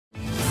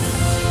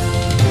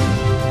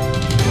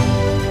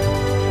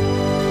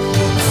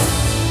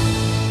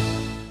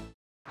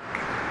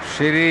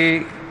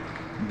Shri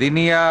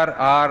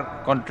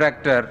Dinyar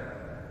Contractor,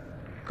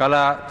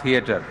 Kala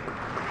Theatre.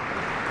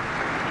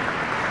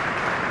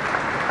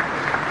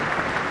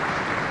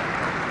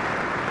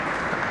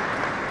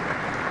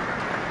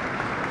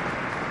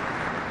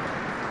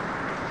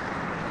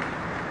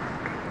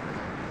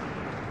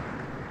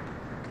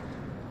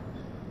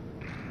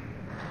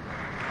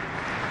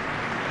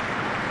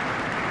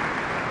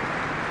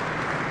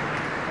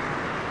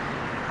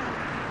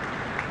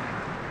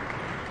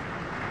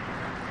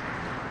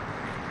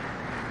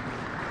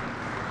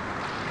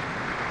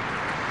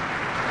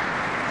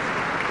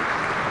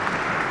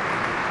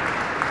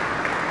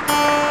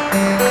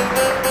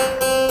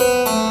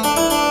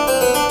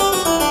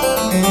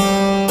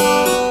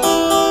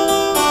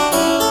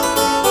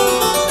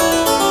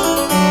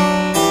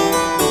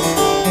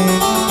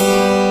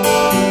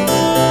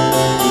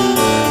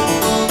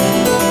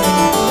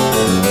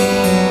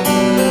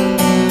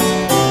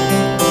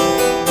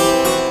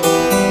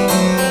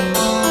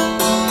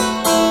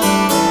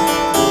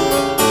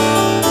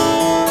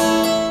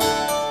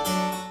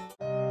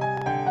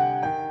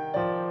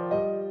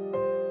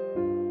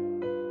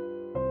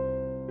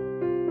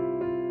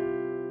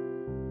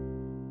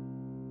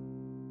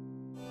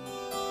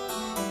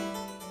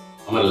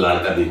 અમારા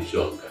લાડકા દિનસુ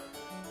uncle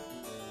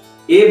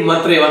એ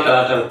માત્ર એવા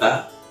કલાકાર હતા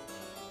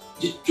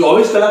જે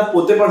 24 કલાક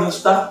પોતે પણ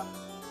હસતા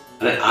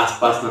અને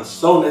આસપાસના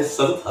સૌને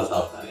સતત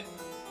હસાવતા રહેતા.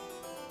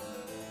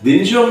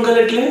 દિનસુ અંકલ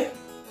એટલે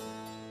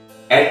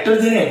એક્ટર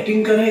જ્યારે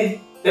એક્ટિંગ કરે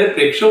ત્યારે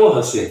પ્રેક્ષકો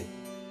હસે,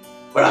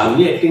 પણ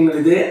આમની એક્ટિંગના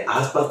લીધે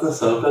આસપાસના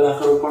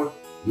સહકલાકારો પણ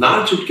ના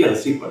છૂટકે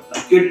હસી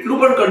પડતા. કેટલું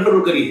પણ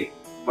કંટ્રોલ કરીએ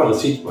પણ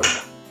હસી જ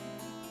પડતા.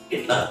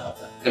 એટલા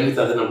હતા. એમની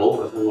સાથેના બહુ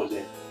પ્રસંગો છે.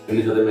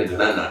 એમની સાથે મેં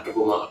ઘણા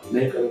નાટકોમાં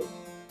અભિનય કર્યો.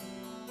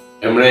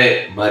 એમણે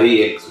મારી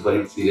એક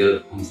સુપરહિટ સિરિયલ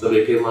હમસબ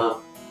એકેમાં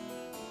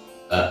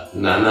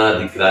નાના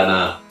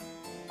દીકરાના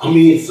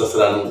અમીર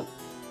સસરાનું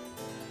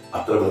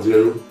પાત્ર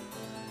ભજવેલું.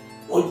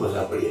 બહુ જ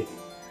મજા પડી હતી.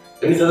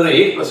 એમની સાથે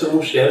એક પ્રસંગ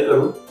હું શેર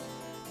કરું.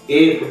 એ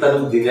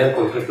પોતાનું દિન્યાર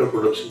કોન્ટ્રાક્ટર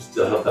પ્રોડક્શન્સ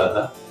ચલાવતા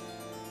હતા.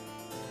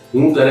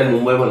 હું ત્યારે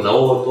મુંબઈમાં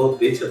નવો હતો,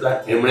 તે છતાં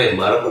એમણે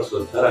મારા પર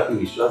શ્રદ્ધા રાખી,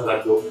 વિશ્વાસ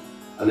રાખ્યો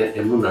અને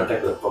એમનું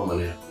નાટક લખવા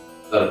મને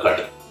તરકટ.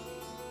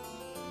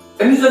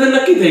 એમની સાથે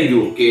નક્કી થઈ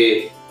ગયું કે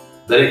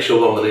દરેક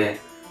શોમાં મને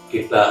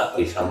કેટલા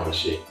પૈસા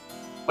મળશે.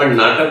 પણ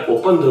નાટક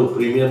ઓપન થયું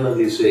પ્રીમિયરના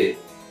દિવસે.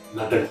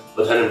 નાટક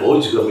બધાને બહુ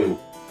જ ગમ્યું,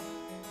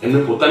 એમને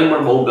પોતાને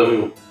પણ બહુ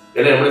ગમ્યું.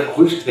 એટલે એમણે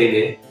ખુશ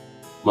થઈને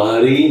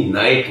મારી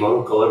નાઇટ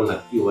મારું કવર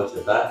નક્કી હોવા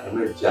છતાં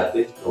એમણે જાતે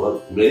જ કવર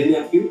ઉમેરીને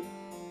આપ્યું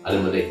અને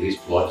મને એક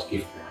રિસ્ટ વોચ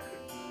ગિફ્ટ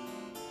આપ્યું.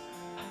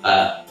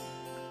 આ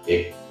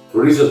એક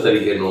પ્રોડ્યુસર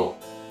તરીકેનો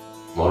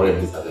મારો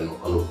એમની સાથેનો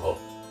અનુભવ.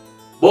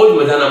 બહુ જ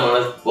મજાના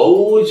માણસ,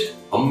 બહુ જ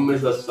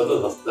હંમેશા સતત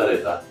હસતા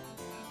રહેતા.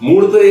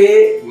 મૂળ તો એ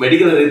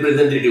મેડિકલ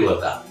રિપ્રેઝેન્ટેટિવ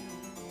હતા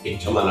એક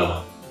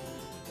જમાનામાં.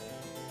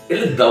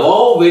 એટલે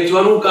દવાઓ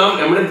વેચવાનું કામ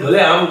એમણે ભલે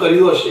આમ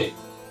કર્યું હશે,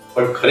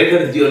 પણ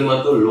ખરેખર જીવનમાં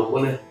તો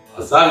લોકોને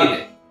હસાવીને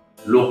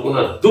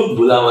લોકોના દુઃખ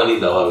ભૂલાવવાની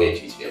દવા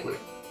વેચી છે એમણે.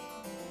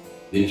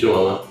 દિનસુ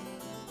મામા,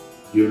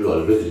 યુ વિલ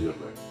ઓલવેઝ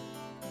રિમેમ્બર.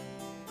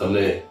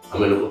 તમને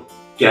અમે લોકો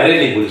ક્યારે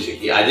નહીં ભૂલી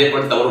શકીએ. આજે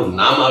પણ તમારું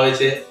નામ આવે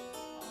છે,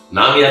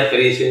 નામ યાદ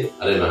કરીએ છીએ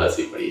અને અમે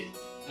હસી પડીએ.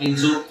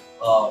 Dinsu,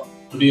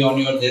 today on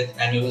your death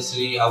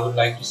anniversary, I would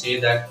like to say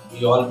that we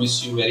all miss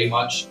you very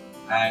much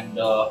and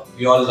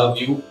we all love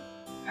you.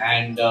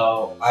 And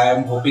I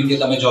am hoping that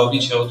તમે જો બી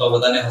છો તો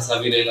બધાને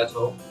હસાવી રહેલા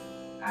છો.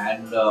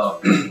 And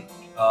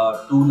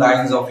two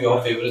lines of your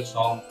favorite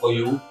song for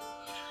you.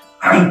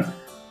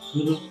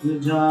 सुरुक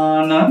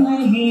जाना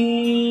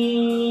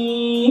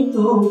नहीं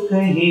तू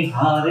कहीं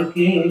हार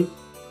के,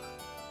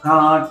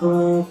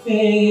 कांटों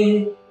पे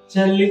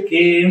चल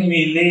के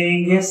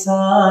मिलेंगे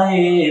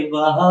साए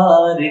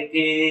बहार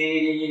के.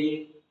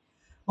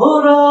 ओ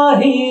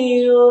राही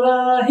ओ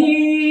राही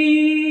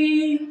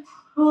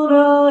ओ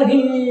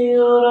राही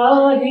ओ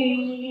राही.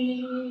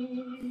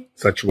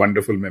 Such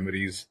wonderful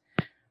memories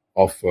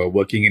of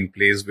working in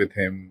plays with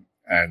him,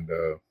 and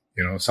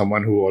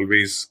someone who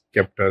always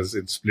kept us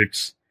in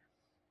splits,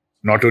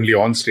 not only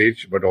on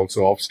stage but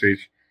also off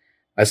stage.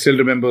 I still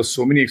remember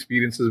so many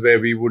experiences where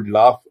we would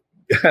laugh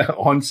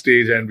on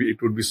stage, and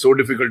it would be so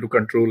difficult to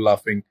control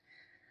laughing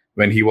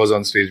when he was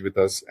on stage with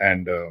us.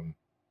 And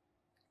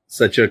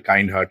such a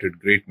kind-hearted,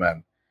 great man.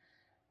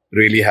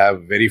 Really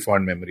have very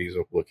fond memories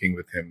of working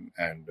with him,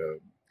 and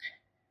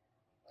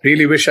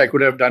really wish I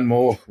could have done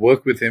more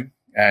work with him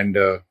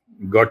and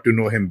got to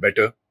know him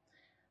better.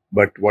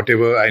 But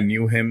whatever I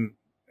knew him,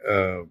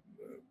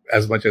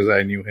 as much as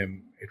I knew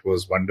him, it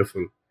was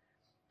wonderful.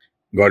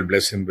 God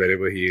bless him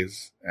wherever he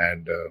is,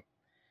 and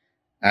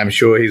I'm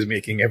sure he's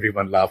making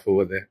everyone laugh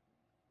over there.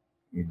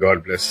 God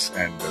bless,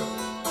 and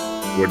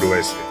what do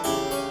I say?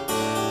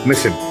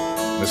 Miss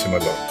him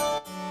a lot.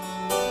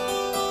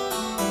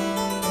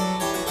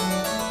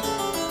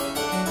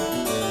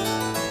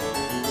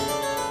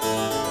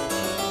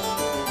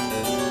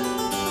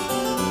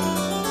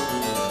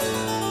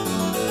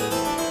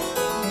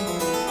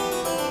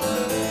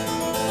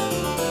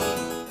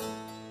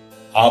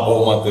 આ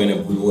ભાવમાં તો એને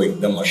ભૂલવો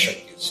એકદમ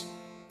અશક્ય છે.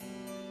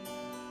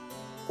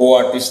 કો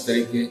artist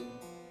તરીકે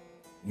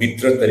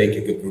મિત્ર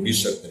તરીકે કે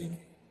પ્રોડ્યુસર તરીકે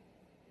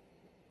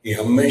એ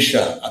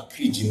હંમેશા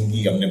આખી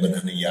જિંદગી અમને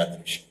બધાને યાદ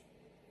રહેશે.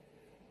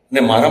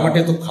 અને મારા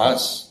માટે તો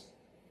ખાસ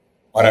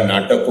મારા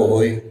નાટકો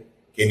હોય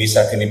કે એની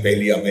સાથેની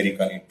પહેલી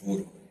અમેરિકાની ટૂર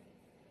હોય,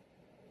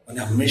 અને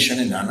હંમેશા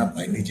એને નાના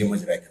ભાઈની જેમ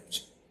જ રાખ્યો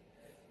છે.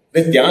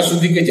 અને ત્યાં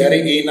સુધી કે જ્યારે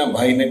એના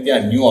ભાઈને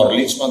ત્યાં ન્યૂ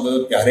ઓર્લિન્સમાં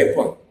ગયો ત્યારે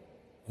પણ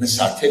મને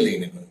સાથે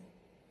લઈને ગયો.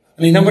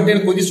 અને એના માટે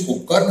કોઈ દિવસ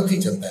ઉપકાર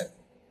નથી જતા.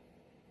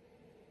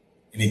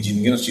 એની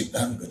જિંદગીનો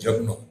સિદ્ધાંત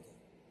ગજબનો હતો.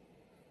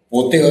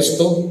 પોતે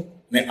હસતો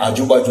ને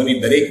આજુબાજુની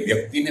દરેક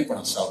વ્યક્તિને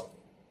પણ હસાવતો.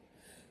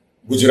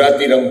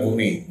 ગુજરાતી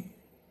રંગભૂમિ,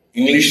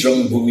 ઇંગ્લિશ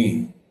રંગભૂમિ,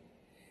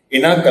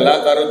 એના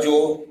કલાકારો જો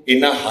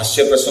એના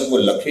હાસ્ય પ્રસંગો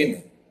લખે ને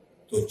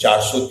તો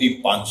 400 થી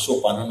 500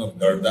 પાનાનો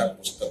દળદાર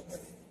પુસ્તક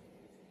બને.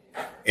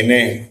 એને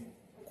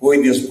કોઈ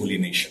દિવસ ભૂલી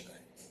નહીં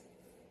શકાય.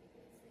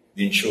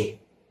 દિનશુ,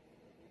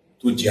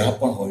 તું જ્યાં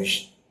પણ હોઈશ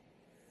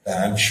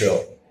આઈ એમ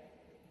શ્યોર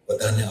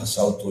બધાને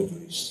હસાવતો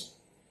જોઈશ.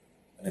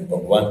 અને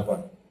ભગવાન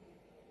પણ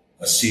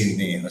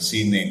હસીને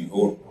હસીને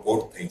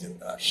લોટ થઈ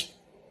જતા હશે.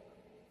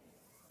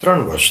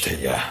 3 વર્ષ થઈ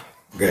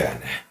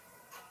ગયાને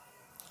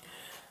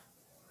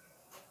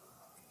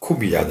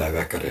ખૂબ યાદ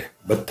આવ્યા કરે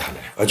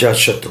બધાને.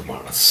 અજાતશત્રુ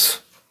માણસ,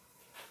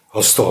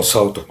 હસતો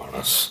હસાવતો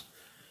માણસ,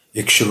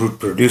 એક શ્રુત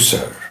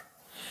પ્રોડ્યુસર.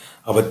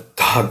 આ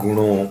બધા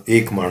ગુણો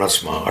એક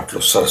માણસમાં,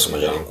 આટલો સરસ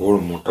મજાનો ગોળ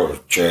મોટો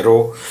ચહેરો,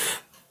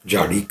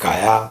 જાડી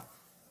કાયા,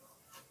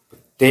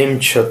 તેમ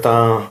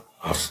છતાં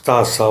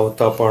હસતા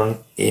હસાવતા પણ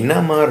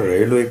એનામાં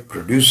રહેલો એક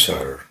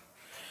પ્રોડ્યુસર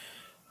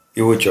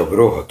એવો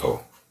જબરો હતો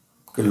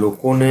કે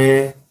લોકોને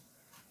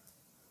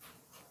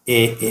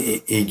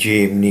એ જે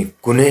એમની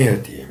કુનેહ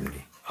હતી,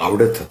 એમની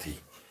આવડત હતી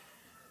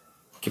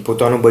કે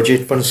પોતાનું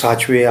બજેટ પણ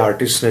સાચવે,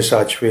 આર્ટિસ્ટને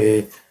સાચવે,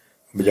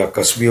 બીજા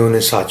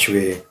કસબીઓને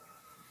સાચવે,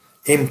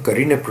 એમ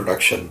કરીને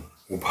પ્રોડક્શન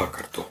ઊભા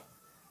કરતો.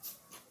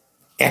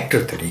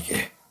 એક્ટર તરીકે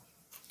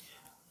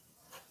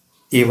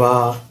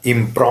એવા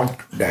ઇમ્પ્રોમ્પ્ટ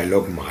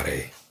ડાયલોગ મારે,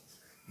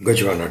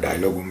 ગજવાના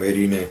ડાયલોગ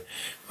ઉમેરીને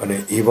અને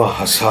એવા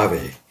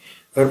હસાવે.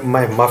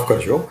 માફ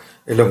કરજો,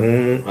 એટલે હું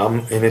આમ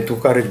એને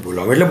તુકારે જ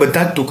બોલાવું, એટલે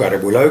બધા જ તુકારે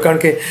બોલાવે,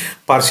 કારણ કે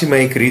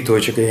પારસીમાં એક રીત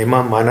હોય છે કે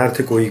એમાં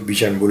માનાર્થે કોઈ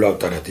એકબીજાને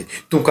બોલાવતા નથી,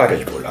 તુકારે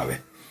જ બોલાવે.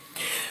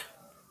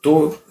 તો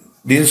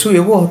દિનસુ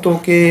એવો હતો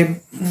કે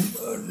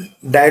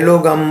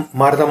ડાયલોગ આમ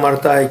મારતા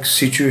મારતા એક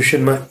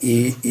સિચ્યુએશનમાં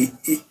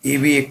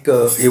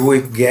એવો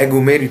એક ગેગ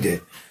ઉમેરી દે,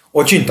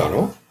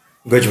 ઓચિંતાનો,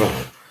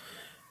 ગજવાનો,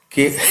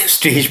 કે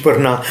સ્ટેજ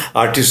પરના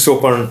આર્ટિસ્ટો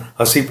પણ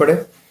હસી પડે,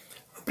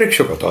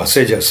 પ્રેક્ષકો તો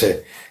હસે જ હસે,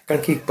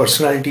 કારણ કે એક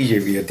પર્સનાલિટી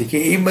જેવી હતી કે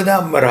એ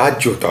બધા રાહ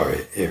જોતા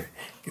હોય એ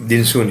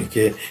દિનસુની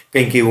કે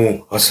કંઈક એવું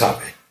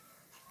હસાવે.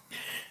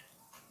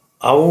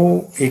 આવો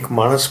એક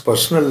માણસ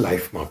પર્સનલ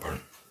લાઈફમાં પણ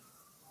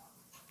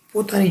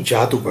પોતાની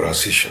જાત ઉપર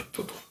હસી શકતો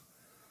હતો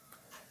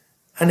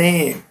અને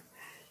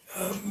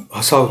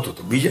હસાવતો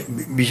હતો.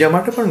 બીજા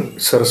માટે પણ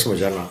સરસ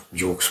મજાના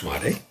જોક્સ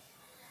મારે.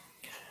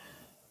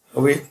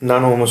 હવે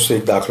નાનો મસ્તો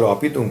એક દાખલો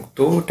આપી દઉં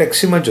તો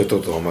ટેક્સીમાં જતો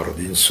હતો અમારો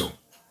દિનસુ,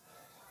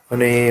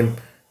 અને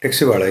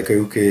ટેક્સીવાળાએ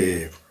કહ્યું કે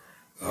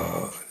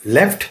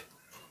લેફ્ટ,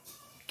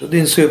 તો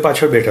દિનસુએ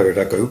પાછળ બેઠા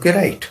બેઠા કહ્યું કે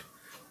રાઈટ.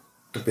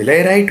 તો પેલા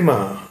એ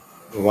રાઈટમાં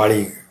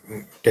વાળી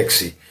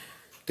टैक्सी।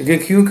 तो क्या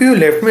क्यों क्यों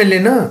लेफ्ट में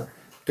लेना?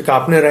 तो क्या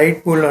आपने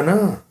राइट बोला ना?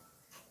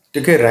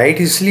 तो क्या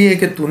राइट इसलिए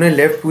कि तूने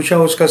लेफ्ट पूछा,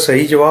 उसका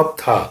सही जवाब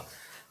था,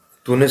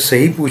 तूने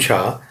सही पूछा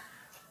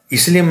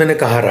इसलिए मैंने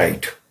कहा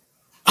राइट।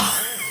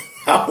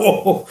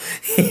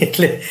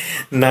 એટલે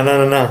નાના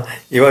નાના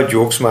એવા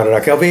જોક્સ મારે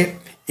રાખે। હવે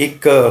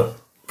એક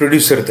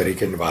પ્રોડ્યુસર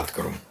તરીકેની વાત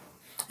કરું,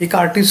 એક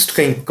આર્ટિસ્ટ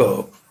કંઈક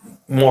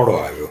મોડો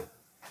આવ્યો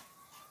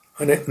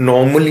અને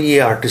નોર્મલી એ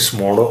આર્ટિસ્ટ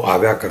મોડો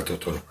આવ્યા કરતો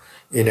હતો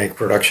એના એક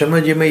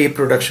પ્રોડક્શનમાં, જેમાં એ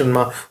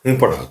પ્રોડક્શનમાં હું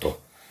પણ હતો,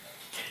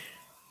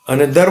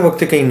 અને દર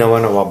વખતે કંઈ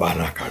નવા નવા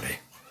બહાના કાઢે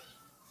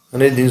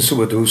અને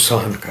દિનસુ બધું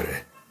સહન કરે।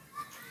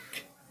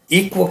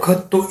 એક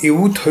વખત તો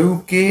એવું થયું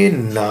કે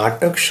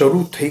નાટક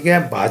શરૂ થઈ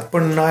ગયા બાદ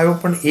પણ ના આવ્યો,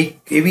 પણ એક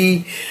એવી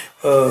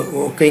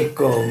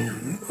કંઈક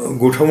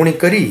ગોઠવણી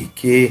કરી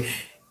કે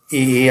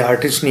એ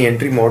આર્ટિસ્ટની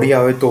એન્ટ્રી મોડી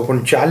આવે તો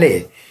પણ ચાલે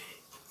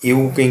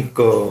એવું કંઈક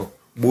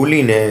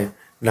બોલીને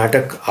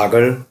નાટક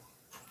આગળ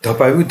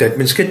ધપાવ્યું, દેટ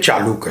મીન્સ કે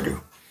ચાલુ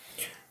કર્યું।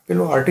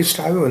 પેલો આર્ટિસ્ટ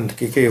આવ્યો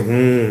ને કે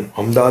હું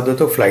અમદાવાદ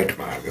હતો,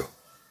 ફ્લાઇટમાં આવ્યો,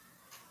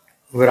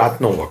 હવે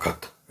રાતનો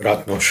વખત,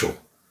 રાતનો શો।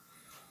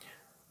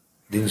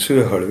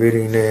 દિનસુએ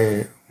હળવેરીને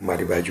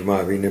મારી બાજુમાં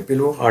આવીને,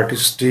 પેલો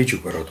આર્ટિસ્ટ સ્ટેજ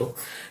ઉપર હતો,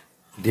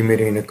 ધીમે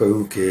રહીને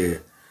કહ્યું કે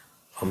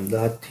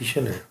અમદાવાદથી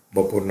છે ને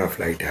બપોરના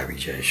ફ્લાઇટ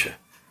આવી જાય છે,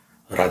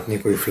 રાતની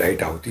કોઈ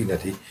ફ્લાઇટ આવતી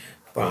નથી,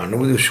 પણ આનો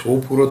બધો શો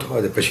પૂરો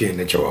થવા દે પછી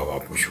એને જવાબ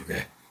આપું છું કે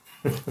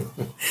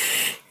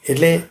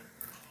એટલે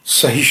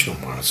સહિષ્ણુ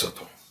માણસ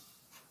હતો,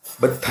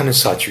 બધાને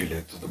સાચવી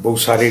લેતો હતો, બહુ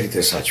સારી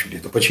રીતે સાચવી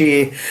લેતો। પછી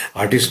એ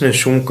આર્ટિસ્ટને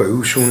શું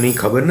કહ્યું શું નહીં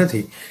ખબર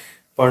નથી,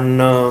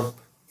 પણ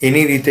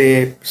એની રીતે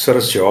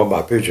સરસ જવાબ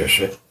આપ્યો જ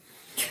હશે।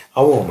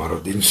 આવો અમારો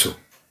દિનસુ,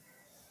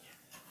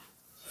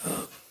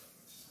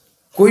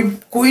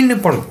 કોઈને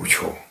પણ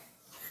પૂછો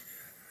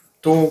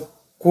તો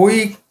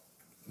કોઈ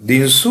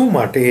દિનસુ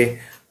માટે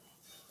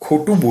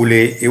ખોટું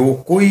બોલે એવો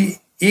કોઈ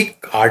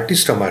એક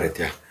આર્ટિસ્ટ અમારે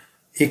ત્યાં,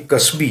 એક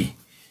કસબી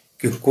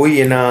કે કોઈ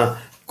એના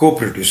કો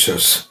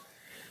પ્રોડ્યુસર્સ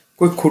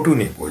કોઈ ખોટું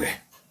નહીં બોલે,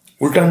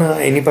 ઉલટાના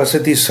એની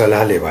પાસેથી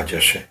સલાહ લેવા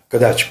જશે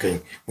કદાચ કંઈ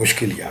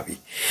મુશ્કેલી આવી.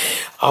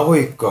 આવો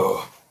એક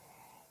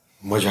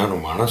મજાનો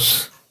માણસ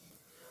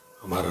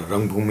અમારી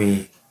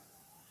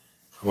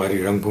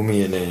રંગભૂમિ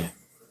એને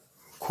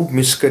ખૂબ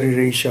મિસ કરી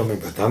રહી છે, અમે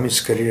બધા મિસ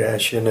કરી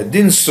રહ્યા છીએ. અને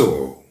દિનસો,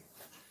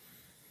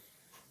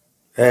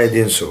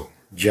 દિનસો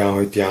જ્યાં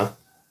હોય ત્યાં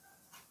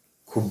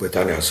ખૂબ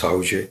બધાને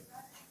હસાવજે.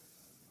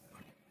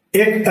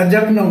 એક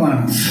અજબનો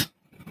માણસ,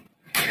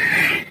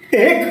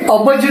 એક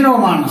અબજનો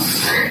માણસ,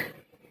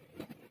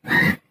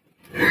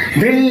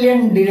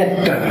 brilliant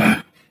director,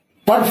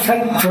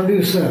 perfect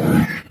producer,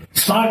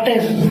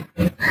 smartest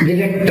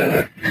director,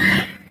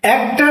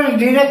 actor,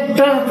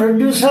 director,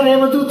 producer એ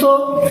બધું તો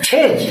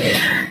છે જ,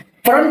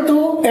 પરંતુ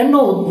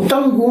એનો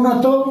ઉત્તમ ગુણ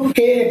હતો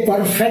કે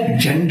પરફેક્ટ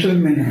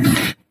જેન્ટલમેન હતો.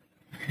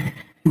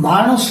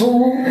 માણસ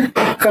હોવું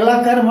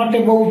કલાકાર માટે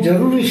બહુ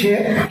જરૂરી છે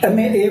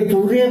અને એ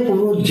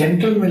પૂરેપૂરો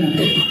જેન્ટલમેન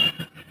હતો.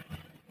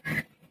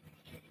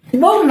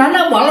 બહુ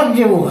નાના બાળક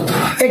જેવો હતો.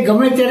 એ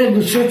ગમે ત્યારે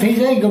ગુસ્સે થઈ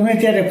જાય, ગમે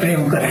ત્યારે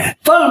પ્રેમ કરે,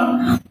 પણ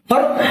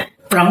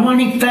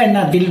પ્રામાણિકતા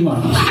એના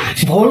દિલમાં.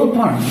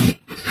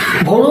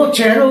 ભોળો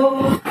ચહેરો,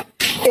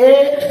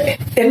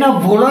 એના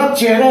ભોળા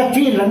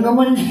ચહેરાથી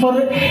રંગમંચ પર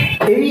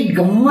એવી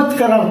ગમ્મત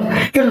કરાવતા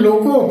કે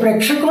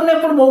પ્રેક્ષકોને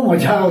પણ બહુ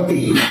મજા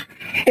આવતી.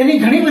 એની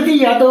ઘણી બધી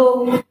યાદો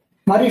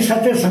મારી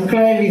સાથે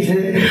સંકળાયેલી છે.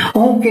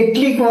 હું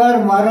કેટલીક વાર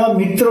મારા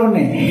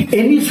મિત્રોને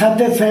એની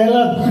સાથે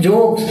થયેલા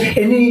જોક્સ,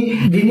 એની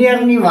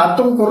દિનિયારની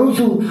વાતો કરું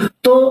છું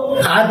તો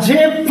આજે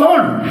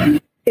પણ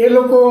એ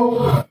લોકો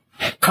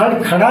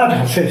ખડખડાટ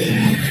હસે છે.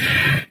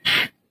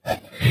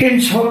 ઇન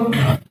શોર્ટ,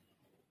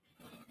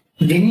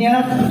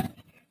 દિનિયાર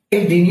એ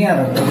દિનિયાર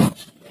હતો,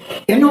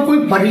 એનો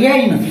કોઈ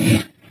પર્યાય નથી.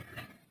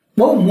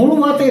 બહુ મૂળ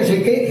વાત એ છે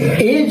કે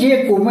એ જે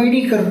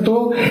કોમેડી કરતો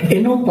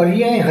એનો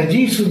પર્યાય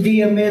હજી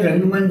સુધી અમે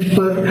રંગમંચ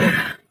પર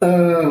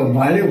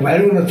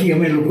વાળ્યો નથી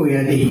અમે લોકો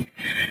યાદી.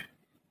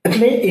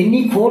 એટલે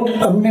એની ખોટ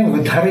અમને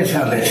વધારે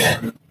ચાલે છે.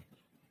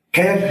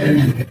 ખેર,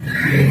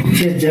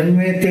 જે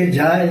જન્મે તે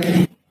જાય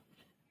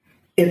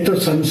એ તો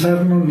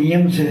સંસારનો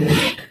નિયમ છે.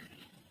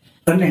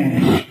 અને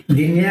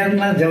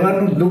દિનિયારના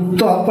જવાનું દુઃખ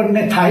તો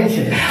આપણને થાય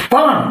છે,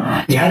 પણ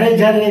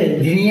જ્યારે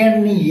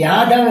દિનિયાની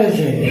યાદ આવે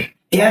છે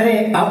ત્યારે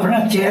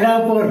આપણા ચહેરા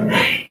પર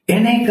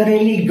એને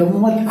કરેલી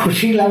ગમ્મત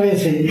ખુશી લાવે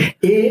છે.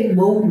 એ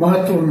બહુ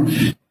મહત્વનું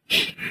છે.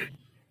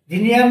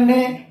 દિનિયાને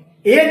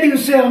એ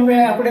દિવસે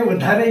આપણે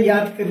વધારે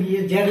યાદ કરીએ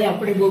જ્યારે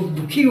આપણે બહુ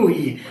દુઃખી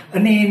હોઈએ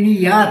અને એની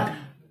યાદ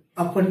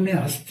આપણને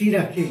હસતી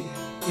રાખે.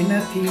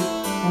 એનાથી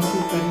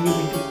મોટું કાર્ય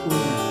બીજું કોઈ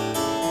નથી.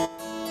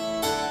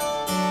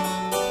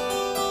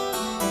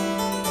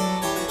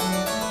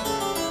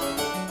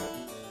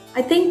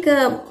 આઈ થિંક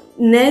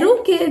નેહરુ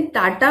કે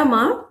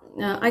ટાટામાં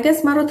આઈ ગેસ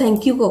મારો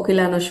થેન્ક યુ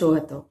કોકિલાનો શો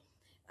હતો,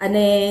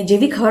 અને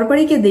જેવી ખબર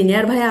પડી કે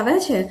દિનિયારભાઈ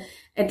આવ્યા છે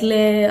એટલે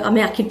અમે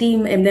આખી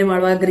ટીમ એમને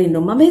મળવા ગ્રીન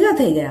રૂમમાં ભેગા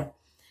થઈ ગયા.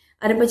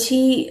 અને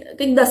પછી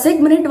કંઈક 10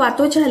 મિનિટ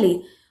વાતો ચાલી,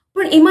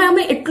 પણ એમાં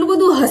અમે એટલું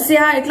બધું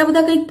હસ્યા, એટલા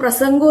બધા કંઈક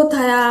પ્રસંગો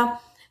થયા.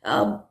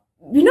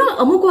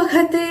 અમુક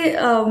વખતે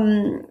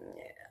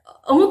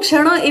અમુક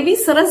ક્ષણો એવી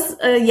સરસ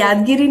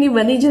યાદગીરીની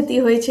બની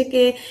જતી હોય છે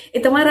કે એ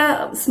તમારા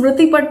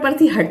સ્મૃતિપટ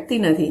પરથી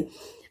હટતી નથી.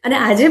 અને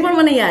આજે પણ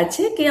મને યાદ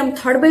છે કે આમ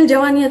થર્ડ બેલ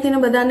જવાની હતી ને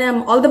બધાને આમ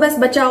ઓલ ધ બેસ્ટ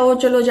બચાવો,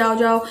 ચલો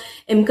જાઓ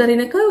એમ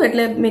કરીને કહ્યું.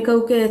 એટલે મેં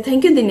કહ્યું કે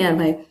થેન્ક યુ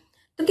દિનિયારભાઈ.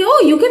 તો કે ઓ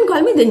you can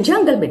call me Dinsha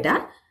uncle બેટા.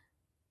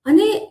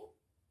 અને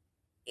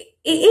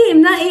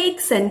એમના એક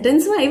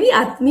સેન્ટેન્સમાં એવી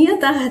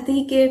આત્મીયતા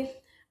હતી કે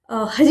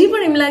હજી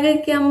પણ એમ લાગે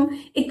કે આમ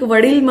એક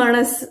વડીલ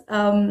માણસ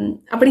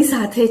આપણી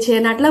સાથે છે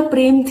અને આટલા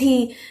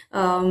પ્રેમથી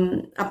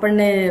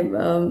આપણને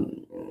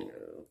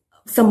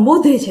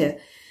સંબોધે છે.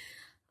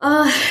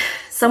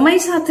 સમય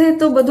સાથે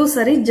તો બધું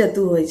સરી જ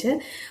જતું હોય છે,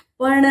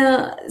 પણ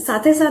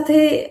સાથે સાથે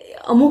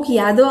અમુક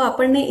યાદો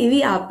આપણને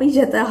એવી આપી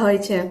જતા હોય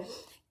છે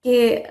કે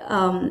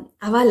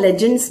આવા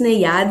લેજન્ડ્સને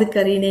યાદ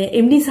કરીને,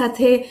 એમની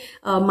સાથે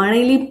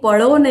માણેલી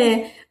પળોને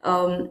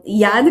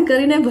યાદ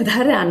કરીને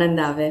વધારે આનંદ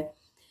આવે.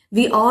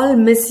 We all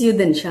miss you,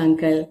 Dinsha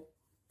uncle.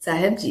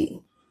 Sahebji.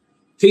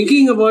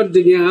 Thinking about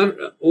Dinyar,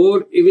 or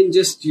even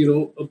just,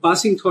 a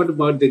passing thought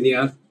about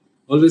Dinyar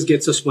always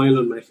gets a smile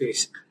on my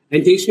face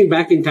and takes me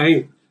back in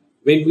time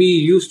when we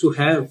used to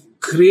have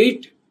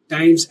great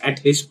times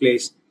at his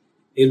place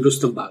in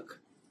Rustam Bagh.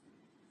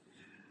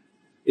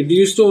 It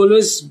used to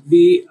always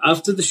be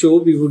after the show,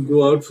 we would go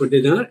out for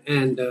dinner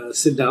and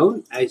sit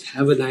down. I'd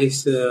have a nice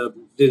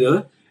dinner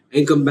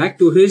and come back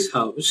to his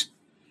house,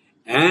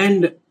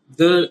 and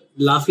the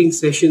laughing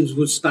sessions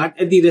would start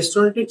at the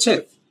restaurant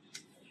itself.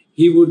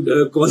 He would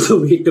call the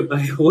waiter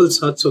by all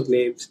sorts of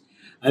names.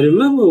 I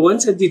remember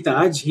once at the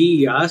Taj, he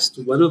asked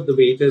one of the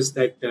waiters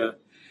that,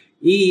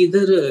 "Ye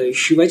idhar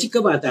Shivaji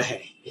kab aata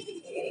hai?"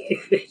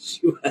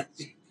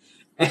 Shivaji.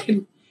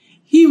 And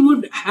he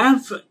would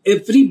have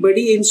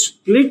everybody in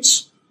splits.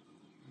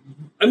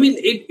 I mean,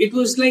 it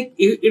was like,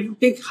 it would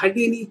take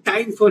hardly any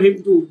time for him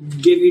to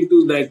get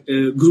into that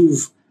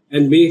groove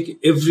and make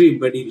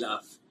everybody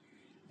laugh.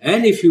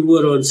 And if you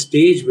were on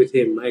stage with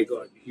him, my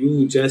God, you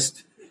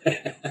just,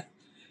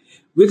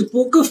 with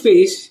poker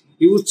face,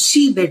 you would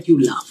see that you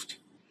laughed.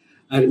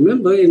 I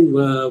remember in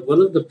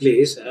one of the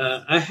plays,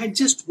 I had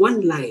just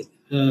one line,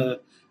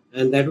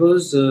 and that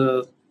was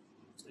El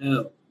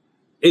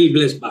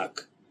Bless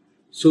Bach.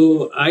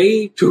 So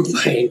I took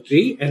my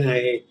entry and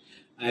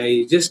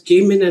I just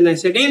came in and I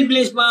said, El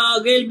Bless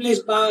Bach, El Bless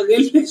Bach,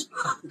 El Bless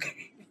Bach.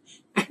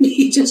 And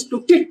he just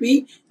looked at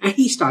me and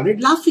he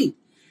started laughing.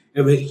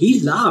 And when he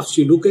laughs,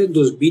 you look at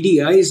those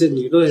beady eyes and,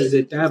 his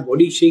entire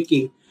body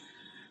shaking.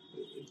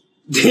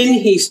 Then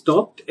he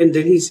stopped and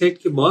then he said,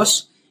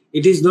 boss,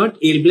 it is not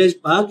El Bless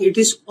Bach, it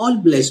is All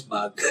Bless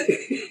Bach.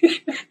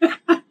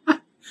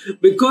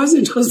 Because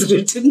it was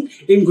written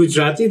in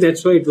Gujarati,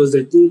 that's why it was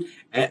written.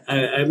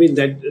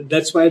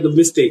 That's why the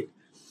mistake.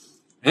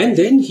 And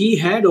then he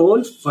had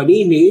all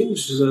funny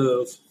names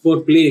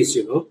for plays,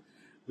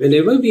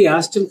 Whenever we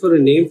asked him for a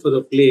name for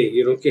the play,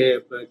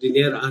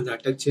 Dinyar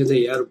natak chhe na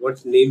yaar,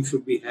 what name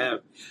should we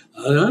have?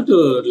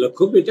 To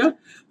lakho beta,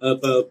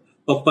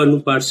 papa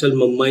nu parcel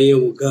mamma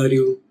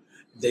ugaryu.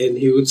 Then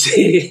he would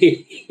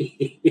say,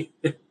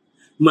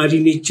 Mari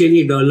niche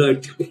ni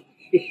dollar.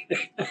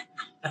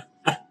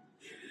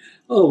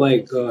 Oh my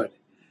God.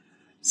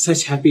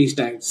 Such happy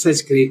times,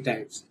 such great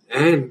times.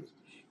 And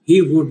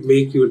he would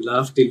make you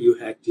laugh till you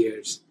had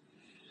tears.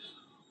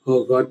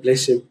 Oh, God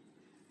bless him.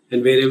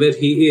 And wherever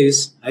he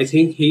is, I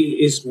think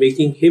he is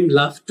making him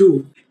laugh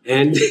too.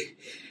 And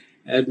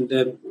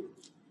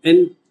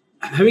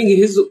having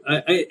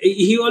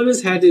he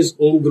always had his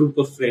own group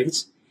of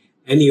friends,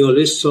 and he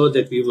always saw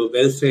that we were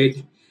well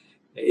fed.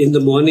 In the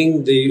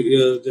morning,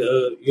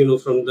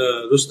 from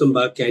the Rustam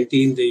Bagh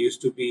canteen, there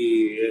used to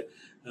be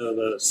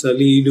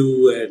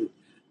salidu and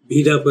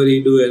bhida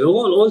paridu and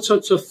all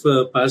sorts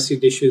of Parsi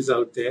dishes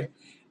out there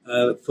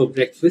for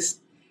breakfast.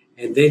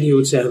 And then he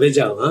would say, I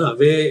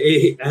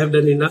have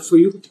done enough for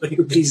you. Can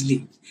you please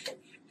leave?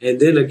 And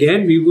then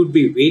again, we would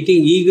be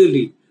waiting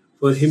eagerly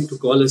for him to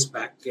call us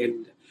back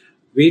and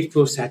wait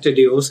for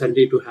Saturday or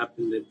Sunday to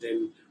happen and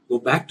then go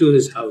back to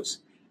his house.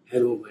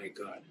 And oh my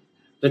God,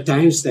 the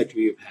times that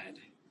we've had.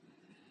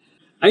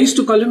 I used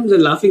to call him the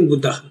laughing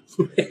Buddha.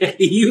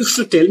 He used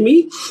to tell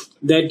me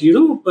that, he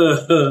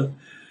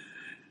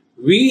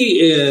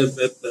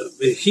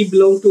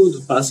belonged to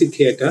the Parsi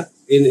theatre,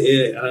 in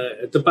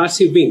the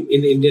Parsi wing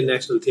in Indian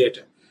National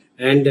Theatre.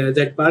 And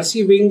that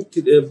Parsi wing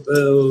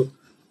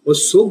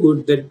was so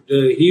good that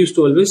he used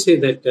to always say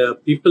that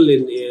people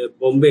in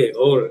Bombay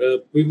or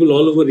people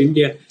all over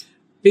India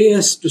pay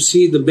us to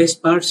see the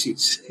best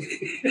Parsis.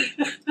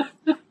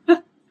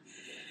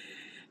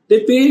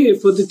 They pay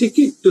for the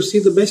ticket to see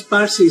the best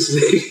Parsis.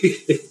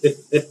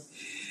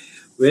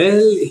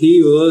 Well,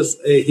 he was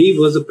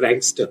a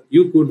prankster.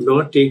 You could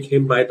not take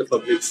him by the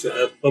public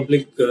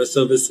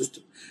service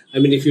system. I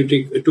mean, if you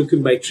took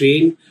him by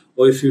train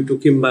or if you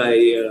took him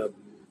by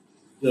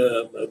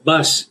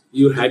bus,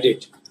 you had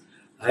it.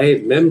 I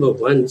remember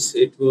once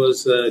it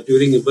was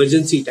during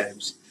emergency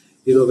times,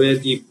 where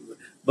the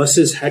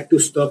buses had to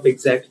stop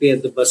exactly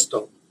at the bus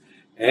stop,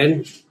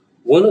 and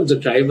one of the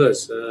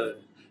drivers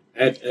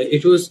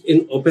it was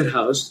in Opera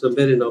House,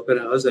 somewhere in Opera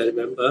House. I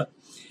remember.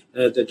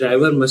 The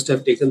driver must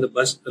have taken the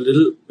bus a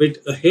little bit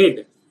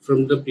ahead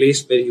from the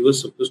place where he was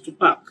supposed to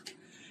park.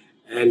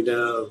 And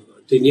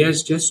Dinyar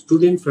just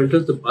stood in front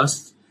of the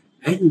bus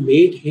and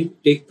made him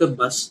take the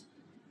bus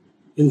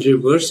in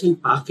reverse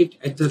and park it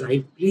at the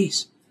right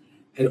place.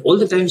 And all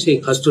the time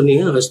saying, Hasto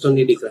nahi, hasto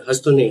nahi dikh raha,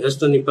 hasto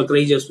nahi,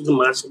 pakrai jastu to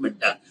maar se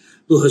badda,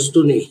 tu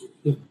hasto nahi.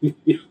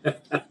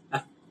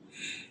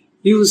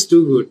 He was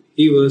too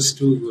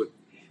good.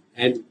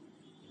 And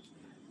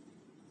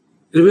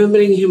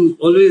remembering him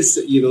always,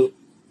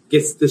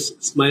 gets this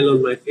smile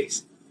on my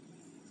face.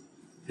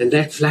 And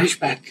that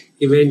flashback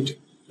event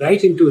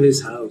right into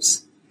his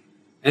house.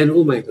 And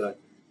oh my God,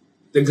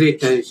 the great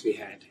times we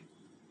had.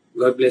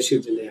 God bless you,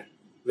 Dinyar.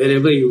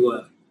 Wherever you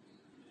are,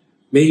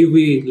 may you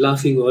be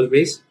laughing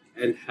always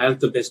and have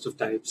the best of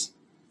times,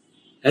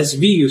 as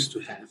we used to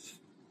have.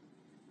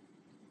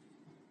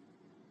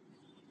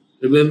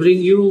 Remembering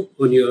you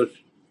on your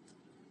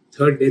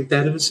 3rd death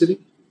anniversary,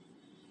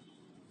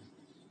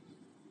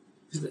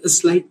 a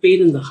slight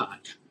pain in the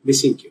heart,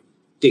 missing you.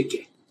 Take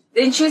care.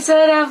 Dinsu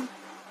sir,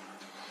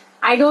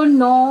 I don't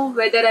know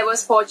whether I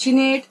was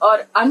fortunate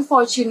or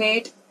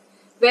unfortunate.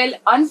 Well,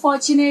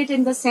 unfortunate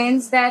in the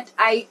sense that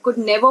I could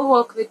never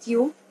work with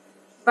you,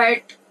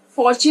 but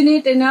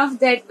fortunate enough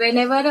that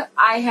whenever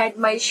I had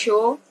my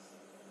show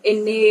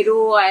in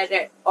Nehru or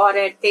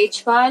at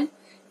Tejpal,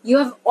 you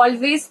have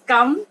always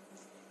come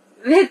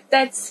with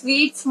that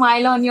sweet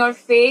smile on your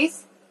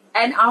face,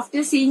 and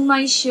after seeing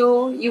my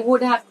show, you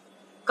would have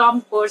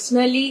come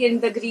personally in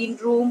the green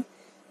room.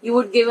 You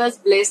would give us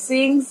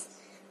blessings,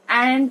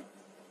 and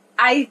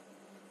I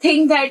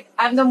think that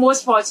I'm the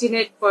most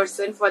fortunate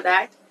person for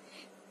that.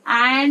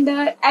 And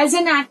as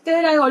an actor,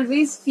 I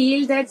always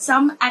feel that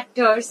some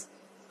actors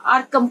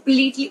are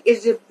completely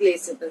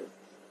irreplaceable.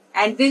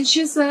 And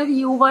Dinsu sir,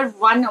 you were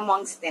one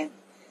amongst them.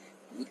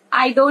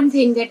 I don't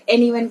think that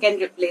anyone can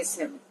replace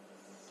him.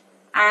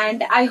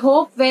 And I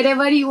hope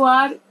wherever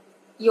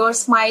you're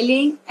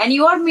smiling and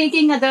you are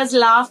making others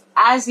laugh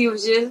as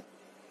usual.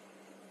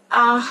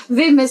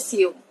 We miss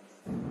you.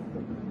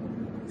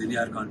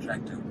 Dinyar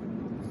Contractor,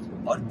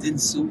 or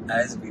Dinsu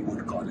as we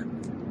would call him.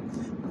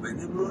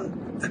 Whenever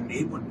the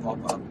name would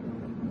pop up,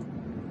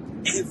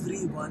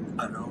 everyone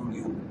around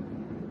you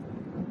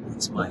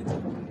would smile.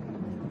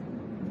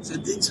 So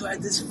Dinsu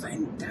had this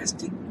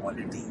fantastic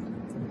quality.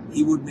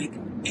 He would make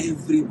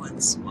everyone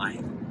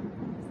smile,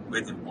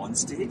 whether on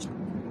stage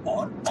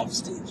or off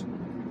stage,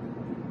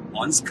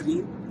 on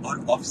screen or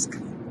off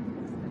screen.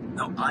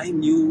 Now I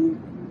knew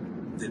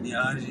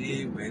Dinyar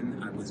ji when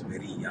I was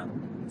very young.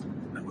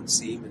 I would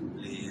see him in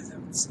plays, I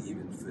would see him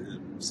in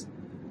films.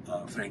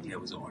 Frankly, I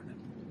was honored.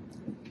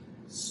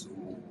 So,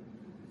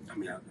 I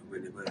mean,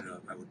 whenever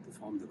I would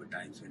perform, there were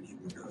times when he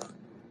would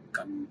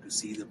come to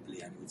see the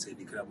play and he would say,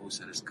 "Dikra, bahut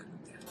saras karu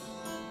there."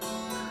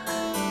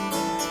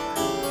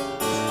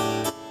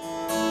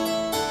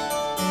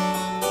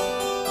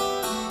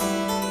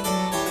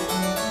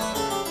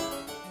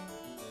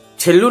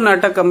 છેલ્લું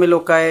નાટક અમે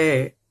લોકોએ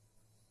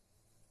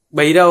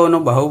બૈરાઓનો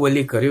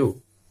બાહુબલી કર્યું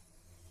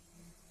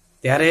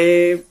ત્યારે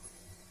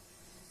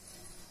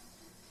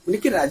મને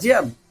કે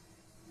રાજ્યા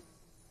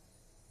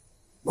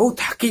બહુ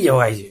થાકી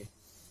જવાય છે,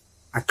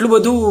 આટલું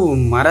બધું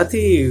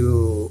મારાથી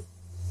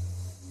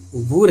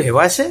ઊભું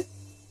રહેવાશે?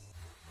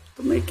 તો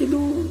મેં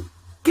કીધું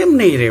કેમ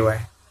નહીં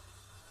રહેવાય?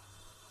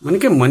 મને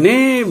કે મને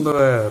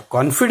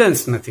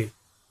કોન્ફિડન્સ નથી.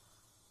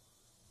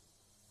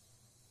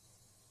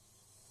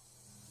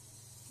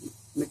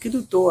 મેં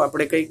કીધું તો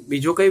આપણે કંઈક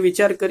બીજો કઈ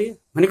વિચાર કરીએ.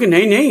 મને કે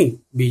નહીં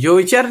બીજો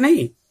વિચાર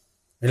નહીં,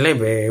 એટલે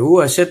એવું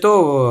હશે તો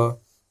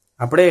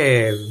આપણે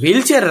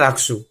વ્હીલચેર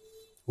રાખશું.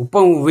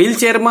 હું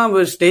વ્હીલચેરમાં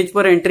સ્ટેજ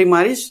પર એન્ટ્રી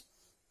મારીશ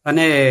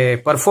અને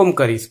પરફોર્મ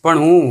કરીશ, પણ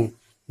હું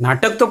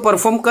નાટક તો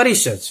પરફોર્મ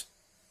કરીશ જ.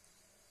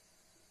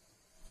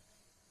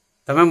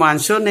 તમે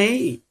માનશો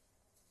નહીં,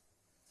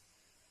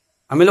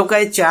 અમે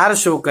લોકોએ 4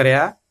 શો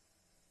કર્યા.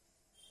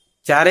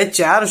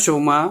 4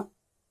 શોમાં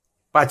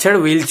પાછળ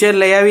વ્હીલચેર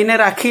લઈ આવીને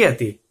રાખી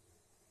હતી,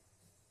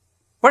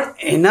 પણ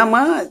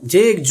એનામાં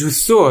જે એક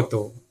જુસ્સો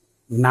હતો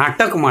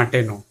નાટક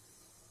માટેનો,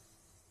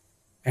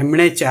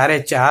 એમણે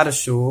 4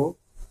 શો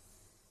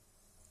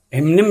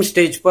એમને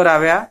સ્ટેજ પર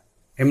આવ્યા,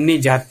 એમની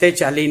જાતે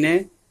ચાલીને,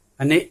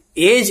 અને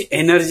એ જ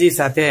એનર્જી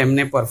સાથે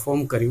એમને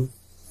પરફોર્મ કર્યું.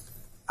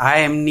 આ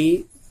એમની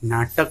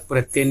નાટક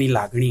પ્રત્યેની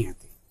લાગણી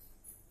હતી.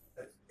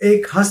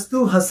 એક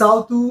હસતું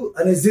હસાવતું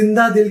અને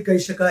જિંદા દિલ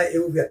કહી શકાય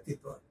એવું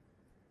વ્યક્તિત્વ.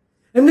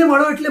 એમને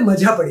મળો એટલે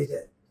મજા પડી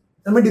જાય.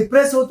 તમે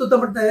ડિપ્રેસ હો તો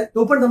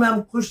પણ તમે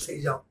આમ ખુશ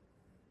થઈ જાઓ.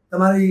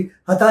 તમારી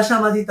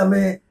હતાશામાંથી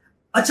તમે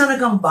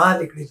અચાનક આમ બહાર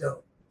નીકળી જાઓ.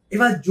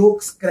 એવા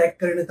જોક્સ ક્રેક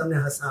કરીને તમને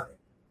હસાવે,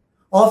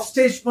 ઓફ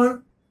સ્ટેજ પણ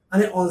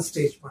અને ઓન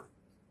સ્ટેજ પણ.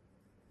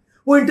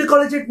 હું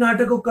ઇન્ટરકોલેજિયેટ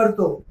નાટકો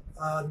કરતો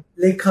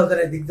લેખક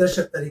અને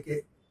દિગ્દર્શક તરીકે,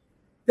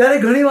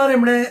 ત્યારે ઘણીવાર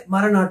એમણે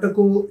મારા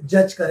નાટકો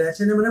જજ કર્યા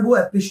છે અને મને બહુ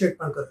એપ્રિશિએટ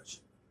પણ કર્યો છે.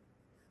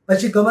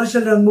 પછી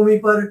કમર્શિયલ રંગભૂમિ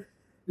પર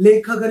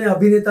લેખક અને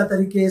અભિનેતા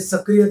તરીકે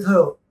સક્રિય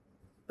થયો.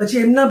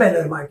 પછી એમના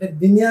બેનરમાં, એટલે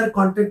દિન્યાર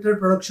કોન્ટ્રાક્ટર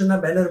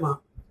પ્રોડક્શનના બેનરમાં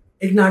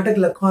એક નાટક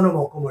લખવાનો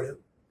મોકો મળ્યો,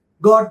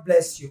 ગોડ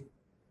બ્લેસ યુ.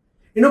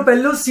 એનો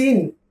પહેલો સીન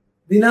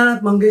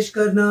દીનાનાથ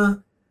મંગેશકરના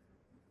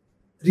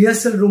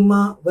રિહર્સલ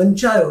રૂમમાં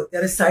વંચાયો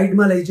ત્યારે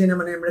સાઈડમાં લઈ જઈને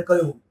મને એમણે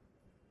કહ્યું,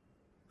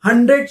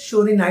 100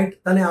 શોની નાઇટ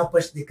તને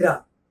આપશ દીકરા.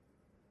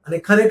 અને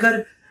ખરેખર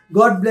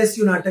ગોડ બ્લેસ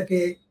યુ નાટકે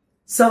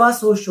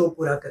 125 શો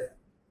પૂરા કર્યા.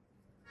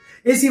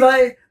 એ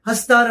સિવાય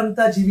હસતા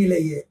રમતા જીવી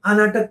લઈએ આ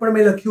નાટક પણ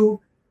મેં લખ્યું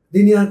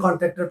દિન્યાર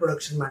કોન્ટ્રાક્ટર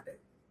પ્રોડક્શન માટે.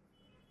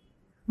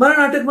 મારા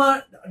નાટકમાં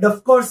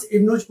ઓફકોર્સ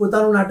એમનું જ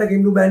પોતાનું નાટક,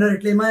 એમનું બેનર,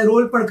 એટલે એમાં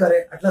રોલ પણ કરે.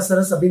 આટલા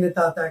સરસ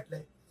અભિનેતા હતા એટલે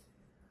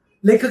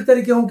લેખક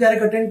તરીકે હું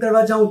ક્યારેક અટેન્ડ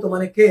કરવા જાઉં તો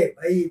મને કે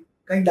ભાઈ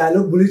કંઈક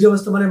ડાયલોગ ભૂલી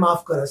જવસ તો મને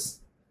માફ કરસ.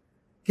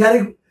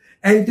 ક્યારેક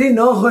એન્ટ્રી ન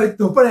હોય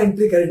તો પણ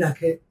એન્ટ્રી કરી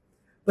નાખે.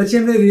 પછી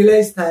એમને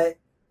રિયલાઇઝ થાય,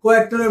 કોઈ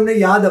એક્ટરો એમને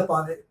યાદ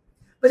અપાવે,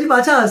 પછી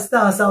પાછા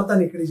હસતા હસાવતા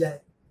નીકળી જાય.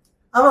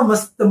 આવા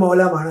મસ્ત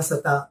મૌલા માણસ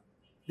હતા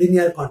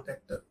દિન્યાર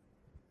કોન્ટ્રાક્ટર.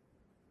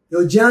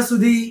 તેઓ જ્યાં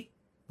સુધી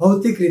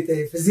ભૌતિક રીતે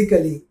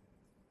ફિઝિકલી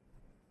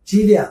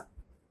જીવ્યા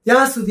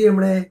ત્યાં સુધી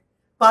એમણે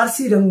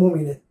પારસી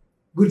રંગભૂમિને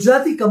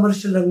ગુજરાતી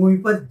કમર્શિયલ રંગભૂમિ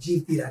પર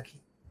જીવતી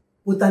રાખી.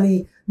 પોતાની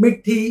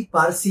મીઠી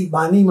પારસી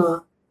બાનીમાં,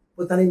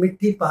 પોતાની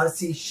મીઠી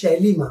પારસી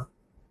શૈલીમાં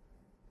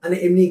અને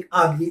એમની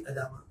આગવી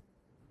અદામાં.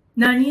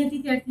 નાની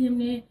હતી ત્યારથી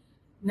એમને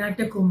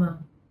નાટકોમાં,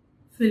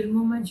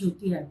 ફિલ્મોમાં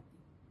જોતી આવી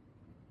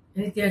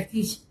અને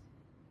ત્યારથી જ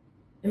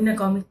એમના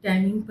કોમિક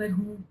ટાઈમિંગ પર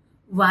હું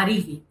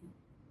વારી હતી.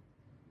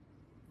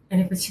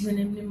 અને પછી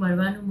મને એમને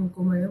મળવાનો મોકો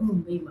મળ્યો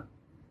મુંબઈમાં.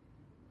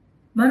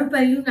 મારું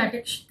પહેલું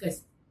નાટક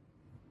શિકસ્ત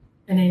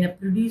અને એના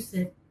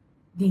પ્રોડ્યુસર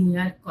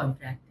દિન્યાર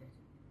કોન્ટ્રાક્ટર.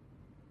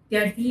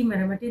 ત્યારથી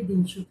મારા માટે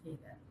દિનશુ થઈ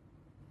ગયા.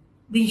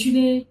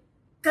 દિનશુને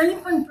કંઈ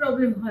પણ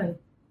પ્રોબ્લેમ હોય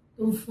તો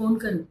હું ફોન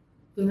કરું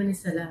તો મને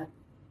સલાહ આપે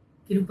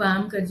કે રૂપા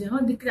આમ કરજે,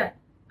 હા દીકરા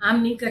આમ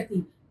નહીં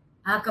કરતી,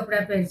 આ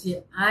કપડાં પહેરજે,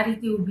 આ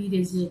રીતે ઊભી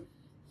રહેજે.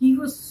 He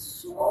was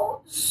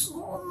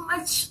so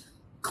much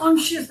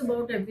conscious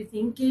about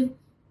everything કે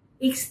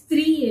એક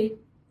સ્ત્રીએ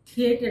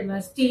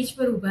થિયેટરમાં સ્ટેજ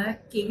પર ઊભા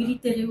કેવી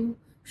રીતે રહેવું,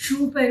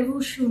 શું પહેરવું,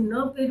 શું ન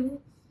પહેરવું.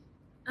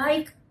 આ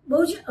એક બહુ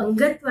જ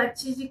અંગત વાત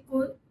છે જે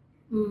કોઈ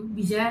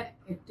બીજા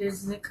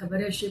એક્ટર્સને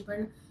ખબર હશે,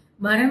 પણ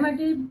મારા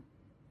માટે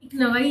એક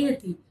નવાઈ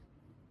હતી.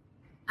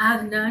 આ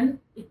જ્ઞાન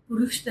એક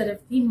પુરુષ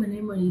તરફથી મને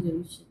મળી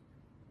રહ્યું છે.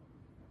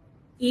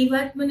 એ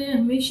વાત મને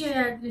હંમેશા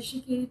યાદ રહેશે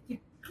કે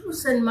કેટલું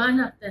સન્માન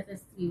આપતા હતા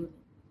સ્ત્રીઓને.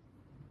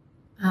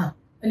 હા,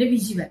 અને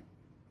બીજી વાત,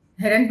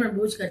 હેરાન પણ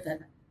બહુ જ કરતા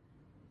હતા.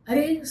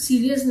 અરે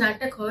સિરિયસ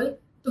નાટક હોય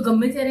તો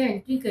ગમે ત્યારે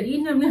એન્ટ્રી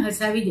કરીને અમને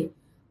હસાવી દે.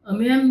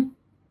 અમે આમ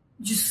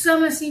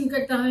જુસ્સામાં સીન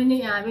કરતા હોય ને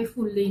આવે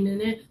ફૂલ લઈને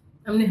ને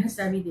અમને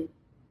હસાવી દે.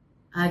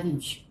 આ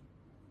દિવસે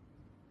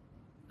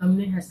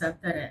અમને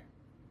હસાવતા રહ્યા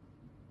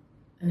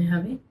અને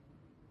હવે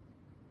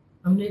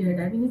અમને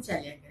રડાવીને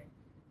ચાલ્યા ગયા.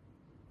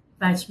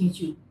 5મી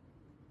જૂન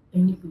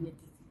એમની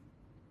પુણ્યતિથિ.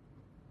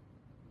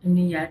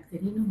 એમને યાદ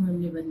કરીને હું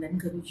એમને વંદન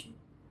કરું છું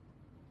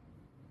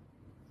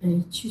અને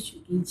ઈચ્છું છું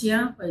કે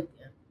જ્યાં હોય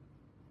ત્યાં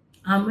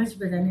આમ જ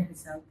બધાને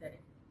હસાવતા રહે,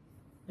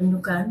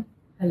 એમનું કાન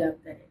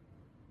હલાવતા રહે.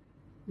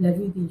 Love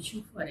you दिंशु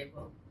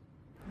forever.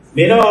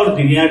 मेरा और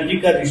दिन्यार जी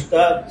का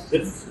रिश्ता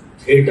सिर्फ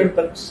थिएटर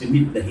तक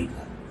सीमित नहीं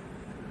था.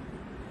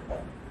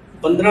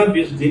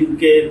 15-20 दिन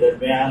के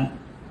दरमियान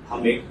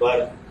हम एक बार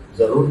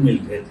जरूर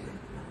मिलते थे.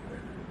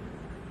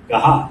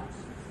 कहाँ?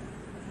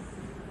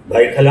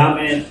 भाईखला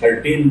में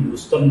 13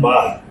 रुस्तम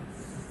बाग,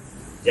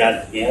 जहाँ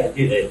दिन्यार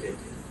जी रहते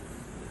थे,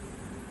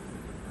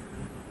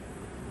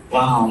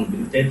 वहाँ हम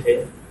मिलते थे.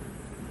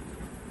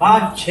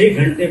 5-6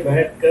 घंटे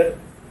बैठकर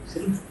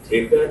सिर्फ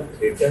थिएटर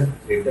थिएटर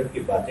थिएटर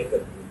की बातें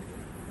करते थे.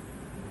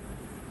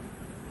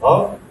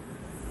 और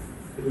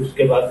फिर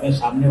उसके बाद में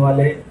सामने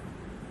वाले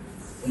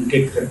उनके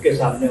घर के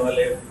सामने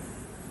वाले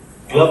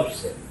क्लब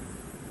से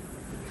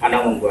खाना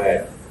मंगवाया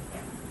था.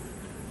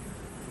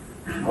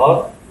 और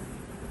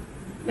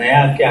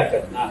नया क्या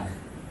करना है,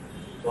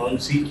 कौन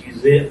सी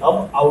चीजें अब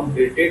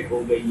आउटडेटेड हो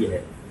गई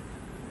है,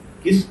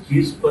 किस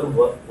चीज पर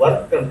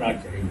वर्क करना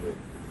चाहिए,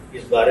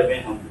 इस बारे में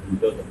हम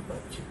घंटों तक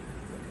बातचीत.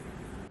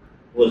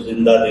 वो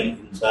जिंदा दिल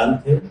इंसान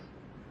थे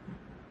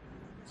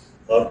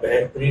और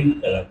बेहतरीन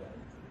कलाकार.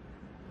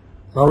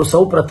 મારું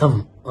સૌ પ્રથમ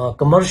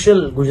કમર્શિયલ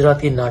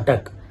ગુજરાતી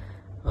નાટક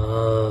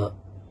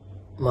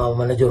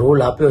મને જો રોલ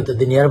આપ્યો હતો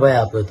દિનિયારભાઈ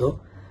આપ્યો હતો.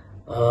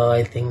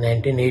 આઈ થિંક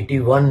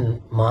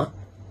 1981માં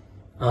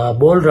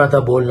બોલ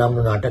રાતા બોલ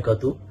નામનું નાટક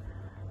હતું.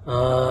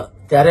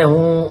 ત્યારે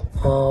હું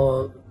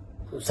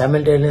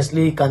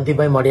સાયમલ્ટેનિયસલી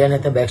કાંતિભાઈ મળ્યાને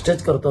ત્યાં બેકસ્ટેજ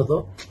કરતો હતો.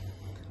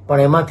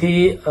 પણ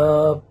એમાંથી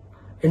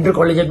ઇન્ટર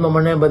કોલેજમાં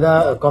મને બધા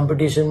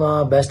કોમ્પિટિશનમાં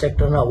બેસ્ટ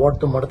એક્ટરના એવોર્ડ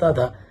તો મળતા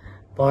હતા,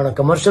 પણ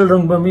કમર્શિયલ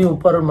રંગભૂમિ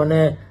ઉપર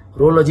મને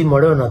રોલ હજી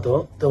મળ્યો નહોતો.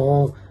 તો હું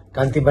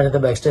કાંતિભાઈને તો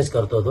બેકસ્ટેજ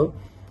કરતો હતો.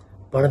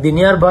 પણ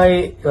દિનિયારભાઈ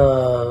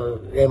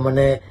એ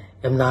મને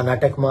એમના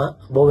નાટકમાં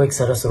બહુ એક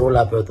સરસ રોલ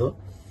આપ્યો હતો.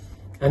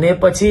 અને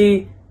પછી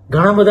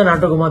ઘણા બધા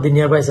નાટકોમાં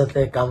દિનિયારભાઈ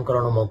સાથે કામ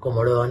કરવાનો મોકો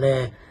મળ્યો. અને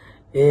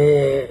એ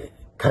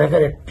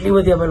ખરેખર એટલી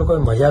બધી અમે લોકોએ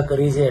મજા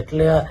કરી છે,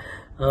 એટલા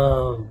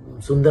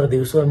સુંદર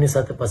દિવસો એમની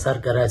સાથે પસાર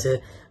કર્યા છે.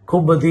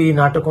 ખૂબ બધી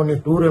નાટકોની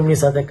ટૂર એમની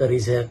સાથે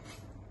કરી છે.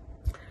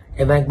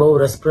 એમાં એક બહુ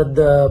રસપ્રદ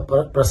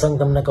પ્રસંગ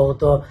તમને કહું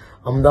તો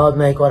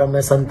અમદાવાદમાં એકવાર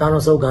અમે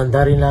સંતાનોત્સવ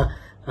ગાંધારીના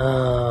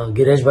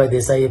ગિરેશભાઈ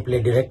દેસાઈએ પ્લે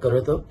ડિરેક્ટ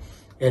કર્યો હતો.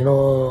 એનો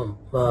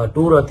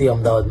ટૂર હતી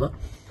અમદાવાદમાં.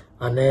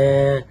 અને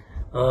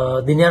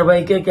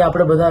દિનિયારભાઈ કે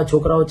આપણે બધા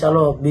છોકરાઓ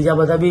ચાલો, બીજા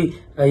બધા બી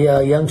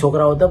યંગ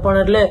છોકરાઓ હતા,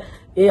 પણ એટલે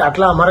એ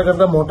આટલા અમારા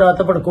કરતાં મોટા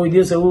હતા પણ કોઈ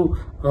દિવસ એવું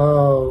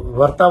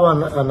વર્તાવા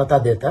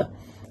નતા દેતા.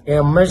 એ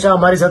હંમેશા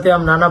અમારી સાથે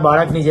આમ નાના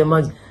બાળકની જેમ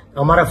જ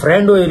અમારા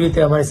ફ્રેન્ડ હોય એ રીતે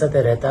અમારી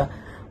સાથે રહેતા.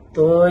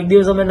 તો એક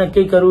દિવસ અમે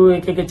નક્કી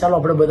કર્યું કે ચાલો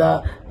આપણે બધા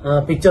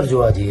પિક્ચર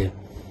જોવા જઈએ.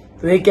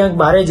 તો એ ક્યાંક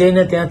બહાર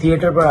જઈને ત્યાં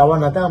થિયેટર પર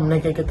આવવાના હતા. અમને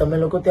કે તમે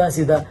લોકો ત્યાં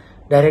સીધા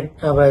ડાયરેક્ટ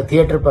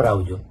થિયેટર પર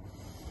આવજો.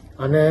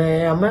 અને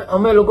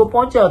અમે લોકો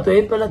પહોંચ્યા તો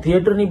એ પહેલા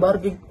થિયેટરની બહાર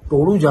કંઈક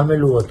ટોળું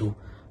જામેલું હતું.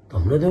 તો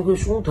અમને તો કે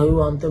શું થયું,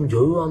 આમ તેમ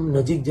જોયું. આમ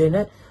નજીક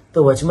જઈને તો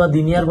વચમાં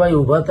દિનિયારભાઈ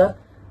ઉભા હતા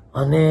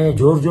અને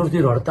જોર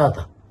જોરથી રડતા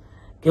હતા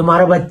કે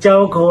મારા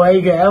બચ્ચાઓ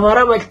ખોવાઈ ગયા,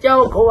 મારા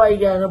બચ્ચાઓ ખોવાઈ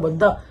ગયા. અને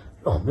બધા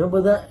અમે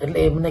બધા એટલે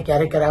એમને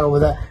ક્યારેક ક્યારેક આવા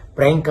બધા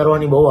પ્રેન્ક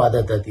કરવાની બહુ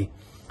આદત હતી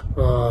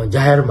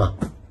જાહેરમાં.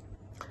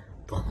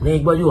 તો અમને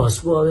એક બાજુ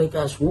હસવું આવે કે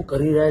આ શું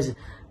કરી રહ્યા છે.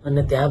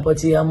 અને ત્યાં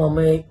પછી આમ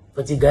અમે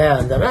પછી ગયા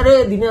અંદર, અરે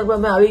દિનિયારભાઈ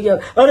અમે આવી ગયા,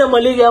 અરે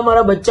મળી ગયા,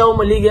 મારા બચ્ચાઓ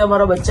મળી ગયા,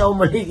 મારા બચ્ચાઓ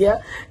મળી ગયા.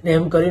 ને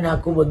એમ કરીને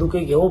આખું બધું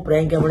કંઈક એવો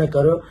પ્રેન્ક એમણે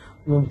કર્યો.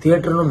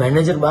 થિયેટરનો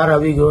મેનેજર બહાર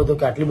આવી ગયો હતો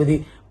કે આટલી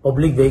બધી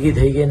પબ્લિક ભેગી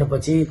થઈ ગઈ. અને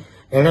પછી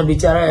એણે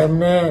બિચારા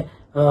એમને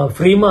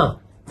ફ્રીમાં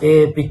એ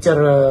પિક્ચર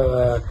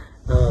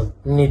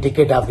ની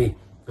ટિકિટ આપી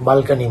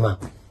બાલ્કનીમાં.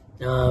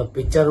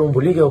 પિક્ચર હું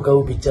ભૂલી ગયો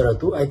કયું પિક્ચર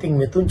હતું. આઈ થિંક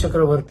મિથુન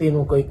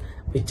ચક્રવર્તીનું કોઈક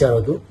પિક્ચર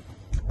હતું.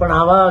 પણ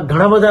આવા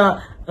ઘણા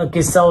બધા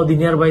કિસ્સાઓ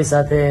દિનિયારભાઈ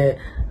સાથે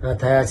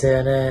થયા છે.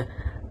 અને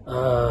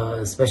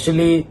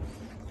સ્પેશિયલી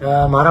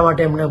મારા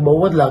માટે એમને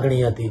બહુ જ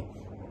લાગણી હતી.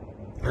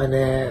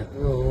 અને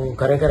હું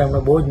ખરેખર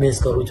એમને બહુ જ મિસ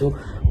કરું છું.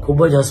 ખૂબ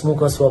જ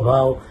હસમુખ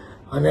સ્વભાવ.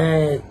 અને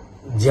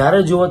જ્યારે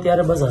જુઓ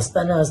ત્યારે બસ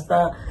હસતા ને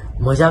હસતા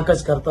મજાક જ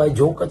કરતા હોય,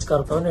 જોક જ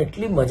કરતા હોય. ને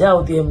એટલી મજા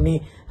આવતી એમની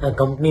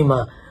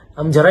કંપનીમાં.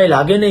 આમ જરાય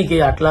લાગે નહીં કે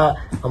આટલા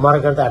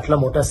અમારા કરતા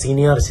આટલા મોટા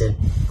સિનિયર છે.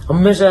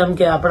 હંમેશા એમ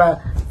કે આપણા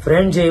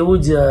ફ્રેન્ડ છે એવું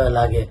જ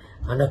લાગે.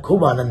 અને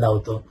ખૂબ આનંદ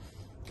આવતો.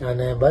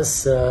 અને બસ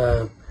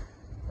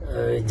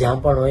જ્યાં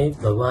પણ હોય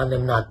ભગવાન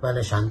એમના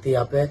આત્માને શાંતિ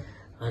આપે.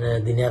 અને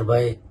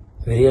દિનિયારભાઈ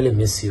We really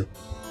miss you.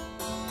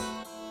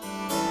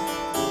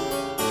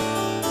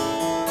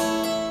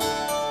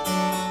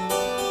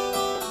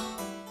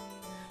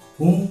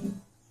 હું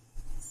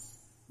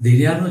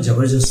દિન્યારનો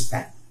જબરજસ્ત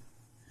ફેન.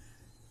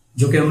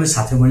 જો કે અમે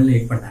સાથે મળીને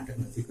એક પણ નાટક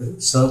નથી કર્યું,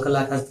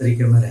 સહકલાકાર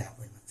તરીકે અમે રહ્યા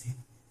પણ નથી.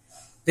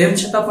 તેમ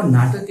છતાં પણ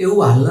નાટક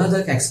એવું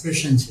આહલાદક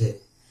એક્સપ્રેશન છે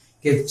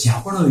કે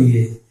જ્યાં પણ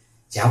હોઈએ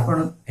જ્યાં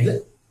પણ એટલે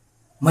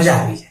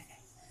મજા આવી જાય.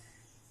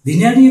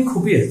 દિન્યારની એક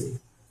ખૂબી હતી,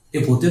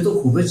 એ પોતે તો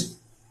ખૂબ જ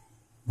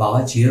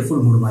બાવા ચીયરફુલ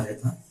મૂડમાં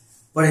રહેતા,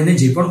 પણ એને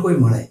જે પણ કોઈ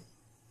મળે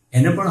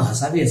એને પણ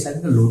હસાવી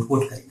હસાવીને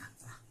લોટપોટ કરી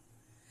નાખતા.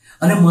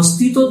 અને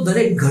મસ્તી તો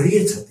દરેક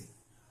ઘડીએ થતી.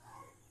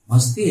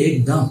 મસ્તી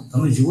એકદમ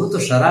તમે જુઓ તો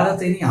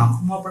શરારત એની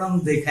આંખોમાં પણ આમ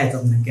દેખાય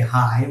તમને કે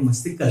હા એ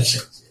મસ્તી કરશે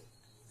છે.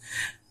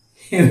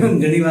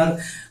 ઘણી વાર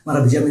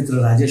મારા બીજા મિત્ર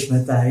રાજેશ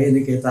મહેતા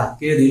એને કહેતા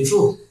કે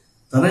દિનસુ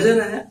તને છે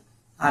ને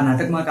આ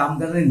નાટકમાં કામ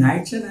કરવાની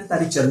નાઇટ છે ને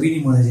તારી ચરબી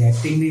નહીં મળે છે,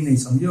 એક્ટિંગની નહીં,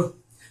 સમજો.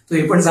 તો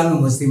એ પણ સામે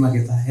મસ્તીમાં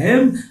કહેતા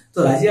એમ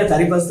તો રાજીયા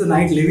તારી પાસે તો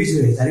નાઇટ લેવી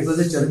જોઈએ, તારી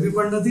પાસે ચરબી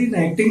પણ નથી ને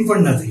એક્ટિંગ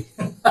પણ નથી.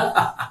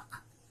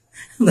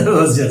 That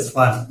was just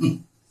fun.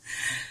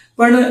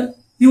 પણ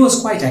he was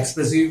quite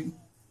expressive.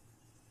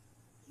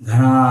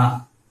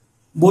 ઘણા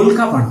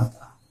બોલકા પણ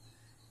હતા.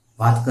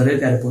 વાત કરે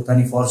ત્યારે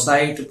પોતાની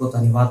ફોરસાઇટ,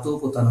 પોતાની વાતો,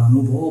 પોતાના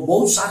અનુભવો બહુ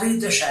સારી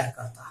રીતે શેર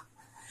કરતા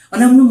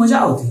અને અમને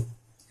મજા આવતી.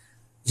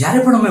 જ્યારે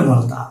પણ અમે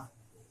મળતા,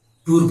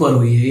 ટૂર પર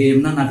હોઈએ,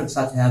 એમના નાટક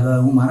સાથે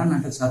આવ્યા, હું મારા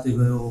નાટક સાથે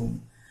ગયો,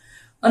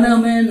 અને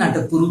અમે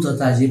નાટક પૂરું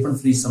થતા જે પણ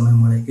ફ્રી સમય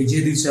મળે કે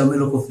જે દિવસે અમે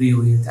લોકો ફ્રી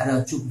હોઈએ ત્યારે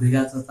અચૂક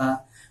ભેગા થતા,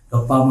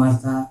 ગપ્પા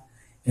મારતા,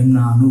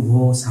 એમના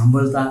અનુભવો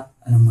સાંભળતા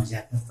અને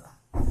મજા કરતા.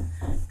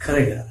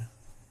 ખરેખર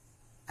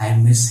I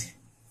miss him.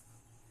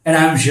 And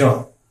I'm sure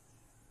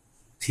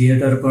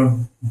theater પણ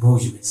બહુ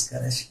જ મિસ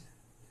કરે છે.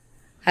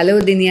 હેલો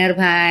દિન્યાર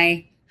ભાઈ.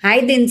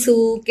 હાય દિનસુ,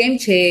 કેમ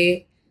છે?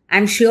 આઈ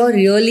am sure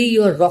really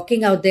you are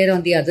rocking out there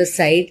on the other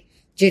side.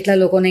 જેટલા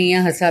લોકોને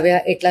અહીંયા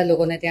હસાવ્યા એટલા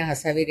લોકોને ત્યાં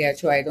હસાવી રહ્યા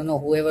છો. I don't know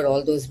who ever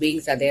all those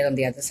બીંગ્સ are there on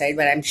the other side,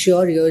 but I am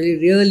sure you are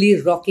really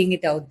rocking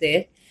it out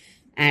there.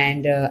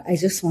 And I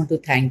just want to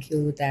thank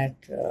you that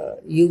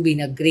you've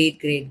been a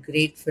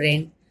great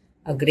friend,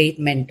 a great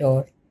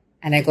mentor,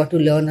 and I got to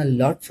learn a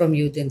lot from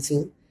you, Dinsu.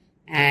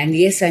 And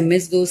yes, I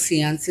miss those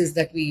seances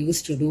that we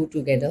used to do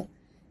together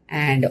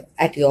and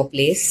at your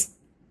place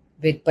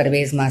with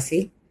Parvez Masi.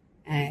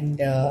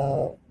 And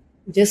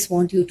just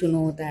want you to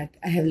know that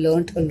I have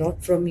learned a lot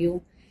from you.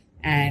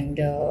 And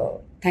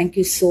thank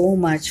you so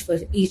much for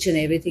each and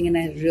everything. And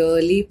I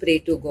really pray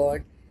to God,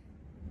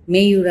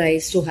 may you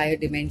rise to higher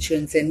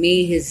dimensions and may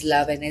His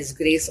love and His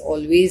grace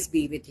always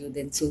be with you,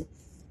 Dinsu.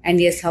 And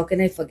yes, how can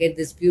I forget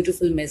this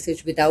beautiful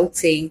message without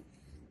saying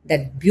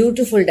that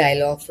beautiful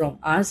dialogue from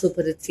our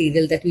super hit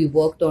serial that we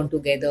worked on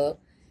together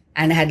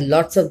and had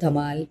lots of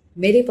dhamal.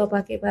 Mere papa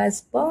ke paas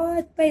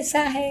bahut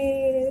paisa hai.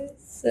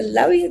 So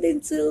love you,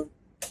 Dinsu.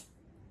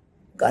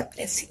 God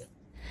bless you.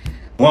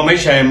 હું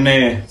હંમેશા એમને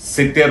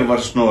 70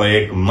 વર્ષનો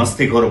એક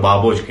મસ્તીખોર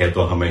બાબો જ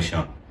કહેતો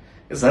હંમેશા.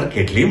 Sir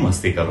કેટલી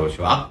મસ્તી કરો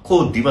છો, આખો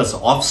દિવસ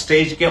ઓફ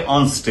સ્ટેજ કે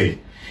ઓન સ્ટેજ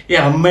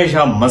એ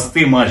હંમેશા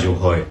મસ્તીમાં જ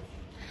હોય.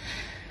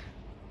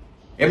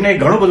 એમને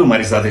ઘણું બધું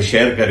મારી સાથે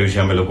શેર કર્યું છે.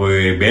 અમે લોકોએ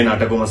 2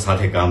 નાટકોમાં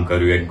સાથે કામ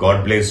કર્યું, એક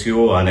ગોડ બ્લેસ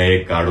યુ અને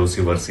એક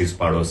આડોશી વર્સિસ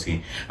પાડોશી.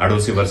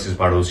 આડોશી વર્સિસ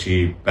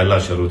પાડોશી પહેલા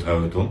શરૂ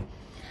થયું હતું.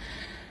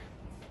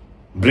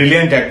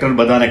 બ્રિલિયન્ટ એક્ટર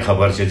બધાને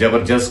ખબર છે,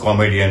 જબરજસ્ત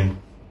કોમેડિયન,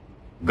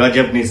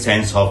 ગજબની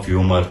સેન્સ ઓફ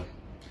હ્યુમર.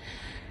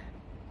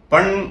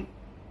 પણ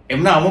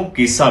એમના અમુક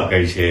કિસ્સા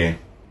કઈ છે,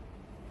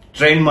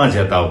 ટ્રેનમાં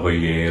જતા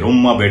હોઈએ,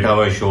 રૂમમાં બેઠા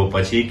હોય શો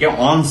પછી કે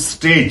ઓન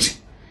સ્ટેજ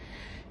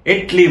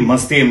એટલી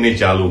મસ્તી એમની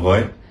ચાલુ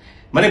હોય.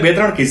 મને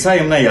 2-3 કિસ્સા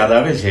એમના યાદ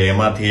આવે છે.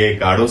 એમાંથી એક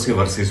આડોશી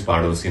વર્સિસ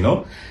પાડોશીનો.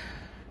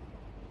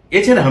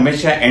 એ છે ને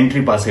હંમેશા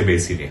એન્ટ્રી પાસે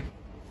બેસી રહે.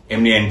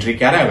 એમની એન્ટ્રી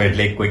ક્યારે આવે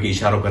એટલે કોઈક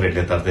ઈશારો કરે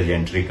એટલે તરત જ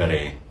એન્ટ્રી કરે.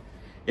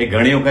 એ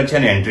ઘણી વખત છે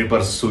ને એન્ટ્રી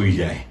પર સૂઈ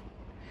જાય.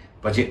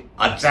 પછી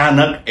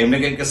અચાનક એમને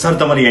કહે કે સર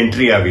તમારી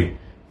એન્ટ્રી આવી,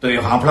 તો એ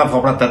હાફડા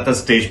ફાફડા તરત જ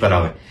સ્ટેજ પર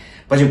આવે.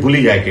 પછી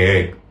ભૂલી જાય કે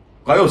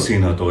કયો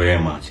સીન હતો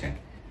એમાં છે.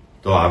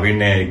 તો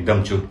આવીને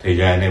એકદમ ચૂપ થઈ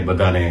જાય અને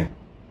બધાને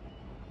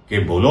કે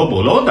બોલો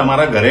બોલો,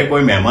 તમારા ઘરે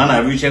કોઈ મહેમાન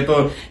આવ્યું છે તો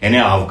એને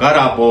આવકાર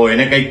આપો,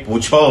 એને કંઈક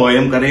પૂછો,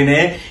 એમ કરીને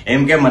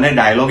એમ કે મને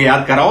ડાયલોગ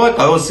યાદ કરાવો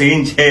કયો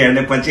સીન છે,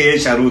 અને પછી એ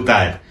શરૂ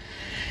થાય.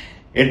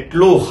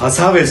 એટલું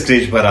હસાવે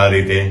સ્ટેજ પર આ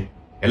રીતે.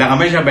 એટલે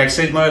હંમેશા બેક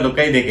સ્ટેજમાં હોય તો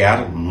કહી દે કે યાર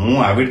હું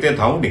આવી રીતે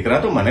થાઉં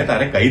દીકરા, તો મને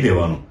તારે કહી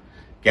દેવાનું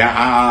કે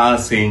આ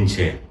સીન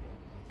છે.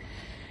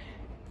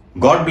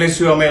 ગોડ બ્લેસ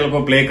યુ અમે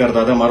લોકો પ્લે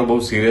કરતા હતા, મારું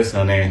બહુ સિરિયસ.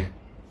 અને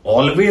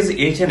ઓલવેઝ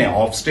એ છે ને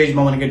ઓફ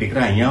સ્ટેજમાં મને કે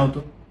દીકરા અહીંયા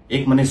આવતો,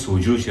 એક મને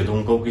સૂઝ્યું છે. તો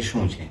હું કહું કે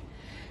શું છે?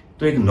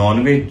 તો એક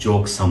નોનવેજ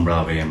જોક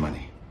સંભળાવે એ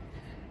મને,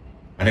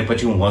 અને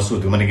પછી હું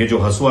હસું. મને કે જો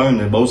હસવું આવ્યું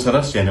ને બહુ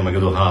સરસ છે. અને મેં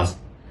કીધું હા,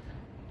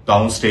 તો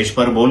હું સ્ટેજ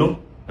પર બોલું?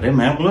 અરે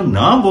મેં બોલો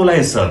ના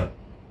બોલાય સર,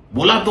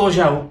 બોલાતો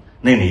છે આવું.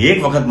 નહીં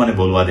એક વખત મને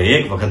બોલવા દે,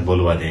 એક વખત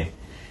બોલવા દે.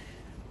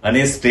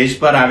 અને સ્ટેજ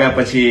પર આવ્યા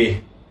પછી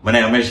મને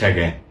હંમેશા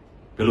કહે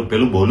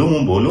પેલું બોલું,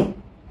 હું બોલું.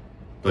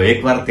 તો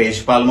એકવાર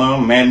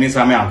તેજપાલમાં મેં એમની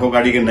સામે આંખો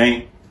કાઢી કે નહીં,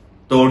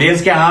 તો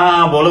ઓડિયન્સ કે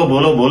હા બોલો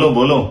બોલો બોલો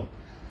બોલો.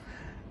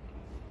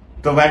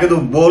 તો મેં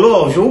કીધું બોલો,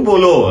 શું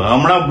બોલો,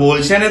 હમણાં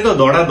બોલશે ને તો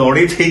દોડા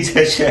દોડી થઈ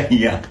જશે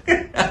અહીંયા.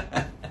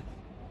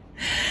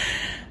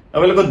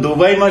 અમે લોકો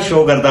દુબઈમાં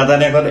શો કરતા હતા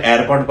ને એક વખત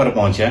એરપોર્ટ પર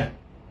પહોંચ્યા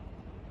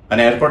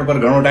અને એરપોર્ટ પર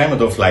ઘણો ટાઈમ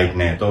હતો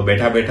ફ્લાઇટને, તો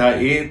બેઠા બેઠા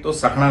એ તો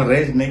સખણા રહે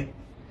જ નહીં,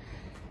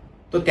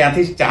 તો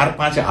ત્યાંથી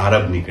 4-5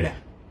 આરબ નીકળ્યા.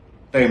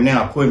 તો એમને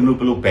આખું એમનું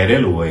પેલું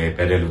પહેરેલું હોય, એ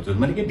પહેરેલું તો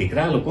મને કે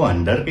દીકરા લોકો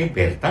અંદર કંઈ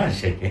પહેરતા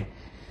હશે કે?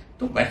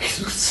 તો મેં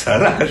કીધું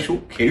સર આ શું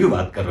કેવી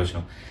વાત કરો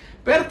છો,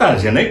 પહેરતા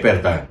હશે, નહીં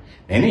પહેરતા.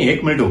 એની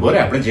 1 મિનિટ ઉભો રહે,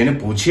 આપણે જેને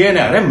પૂછીએ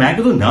ને. અરે મેં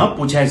કીધું ના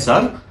પૂછાય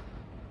સર,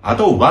 આ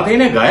તો ઉભા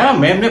થઈને ગયા,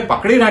 મેં એમને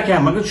પકડી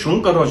રાખ્યા. મેં કીધું શું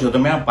કરો છો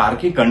તમે, આ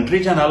પારકી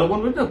કન્ટ્રી છે ને, આ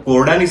લોકોને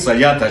કોરડાની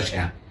સજા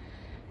થશે.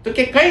 તો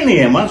કે કઈ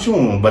નહીં, એમાં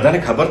શું, બધાને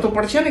ખબર તો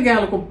પડશે ને કે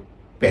આ લોકો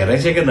પહેરે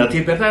છે કે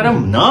નથી પહેરતા. અરે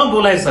ન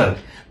બોલાય સર,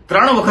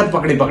 3 વખત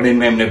પકડીને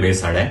મેં એમને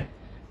બેસાડ્યા.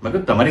 મેં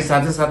કીધું તમારી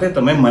સાથે સાથે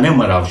તમે મને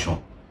મરાવશો.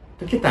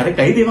 તો કે તારે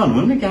કહી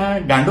દેવાનું ને કે આ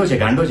ગાંડો છે,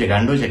 ગાંડો છે,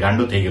 ગાંડો છે,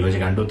 ગાંડો થઈ ગયો છે,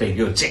 ગાંડો થઈ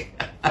ગયો છે.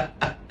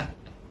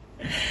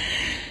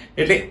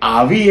 એટલે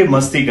આવી એ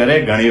મસ્તી કરે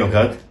ઘણી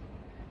વખત.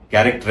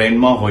 ક્યારેક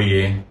ટ્રેનમાં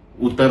હોઈએ,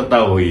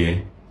 ઉતરતા હોઈએ,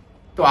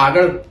 તો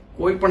આગળ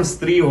કોઈ પણ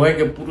સ્ત્રી હોય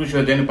કે પુરુષ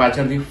હોય તેની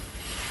પાછળથી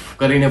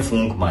કરીને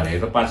ફૂંક મારે,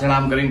 તો પાછળ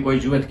આમ કરીને કોઈ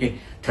જુએ કે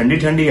ઠંડી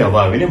ઠંડી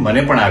હવા આવીને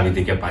મને પણ આવી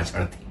હતી કે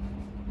પાછળથી.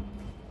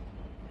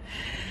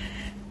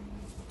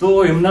 તો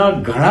એમના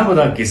ઘણા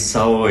બધા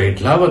કિસ્સાઓ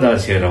એટલા બધા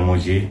છે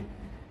રમુજી.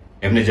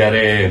 એમને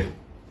જયારે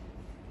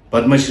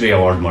પદ્મશ્રી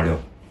એવોર્ડ મળ્યો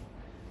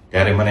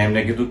ત્યારે મને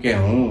એમને કીધું કે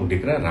હું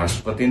દીકરા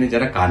રાષ્ટ્રપતિને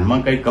જરા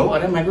કાનમાં કઈ કહું.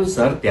 અરે મેં કીધું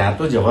સર ત્યાં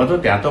તો જવા દો,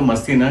 ત્યાં તો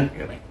મસ્તી ન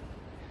કરાય,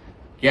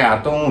 કે આ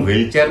તો હું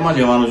વ્હીલચેરમાં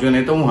જવાનું છું,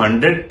 નહીં તો હું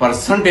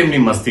 100%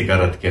 એમની મસ્તી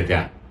કરત કે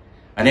ત્યાં,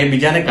 અને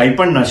બીજાને કઈ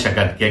પણ ન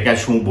શકત કે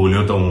શું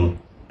બોલ્યો તો હું.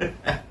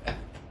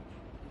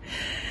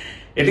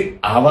 એટલે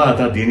આવા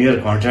હતા દિનિયર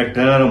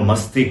કોન્ટ્રાક્ટર,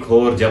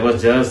 મસ્તીખોર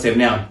જબરજસ્ત.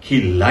 એમને આખી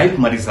લાઈફ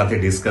મારી સાથે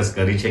ડિસ્કસ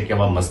કરી છે કે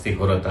આવા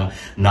મસ્તીખોર હતા,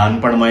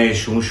 નાનપણમાં એ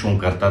શું શું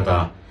કરતા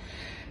હતા.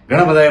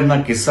 ઘણા બધા એમના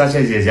કિસ્સા છે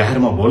જે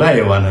જાહેરમાં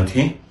બોલાય એવા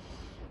નથી.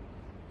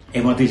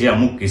 એમાંથી જે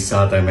અમુક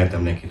કિસ્સા હતા મેં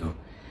તમને કીધું.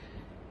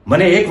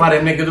 મને એક વાર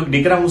એમને કીધું કે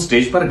દીકરા હું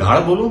સ્ટેજ પર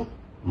ગાળ બોલું.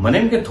 મને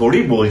એમ કે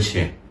થોડી બોલ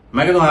છે.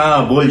 મેં કીધું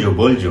હા બોલજો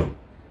બોલજો.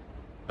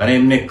 અને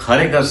એમને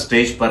ખરેખર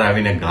સ્ટેજ પર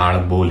આવીને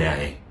ગાળ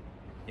બોલ્યા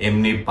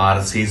એમની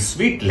પારસી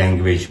સ્વીટ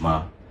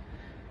લેંગ્વેજમાં.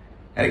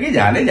 અરે કે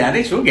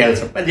જાને શું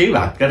ગેલસપ્પા જેવી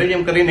વાત કરે છે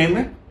એમ કરીને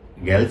એમને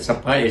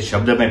ગેલસપ્પા એ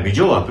શબ્દ મેં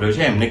બીજો વાપર્યો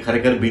છે, એમને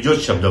ખરેખર બીજો જ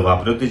શબ્દ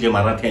વાપર્યો હતો જે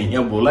મારાથી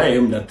અહીંયા બોલાય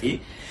એમ નથી.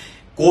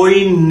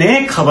 કોઈને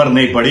ખબર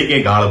નહીં પડી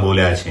કે ગાળ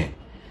બોલ્યા છે.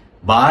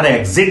 બહાર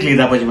એક્ઝિટ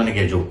લીધા પછી મને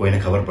કે જો કોઈને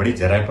ખબર પડી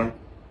જરાય પણ,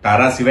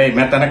 તારા સિવાય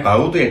મેં તને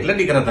કહું તો એટલે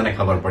દીકરા તને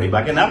ખબર પડી,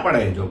 બાકી ના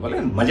પડે. જો ભલે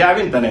મજા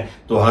આવી ને તને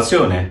તો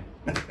હસ્યો ને.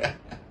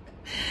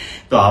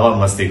 તો આવા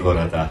મસ્તીખોર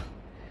હતા.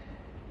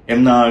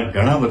 એમના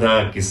ઘણા બધા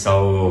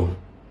કિસ્સાઓ.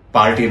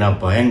 પાર્ટીના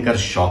ભયંકર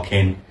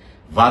શોખીન,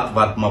 વાત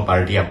વાતમાં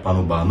પાર્ટી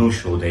આપવાનું બહાનું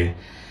શોધે.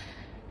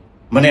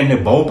 મને એમને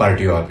બહુ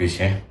પાર્ટીઓ આપી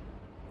છે.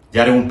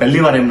 જયારે હું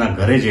પહેલી વાર એમના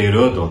ઘરે જઈ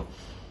રહ્યો હતો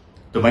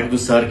તો મેં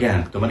કીધું સર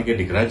ક્યાં? તો મને કે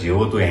દીકરા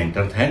જેવો તું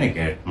એન્ટર થાય ને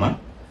ગેટમાં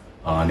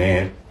અને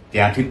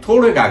ત્યાંથી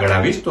થોડુંક આગળ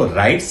આવીશ તો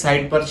રાઈટ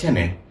સાઈડ પર છે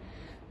ને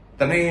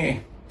તને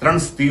 3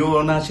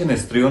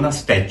 સ્ત્રીઓના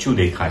સ્ટેચ્યુ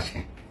દેખાશે.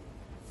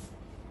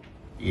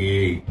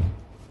 એ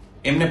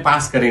એમને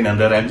પાસ કરીને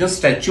અંદર આવજો.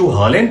 સ્ટેચ્યુ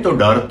હલે ને તો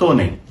ડરતો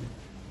નહીં.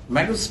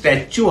 મેં કીધું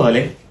સ્ટેચ્યુ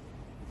હલે?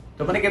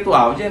 તો મને કે તું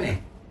આવજે ને.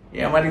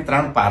 એ અમારી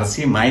 3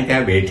 પારસી માય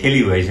ત્યાં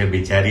બેઠેલી હોય છે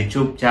બિચારી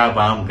ચૂપચાપ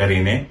આમ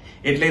કરીને,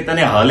 એટલે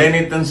તને હલે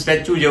નહીં, તને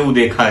સ્ટેચ્યુ જેવું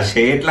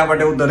દેખાશે. એટલા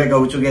માટે હું તને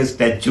કહું છું કે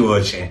સ્ટેચ્યુ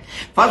હશે.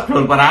 ફર્સ્ટ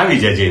ફ્લોર પર આવી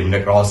જજે એમને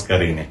ક્રોસ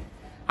કરીને.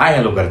 હાય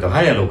હેલો કરતો,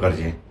 હાય હેલો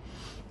કરજે.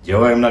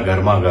 જેવો એમના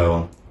ઘરમાં ગયો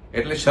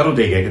એટલે શરૂ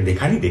થઈ ગયા કે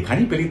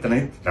દેખાણી પેલી તને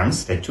 3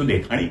 સ્ટેચ્યુ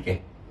દેખાણી કે?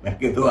 મેં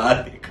કીધું આ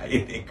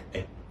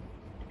દેખાય.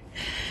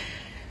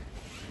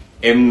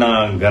 એમના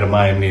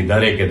ઘરમાં એમની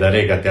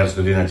દરેક અત્યાર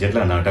સુધીના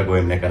જેટલા નાટકો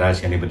એમને કર્યા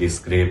છે એની બધી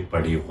સ્ક્રિપ્ટ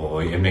પડી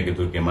હોય. એમને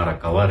કીધું કે મારા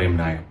કવર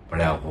એમના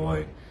પડ્યા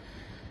હોય.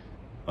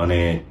 અને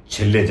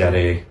છેલ્લે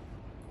જયારે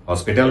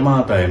હોસ્પિટલમાં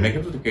હતા એમને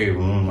કીધું કે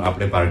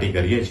આપણે પાર્ટી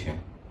કરીએ છીએ,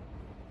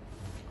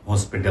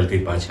 હોસ્પિટલથી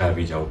પાછા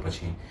આવી જાવ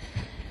પછી.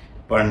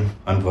 પણ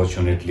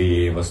અનફોર્ચ્યુનેટલી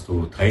એ વસ્તુ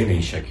થઈ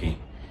નહીં શકી.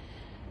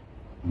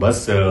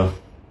 બસ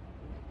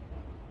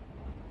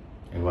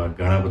એવા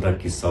ઘણા બધા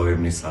કિસ્સાઓ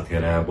એમની સાથે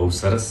રહ્યા. બહુ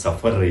સરસ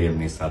સફર રહી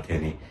એમની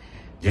સાથેની.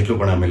 જેટલું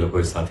પણ અમે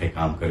લોકોએ સાથે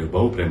કામ કર્યું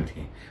બહુ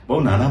પ્રેમથી. બહુ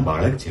નાના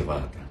બાળક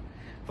જેવા હતા.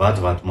 વાત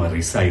વાતમાં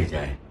રિસાઈ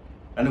જાય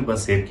અને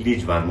બસ એટલી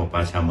જ વારમાં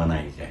પાછા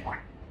મનાઈ જાય.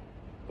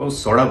 બહુ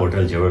સોડા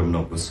બોટલ જેવો એમનો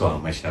ગુસ્સો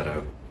હંમેશા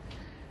રહ્યો.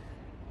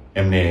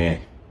 એમને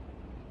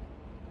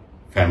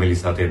ફેમિલી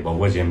સાથે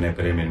બહુ જ એમને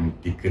પ્રેમ. એમની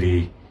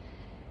દીકરીની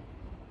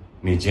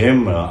જેમ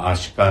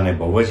આશિકાને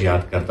બહુ જ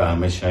યાદ કરતા.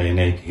 હંમેશા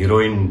એને એક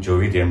હિરોઈન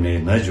જોવી એમને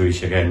ન જોઈ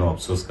શકાય એનો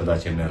અફસોસ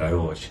કદાચ એમને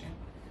રહ્યો હશે.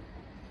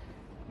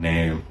 ને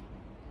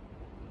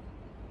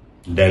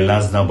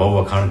ડેલનાઝના બહુ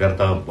વખાણ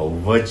કરતા.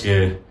 બહુ જ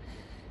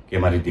કે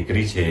મારી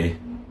દીકરી છે.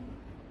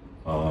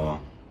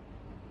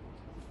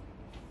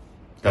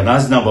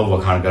 તનાઝના બહુ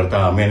વખાણ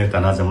કરતા. અમે અને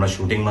તનાઝ હમણાં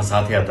શૂટિંગમાં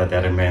સાથે હતા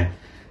ત્યારે મેં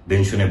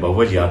દિનશુને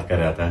બહુ જ યાદ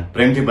કર્યા હતા.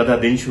 પ્રેમથી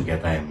બધા દિનશુ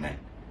કહેતા એમને.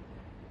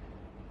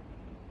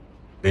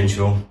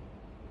 દિનશુ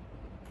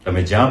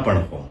તમે જ્યાં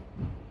પણ હો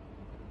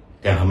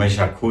ત્યાં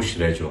હંમેશા ખુશ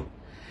રહેજો.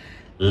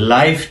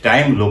 લાઈફ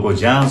ટાઈમ લોકો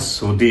જ્યાં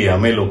સુધી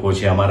અમે લોકો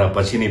છે, અમારા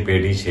પછીની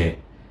પેઢી છે,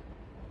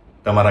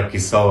 તમારા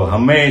કિસ્સાઓ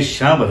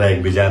હંમેશા બધા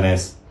એકબીજાને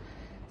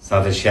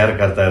સાથે શેર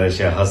કરતા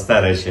રહેશે, હસતા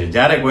રહેશે.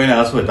 જ્યારે કોઈને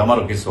હસવું હોય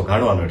તમારો કિસ્સો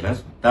કાઢવાનો, એટલે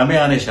તમે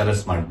અને શરદ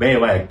સ્માર્ટ બે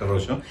એવા એક્ટરો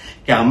છો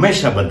કે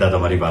હંમેશા બધા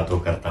તમારી વાતો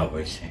કરતા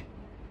હોય છે.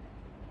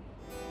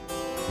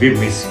 વી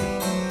miss you.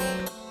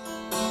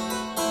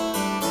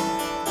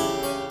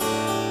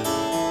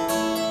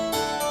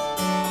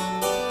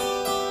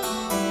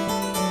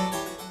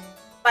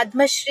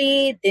 Padma Shri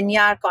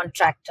Dinyar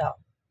Contractor,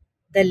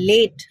 the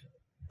late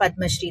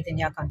Padma Shri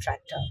Dinyar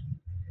Contractor.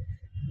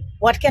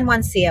 What can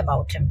one say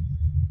about him?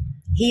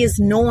 He is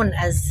known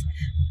as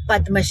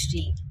Padma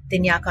Shri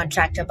Dinyar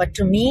Contractor, but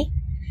to me,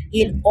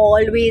 he'll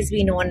always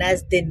be known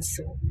as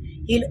Dinsu.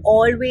 He'll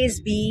always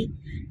be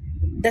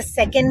the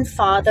second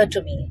father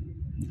to me.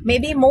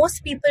 Maybe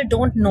most people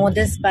don't know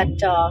this,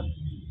 but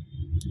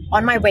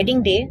on my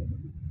wedding day,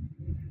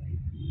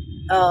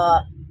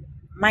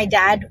 my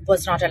dad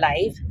was not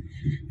alive.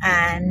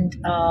 And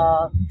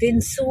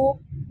Dinsu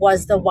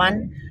was the one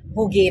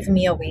who gave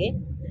me away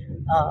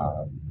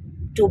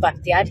to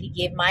Bakhtiyar. He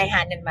gave my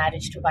hand in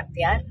marriage to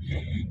Bakhtiyar.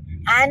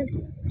 And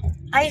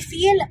I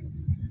feel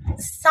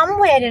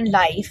somewhere in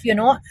life,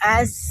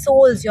 as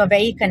souls, you're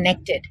very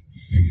connected.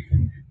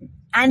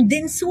 And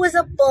Dinsu is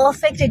a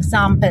perfect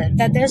example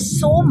that there's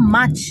so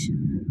much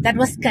that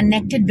was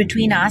connected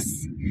between us.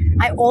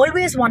 I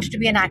always wanted to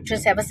be an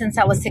actress ever since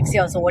I was 6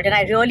 years old, and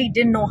I really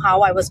didn't know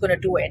how I was going to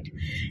do it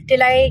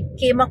till I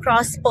came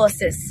across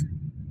Persis,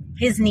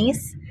 his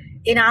niece,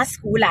 in our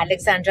school,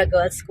 Alexandra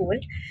Girls' School.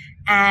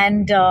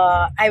 And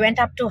I went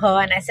up to her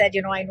and I said,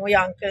 I know your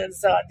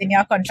uncle's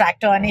Dinyar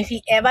Contractor, and if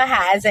he ever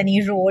has any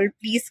role,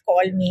 please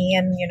call me.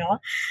 And,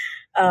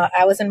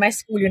 I was in my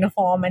school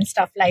uniform and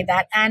stuff like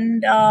that.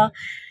 And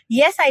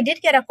yes, I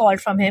did get a call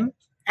from him.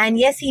 And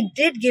yes, he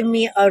did give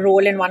me a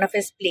role in one of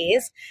his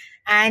plays.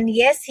 And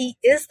yes, he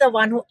is the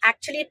one who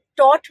actually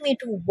taught me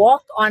to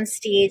walk on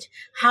stage.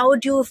 How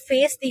do you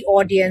face the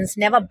audience,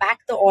 never back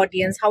the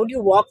audience? How do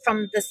you walk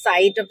from the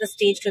side of the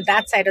stage to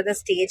that side of the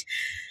stage?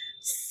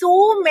 So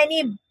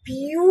many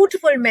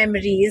beautiful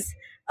memories,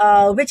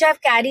 which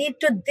I've carried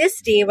to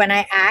this day when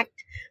I act.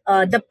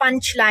 The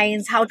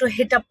punchlines, how to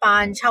hit a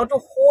punch, how to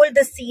hold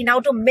the scene, how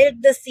to milk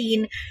the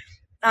scene,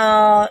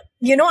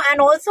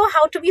 and also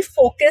how to be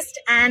focused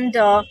and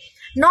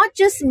not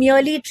just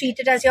merely treat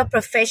it as your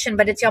profession,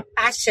 but it's your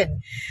passion.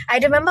 I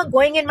remember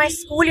going in my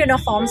school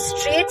uniform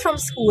straight from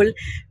school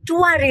to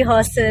our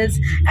rehearsals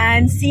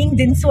and seeing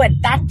Dinsu. At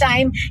that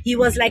time, he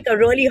was like a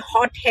really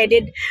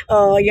hot-headed,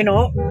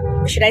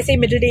 should I say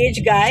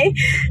middle-aged guy.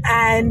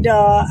 And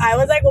I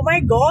was like, oh my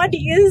God,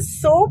 he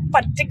is so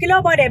particular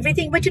about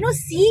everything. But,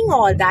 seeing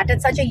all that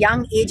at such a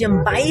young age,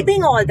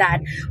 imbibing all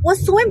that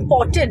was so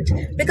important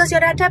because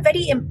you're at a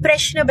very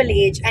impressionable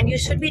age and you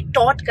should be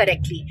taught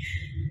correctly.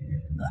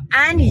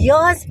 And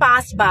years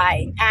passed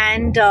by,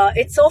 and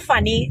it's so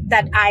funny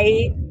that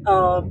I,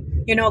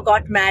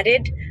 got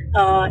married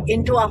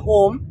into a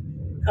home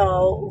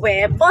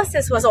where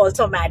Persis was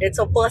also married.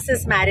 So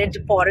Persis married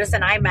Porus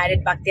and I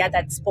married Bakhtiyar,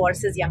 that's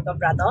Porus's younger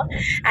brother.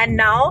 And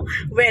now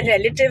we're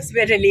relatives,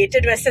 we're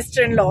related, we're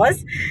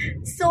sister-in-laws.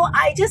 So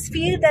I just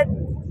feel that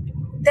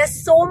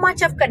there's so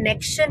much of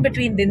connection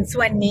between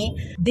Dinsu and me.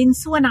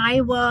 Dinsu and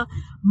I were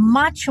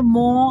much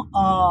more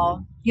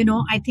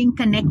I think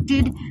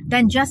connected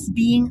than just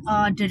being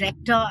a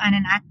director and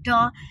an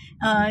actor.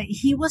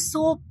 He was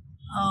so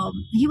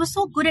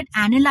good at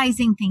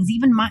analyzing things.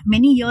 Even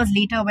many years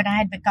later, when I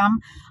had become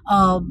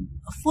a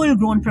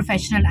full-grown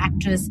professional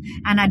actress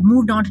and I'd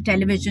moved on to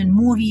television,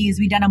 movies,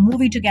 we'd done a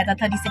movie together,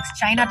 36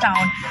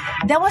 Chinatown.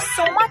 There was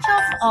so much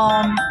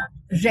of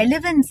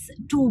relevance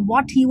to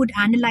what he would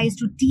analyze,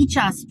 to teach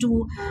us,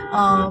 to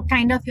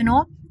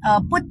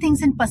put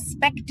things in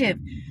perspective.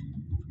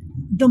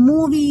 The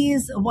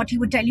movies, what he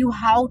would tell you,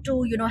 how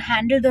to,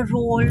 handle the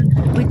role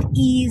with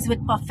ease, with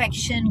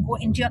perfection, go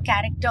into your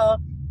character.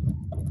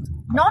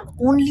 Not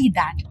only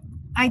that,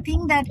 I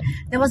think that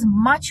there was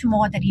much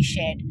more that he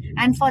shared.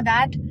 And for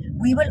that,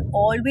 we will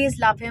always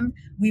love him.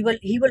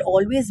 He will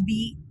always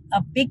be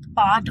a big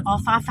part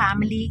of our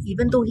family,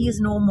 even though he is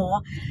no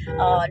more.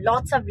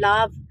 Lots of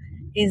love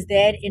is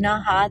there in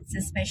our hearts,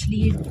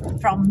 especially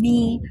from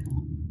me,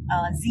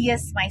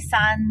 Zias, my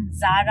son,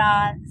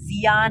 Zara,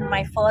 Zian,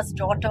 my first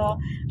daughter,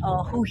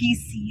 who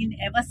he's seen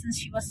ever since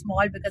she was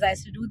small because I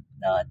used to do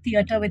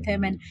theatre with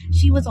him, and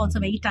she was also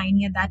very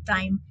tiny at that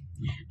time.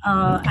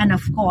 And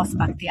of course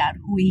Bakhtiyar,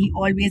 who he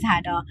always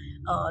had a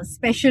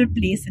special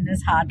place in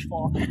his heart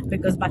for,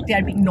 because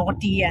Bakhtiyar being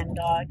naughty and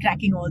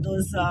cracking all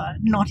those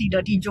naughty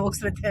dirty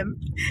jokes with him,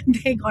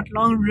 they got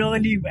along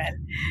really well.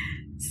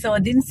 So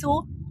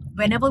Dinsu,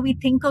 whenever we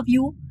think of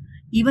you,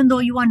 even though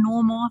you are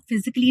no more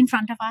physically in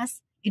front of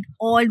us, it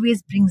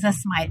always brings a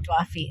smile to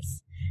our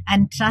face.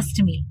 And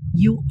trust me,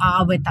 you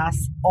are with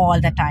us all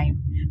the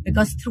time.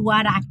 Because through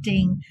our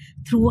acting,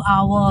 through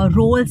our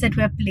roles that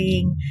we're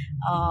playing,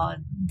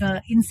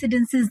 the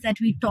incidences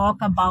that we talk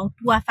about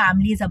to our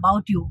families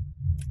about you,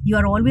 you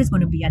are always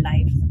going to be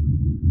alive.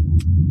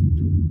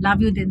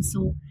 Love you,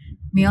 Dinsu.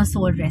 May your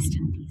soul rest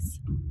in peace.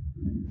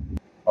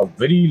 A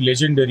very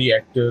legendary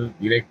actor,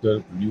 director,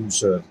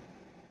 producer.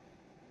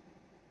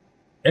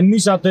 એમની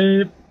સાથે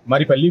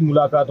મારી પહેલી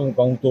મુલાકાત હું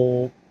કહું તો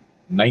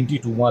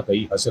 92માં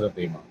થઈ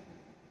હસરતેમાં.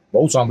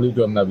 બહુ સાંભળ્યું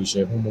હતું એમના વિશે.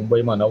 હું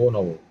મુંબઈમાં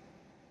નવો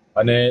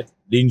અને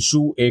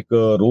દિનસુ એક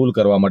રોલ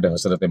કરવા માટે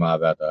હસરતેમાં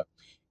આવ્યા હતા.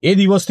 એ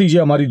દિવસથી જે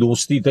અમારી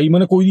દોસ્તી થઈ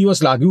મને કોઈ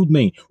દિવસ લાગ્યું જ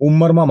નહીં.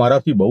 ઉંમરમાં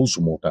મારાથી બહુ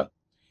જ મોટા,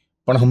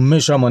 પણ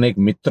હંમેશા મને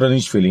એક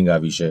મિત્રની જ ફિલિંગ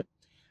આવી છે.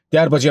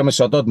 ત્યાર પછી અમે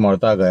સતત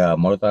મળતા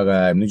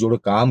ગયા. એમની જોડે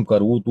કામ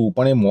કરવું હતું,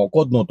 પણ એ મોકો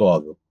જ નહોતો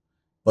આવ્યો.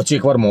 પછી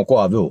એકવાર મોકો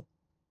આવ્યો,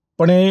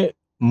 પણ એ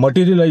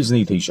મટીરિયલાઇઝ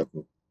નહીં થઈ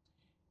શક્યું.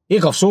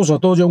 એક અફસોસ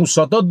હતો જે હું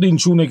સતત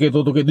દિનશુને કહેતો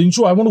હતો કે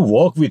દિનશુ I want to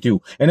work with you.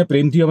 એને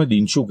પ્રેમથી અમે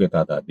દિનશુ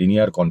કહેતા હતા,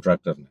 દિનિયાર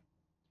કોન્ટ્રાક્ટરને.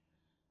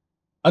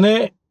 અને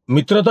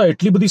મિત્રતા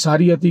એટલી બધી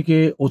સારી હતી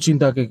કે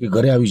ઓચિંતા કે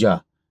ઘરે આવી જા,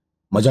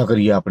 મજા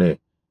કરીએ આપણે.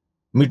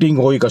 મીટિંગ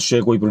હોય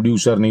કશે કોઈ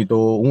પ્રોડ્યુસરની તો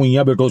હું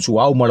અહીંયા બેઠો છું,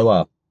 આવ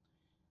મળવા.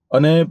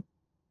 અને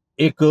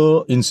એક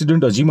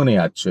ઇન્સિડન્ટ હજી મને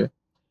યાદ છે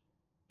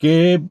કે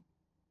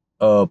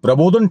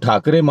પ્રબોધન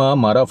ઠાકરેમાં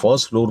મારા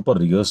ફર્સ્ટ ફ્લોર પર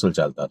રિહર્સલ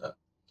ચાલતા હતા.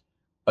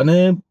 અને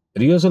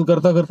રિહર્સલ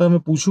કરતા કરતા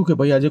મેં પૂછ્યું કે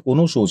ભાઈ આજે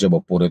કોનો શો છે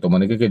બપોરે? તો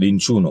મને કે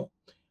દિનશુનો.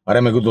 અરે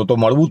મેં કીધું તો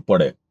મળવું જ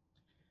પડે.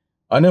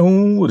 અને હું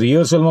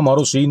રિહર્સલમાં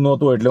મારો સીન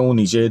નહોતો એટલે હું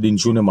નીચે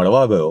દિનશુને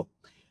મળવા ગયો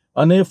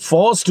અને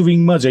ફર્સ્ટ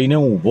વિંગમાં જઈને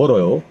હું ઊભો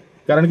રહ્યો,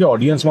 કારણ કે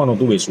ઓડિયન્સમાં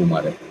નહોતું બેસવું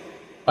મારે.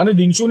 અને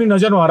દિનશુની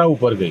નજર મારા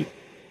ઉપર ગઈ.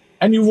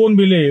 And you want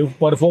believe,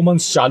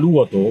 performance ચાલુ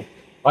હતો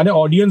અને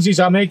ઓડિયન્સની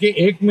સામે કે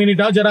 1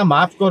 મિનિટ જરા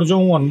માફ કરજો,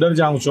 હું અંદર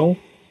જાઉં છું.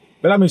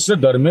 પેલા મિસ્ટર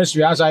ધર્મેશ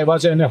વ્યાસ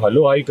આવ્યા છે અને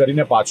હલો હાઈ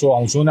કરીને પાછો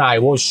આવું છું. ને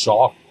આઈ વોઝ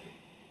શોક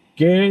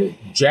કે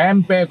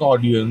જેમ પેક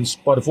ઓડિયન્સ,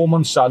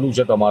 પરફોર્મન્સ ચાલુ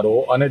છે તમારો,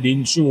 અને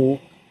દિનશુ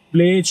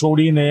પ્લે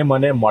છોડીને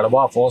મને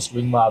મળવા ફર્સ્ટ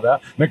વિંગમાં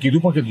આવ્યા. મેં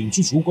કીધું પણ કે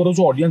દિનશુ શું કરો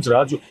છો? ઓડિયન્સ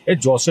રાહ જો. એ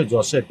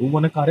જોશે તું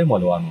મને ક્યારે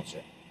મળવાનો છે,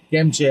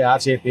 કેમ છે, આ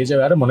છે તે છે.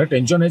 અરે મને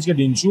ટેન્શન એ જ કે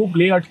દિનશુ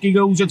પ્લે અટકી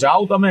ગયું છે,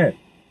 જાઓ તમે.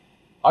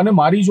 અને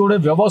મારી જોડે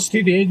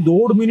વ્યવસ્થિત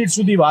 1-1.5 મિનિટ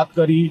સુધી વાત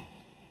કરી.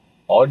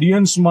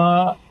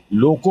 ઓડિયન્સમાં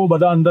લોકો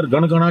બધા અંદર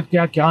ગણગણાટ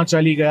ક્યાં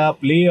ચાલી ગયા,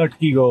 પ્લે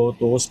અટકી ગયો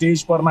તો સ્ટેજ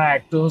પરના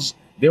એક્ટર્સ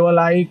દે વર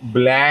લાઈક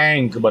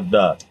બ્લેન્ક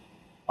બધા.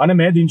 અને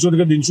મેં દિનશુને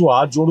કે દિનશુ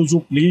હાથ જોડું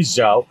છું, પ્લીઝ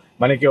જાઓ.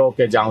 મને કે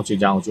ઓકે જાઉં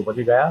છું.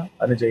 પછી ગયા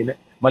અને જઈને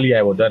મળી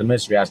આવ્યો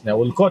ધર્મેશ વ્યાસને.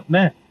 ઓળખો જ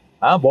ને,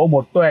 હા બહુ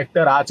મોટો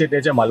એક્ટર, આ છે તે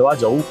છે, મળવા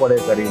જવું પડે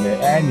કરીને.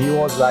 And he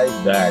was like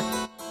that.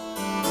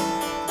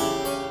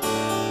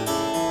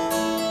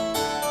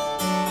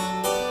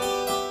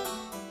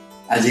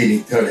 આજે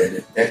એની થર્ડ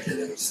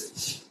એનિવર્સરી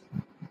છે.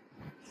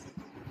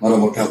 મારો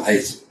મોટા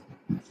ભાઈ છે.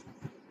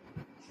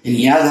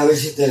 એની યાદ આવે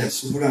છે ત્યારે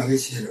હસવું પણ આવે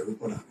છે, રડવું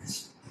પણ આવે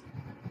છે.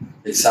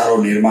 એક સારો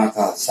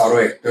નિર્માતા, સારો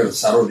એક્ટર,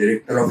 સારો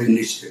ડિરેક્ટર ઓફ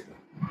ઇંગ્લિશ થિયેટર.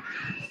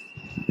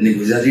 એની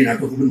ગુજરાતી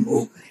નાટકો પણ બહુ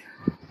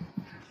કર્યા.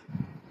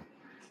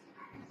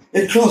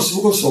 એટલો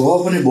હસમુખો સ્વભાવ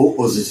પણ એ બહુ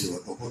પોઝિટિવ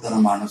હતો.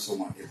 પોતાના માણસો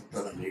માટે,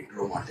 પોતાના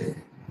ડિરેક્ટરો માટે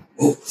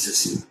બહુ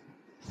પોઝિટિવ.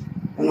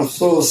 પણ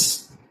અફસોસ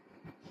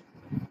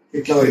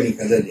એટલા એની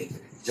કદર નહીં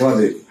કરી. જવા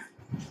દો.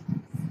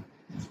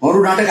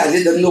 મારું નાટક આજે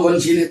દંગો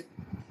બનશીને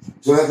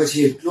જોયા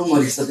પછી એટલો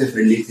મારી સાથે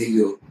ફ્રેન્ડલી થઈ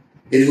ગયો.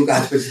 એ રીતે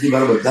આજ પછીથી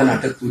મારા બધા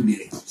નાટક તું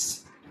ડિરેક્ટ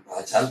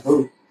હા ચાલ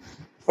કરું.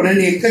 પણ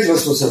એની એક જ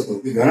વસ્તુ હતો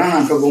કે ઘણા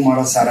નાટકો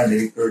મારા સારા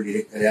ડિરેક્ટરો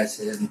ડિરેક્ટ કર્યા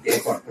છે. અને તે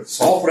પણ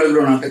 100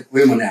 પ્રયોગનો નાટક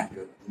કોઈ મને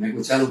આપ્યો. મેં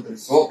કહ્યું ચાલુ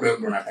 100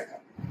 પ્રયોગનો નાટક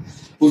આપ્યો.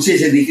 પૂછે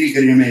છે દીકરી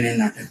કરીને મેં એને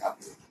નાટક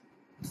આપ્યું.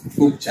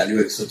 ખૂબ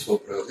ચાલ્યું 106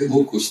 પ્રયોગ. એ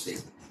બહુ ખુશ થઈ.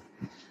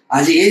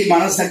 આજે એ જ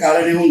માણસના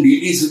કારણે હું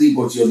ડીડી સુધી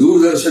પહોંચ્યો,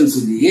 દૂરદર્શન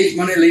સુધી. એ જ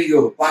મને લઈ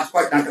ગયો.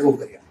 5 નાટકો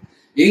કર્યા.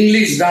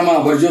 English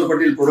drama, બરજોર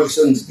Patel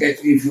productions, catch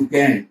me if you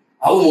can,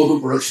 આવું મોટું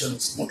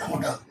પ્રોડક્શન્સ,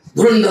 મોટા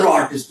ધુરંધરો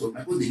આર્ટિસ્ટો.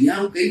 મેં કહ્યું દિનિયાર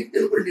હું કઈ રીતે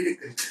લોકો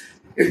ડિરેક્ટ કરીશ?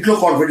 એટલો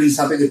કોન્ફિડન્સ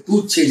આપે કે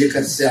તું જ છે જે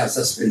કરશે આ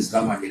સસ્પેન્સ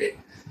ડ્રામા ડિરેક્ટ.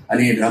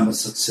 અને એ ડ્રામા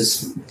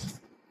સક્સેસફુલ.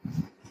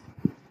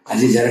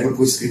 આજે જયારે પણ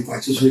કોઈ સ્ક્રિપ્ટ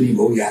વાંચું છું એની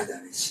બહુ યાદ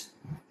આવે છે.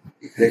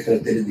 એ ખરેખર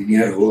અત્યારે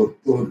દિનિયાર હો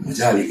તો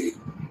મજા આવી ગઈ.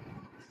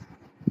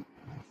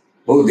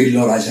 બહુ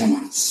દિલનો રાજા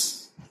માણસ.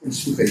 પણ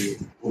શું કરીએ,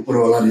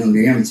 ઉપરવાળાનો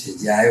નિયમ છે,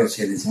 જે આવ્યો છે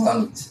એને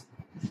જવાનું જ છે.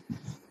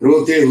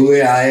 रोते हुए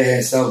आए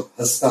हैं सब,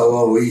 हंसता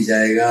हुआ हो ही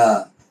जाएगा.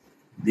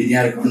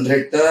 दिनियार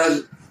कॉन्ट्रैक्टर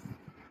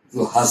तो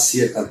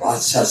हास्य का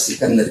बादशाह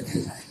सिकंदर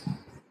कहलाएगा.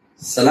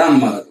 सलाम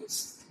मारा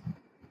दोस्त.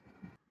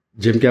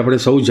 જેમ કે આપણે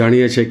સૌ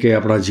જાણીએ છીએ કે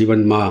આપણા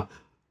જીવનમાં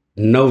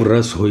 9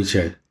 રસ હોય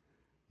છે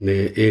ને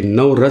એ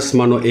 9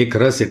 રસમાંનો એક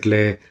રસ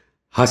એટલે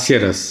હાસ્ય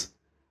રસ.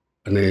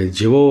 અને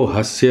જેવો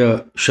હાસ્ય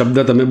શબ્દ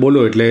તમે બોલો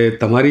એટલે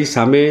તમારી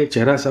સામે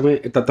ચહેરા સામે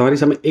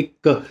તમારી સામે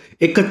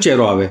એક જ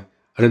ચહેરો આવે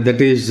અને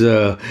દેટ ઇઝ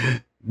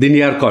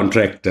દિનિયાર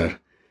કોન્ટ્રાક્ટર.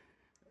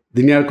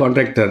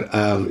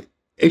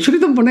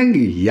 એકચ્યુઅલી તો મને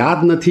યાદ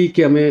નથી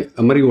કે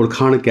અમારી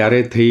ઓળખાણ ક્યારે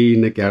થઈ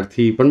ને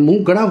ક્યારથી, પણ હું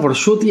ઘણા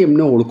વર્ષોથી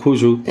એમને ઓળખું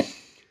છું.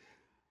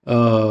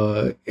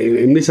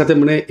 એમની સાથે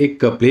મને એક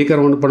પ્લે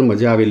કરવાનું પણ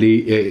મજા આવેલી.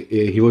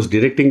 He was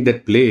directing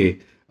that play,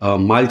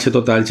 માલ છે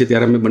તો તાલ છે.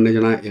 ત્યારે અમે બંને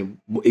જણા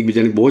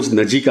એકબીજાની બહુ જ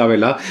નજીક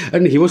આવેલા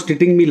અને he was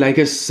treating me like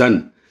એ સન.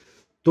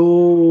 તો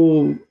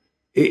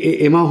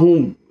એમાં હું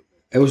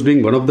I was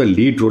doing one of the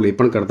lead role. એ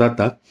પણ કરતા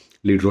હતા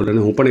લીડ રોલ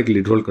અને હું પણ એક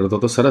લીડ રોલ કરતો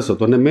હતો. સરસ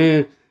હતો. અને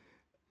મેં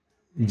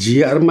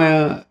જીઆરમાં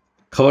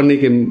ખબર નહીં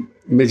કે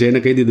મેં જઈને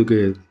કહી દીધું કે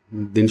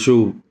દિનશુ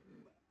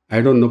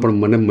આઈ ડોન્ટ નો પણ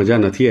મને મજા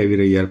નથી આવી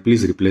રહી યાર,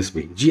 પ્લીઝ રિપ્લેસ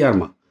મી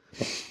GRમાં.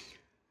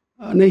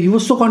 અને હી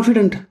વોઝ સો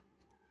કોન્ફિડન્ટ.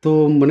 તો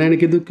મને એને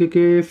કીધું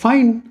કે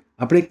ફાઇન,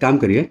 આપણે એક કામ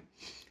કરીએ,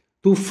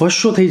 તું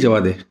ફર્સ્ટ શો થઈ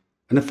જવા દે,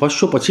 અને ફર્સ્ટ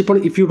શો પછી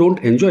પણ ઇફ યુ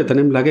ડોન્ટ એન્જોય,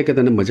 તને એમ લાગે કે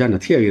તને મજા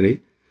નથી આવી રહી,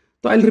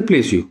 તો આઈ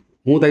રિપ્લેસ યુ,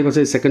 હું તારી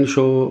પાસે સેકન્ડ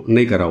શો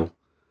નહીં કરાવું.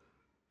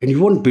 And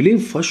you want believe,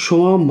 first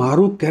શોમાં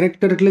મારું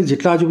કેરેક્ટર એટલે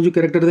જેટલા આજુબાજુ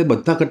કેરેક્ટર હતા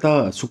બધા કરતાં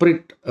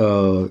સુપરહિટ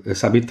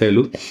સાબિત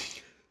થયેલું.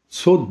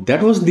 So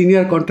that was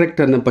દિનિયર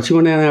contractor. ને પછી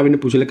મને આવીને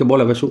પૂછેલું કે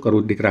બોલ હવે શું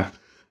કરવું દીકરા.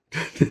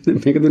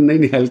 મેં કીધું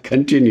નહીં આઈ વિલ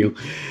કન્ટિન્યુ.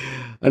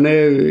 અને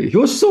he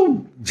was so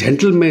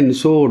gentleman,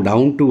 so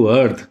down to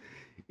earth.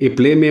 A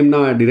play મેં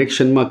એમના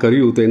ડિરેક્શનમાં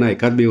કર્યું તો એના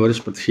 1-2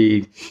 વર્ષ પછી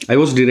I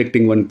was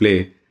directing one play,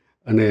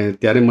 અને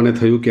ત્યારે મને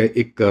થયું કે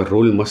એક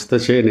રોલ મસ્ત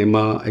છે ને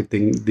એમાં આઈ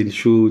થિંક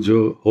દિનશુ જો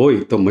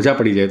હોય તો મજા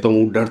પડી જાય. તો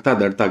હું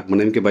ડરતા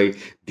મને એમ કે ભાઈ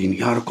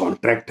દિનિયાર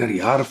કોન્ટ્રાક્ટર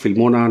યાર,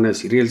 ફિલ્મોના અને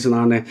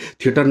સિરિયલ્સના અને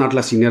થિયેટરના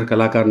આટલા સિનિયર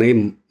કલાકાર ને એ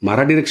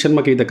મારા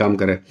ડિરેક્શનમાં કેવી રીતે કામ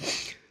કરે.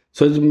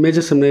 સો મેં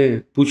જસ્ટ એમને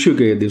પૂછ્યું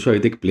કે દિનશુ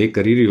આવી રીતે એક પ્લે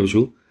કરી રહ્યો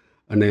છું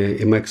અને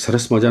એમાં એક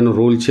સરસ મજાનો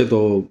રોલ છે, તો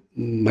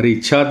મારી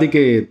ઈચ્છા હતી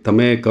કે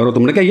તમે કરો. તો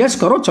મને કહે યસ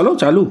કરો, ચલો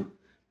ચાલુ,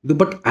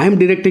 but I M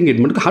directing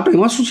it. મને હા તો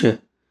એમાં શું છે.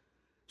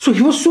 સો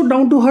he was so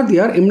down to earth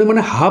યાર. એમણે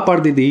મને હા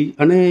પાડી દીધી.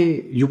 અને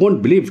યુ વોન્ટ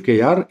બિલીવ કે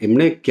યાર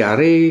એમણે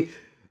ક્યારેય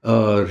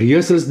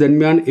રિહર્સલ્સ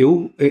દરમિયાન એવું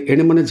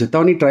એણે મને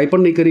જતાવવાની ટ્રાય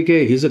પણ નહીં કરી કે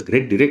he is a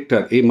great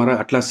director, એ મારા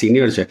આટલા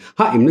સિનિયર છે.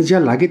 હા, એમને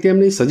જ્યાં લાગે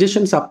ત્યાં એમને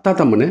સજેશન્સ આપતા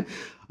હતા મને.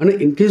 અને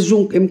ઇનકેસ જો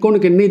એમ કહું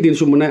ને કે નહીં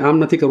દિનશુ મને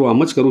આમ નથી કરવું,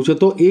 આમ જ કરવું છે,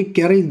 તો એ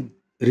ક્યારેય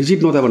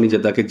રિજિડ નહોતા બની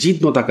જતા કે જીદ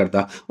નહોતા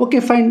કરતા. ઓકે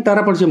ફાઇન,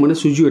 તારા પર છે, મને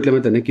સૂઝ્યું એટલે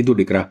મેં તને કીધું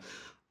દીકરા,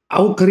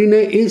 આવું કરીને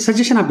એ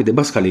સજેશન આપી દે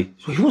બસ ખાલી.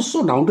 સો he was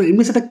so down to.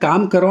 એમની સાથે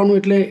કામ કરવાનું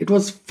એટલે ઇટ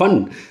વોઝ ફન,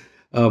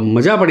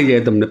 મજા પડી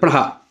જાય તમને. પણ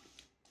હા,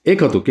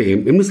 એક હતું કે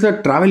એમની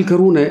સાથે ટ્રાવેલ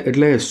કરવું ને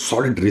એટલે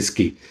સોલિડ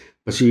રિસ્કી.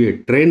 પછી એ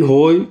ટ્રેન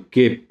હોય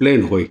કે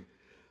પ્લેન હોય,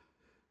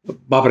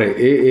 બાપરે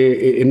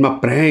એમાં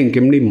પ્રેન્ક,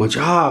 એમની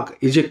મજાક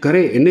એ જે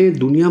કરે, એને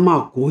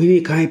દુનિયામાં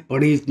કોઈની કાંઈ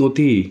પડી જ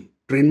નહોતી.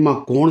 ટ્રેનમાં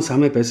કોણ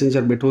સામે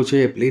પેસેન્જર બેઠો છે,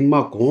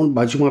 પ્લેનમાં કોણ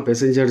બાજુમાં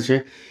પેસેન્જર છે,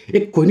 એ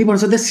કોઈની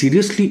પણ સાથે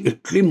સિરિયસલી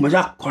એટલી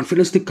મજાક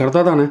કોન્ફિડન્સથી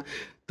કરતા હતા ને,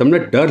 તમને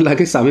ડર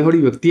લાગે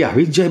સામેવાળી વ્યક્તિ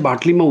આવી જ જાય,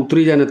 બાટલીમાં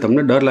ઉતરી જાય, ને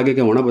તમને ડર લાગે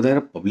કે હમણાં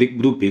બધા પબ્લિક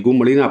બધું ભેગું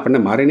મળીને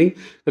આપણને મારે નહીં.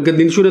 કારણ કે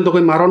દિનશુને તો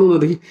કોઈ મારવાનું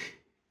નથી,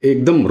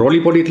 એકદમ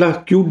રોલીપોલી એટલા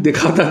ક્યુટ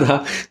દેખાતા હતા,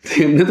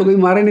 એમને તો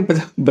કોઈ મારે નહીં,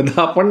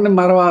 બધા આપણને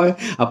મારવા આવે,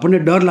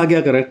 આપણને ડર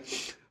લાગ્યા કરે.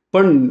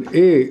 પણ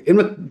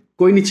એમને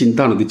કોઈની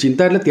ચિંતા નહોતી.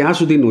 ચિંતા એટલે ત્યાં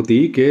સુધી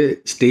નહોતી કે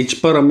સ્ટેજ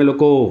પર અમે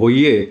લોકો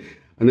હોઈએ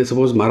અને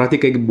સપોઝ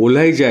મારાથી કંઈક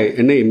બોલાઈ જાય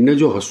અને એમને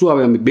જો હસવું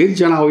આવે, અમે 2 જ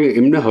જણા હોઈએ,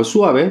 એમને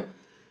હસવું આવે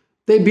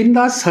તો એ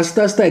બિંદાસ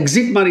હસતા હસતા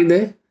એક્ઝિટ મારી દે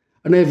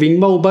અને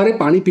વિંગમાં ઊભા રહે,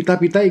 પાણી પીતા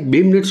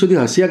 2 મિનિટ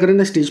સુધી હસ્યા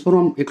કરીને સ્ટેજ પર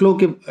આમ એકલો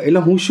કે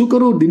એટલે હું શું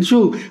કરું દિનશુ,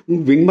 હું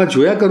વિંગમાં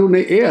જોયા કરું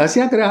ને એ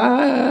હસ્યા કરે,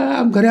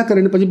 આમ કર્યા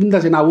કરે ને પછી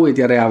બિંદાસ એને આવવું હોય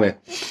ત્યારે આવે.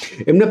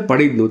 એમને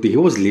પડી જ નહોતી.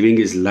 He was living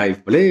is life.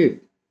 ભલે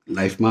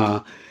લાઈફમાં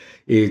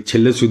એ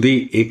છેલ્લે સુધી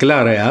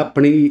એકલા રહ્યા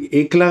પણ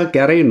એ એકલા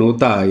ક્યારેય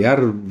નહોતા યાર.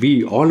 We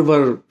all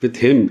var with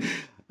him.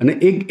 અને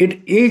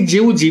એ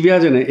જેવું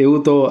જીવ્યા છે ને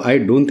એવું તો આઈ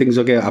ડોન્ટ થિંક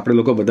સો કે આપણે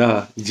લોકો બધા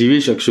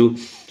જીવી શકશું.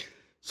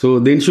 સો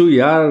દિનશુ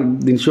યાર,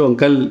 દિનશુ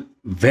અંકલ,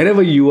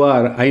 વેરેવર યુ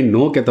આર, આઈ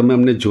નો કે તમે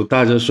અમને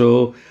જોતા જશો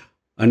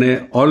અને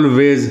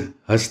ઓલવેઝ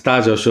હસતા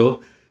જશો.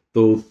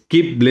 તો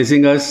કીપ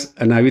બ્લેસિંગ અસ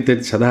અને આવી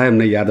રીતે સદાય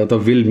અમને યાદ આવતો.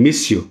 Will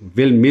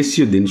miss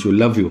you દિનશુ,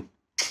 love you.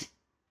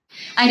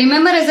 I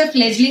remember as a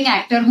ફ્લેજલિંગ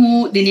actor હું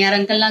દિનિયાર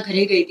અંકલના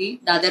ઘરે ગઈ હતી,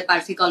 દાદર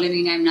પારસી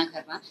કોલોનીના એમના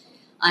ઘરમાં,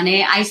 અને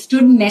આઈ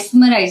stood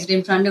મેસ્મરાઇઝડ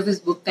in front of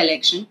his book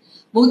collection.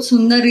 બહુ જ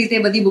સુંદર રીતે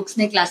બધી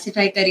બુક્સને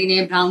ક્લાસિફાઈ કરીને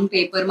બ્રાઉન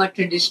પેપરમાં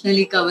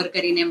ટ્રેડિશનલી કવર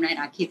કરીને એમણે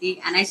રાખી હતી.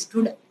 એન્ડ આઈ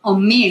સ્ટુડ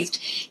અમેઝડ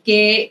કે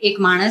એક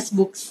માણસ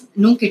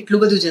બુક્સનું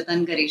કેટલું બધું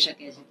જતન કરી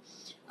શકે છે.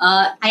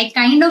 આઈ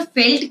કાઇન્ડ ઓફ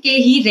ફેલ્ટ કે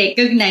હી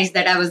recognise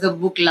that I was a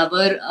book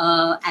lover,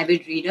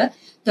 એવિડ reader.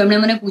 તો એમણે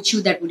મને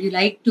પૂછ્યું that would you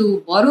like to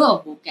borrow a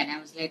book, and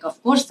I was like of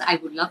course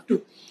I would love to.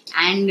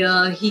 And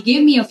he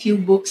gave me a few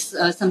books,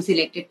 sum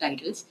selected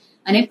titles.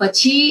 અને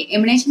પછી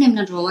એમણે છે ને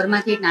એમના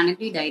ડ્રોવરમાંથી એક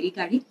નાનકડી ડાયરી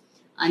કાઢી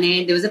અને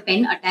there was a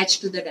pen attached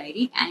to the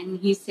diary, and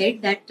he said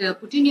that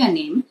put in your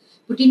name,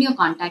 put in your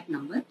contact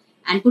number,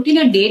 and put in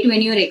a date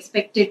when you are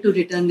expected to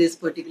return this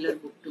particular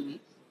book to me.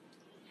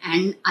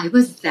 And I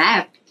was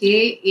zapped કે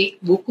એક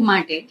book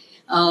માટે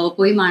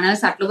કોઈ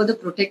માણસ આટલો બધો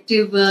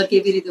protective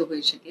કેવી રીતે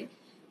હોઈ શકે.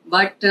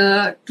 But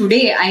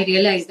today I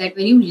realize that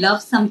when you love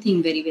something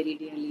very, very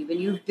dearly, when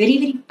you're very,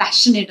 very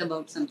passionate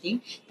about something,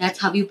 that's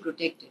how you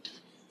protect it.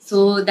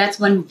 So that's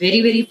one very,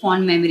 very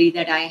fond memory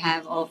that I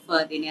have of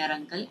Dinyar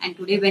uncle. And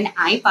today when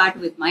I part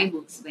with my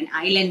books, when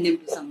I lend them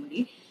to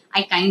somebody,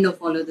 I kind of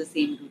follow the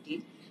same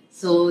routine.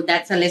 So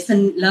that's a lesson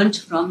learned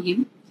from him.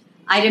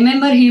 I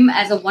remember him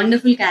as a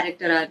wonderful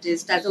character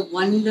artist, as a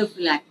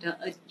wonderful actor,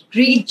 a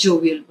great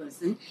jovial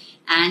person.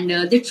 And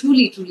they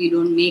truly, truly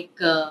don't make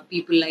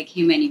people like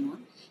him anymore.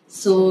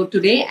 So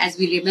today, as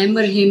we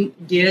remember him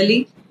dearly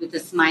with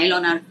a smile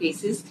on our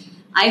faces,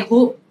 I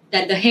hope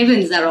that the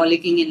heavens are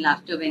rollicking in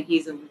laughter when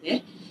he's over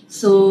there.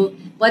 So,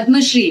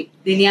 Padma Shri,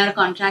 Dinyar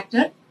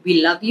Contractor, we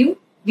love you,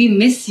 we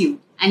miss you,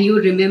 and you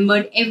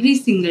remembered every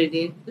single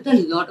day with a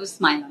lot of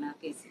smile on our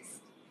faces.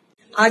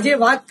 આજે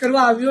વાત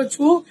કરવા આવ્યો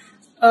છું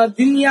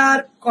દિન્યાર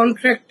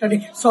contractor,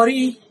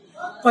 sorry,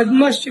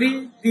 Padmashri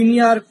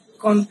દિન્યાર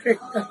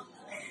contractor.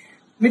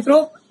 મિત્રો,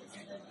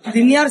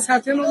 દિન્યાર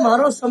સાથેનો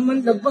મારો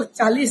સંબંધ લગભગ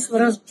 40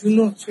 વર્ષ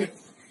જૂનો છે.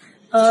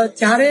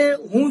 જ્યારે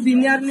હું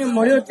દિન્યારને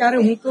મળ્યો ત્યારે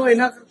હું તો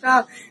એના કરતા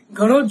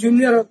ઘણો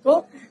જુનિયર હતો,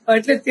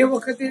 એટલે તે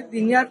વખતે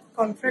દિન્યાર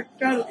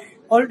કોન્ટ્રાક્ટર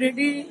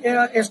ઓલરેડી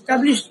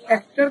એસ્ટાબ્લિશ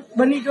એક્ટર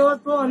બની ગયો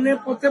હતો અને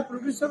પોતે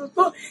પ્રોડ્યુસર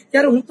હતો.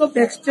 ત્યારે હું તો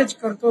બેકસ્ટેજ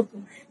કરતો હતો,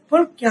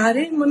 પણ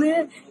ક્યારેય મને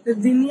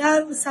દિન્યાર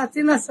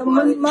સાથેના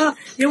સંબંધમાં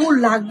એવું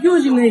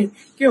લાગ્યું જ નહીં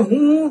કે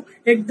હું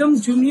એકદમ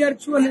જુનિયર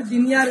છું અને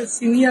દિન્યાર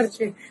સિનિયર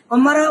છે.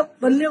 અમારા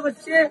બંને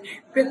વચ્ચે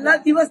પહેલા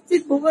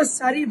દિવસથી જ બહુ જ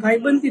સારી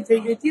ભાઈબંધી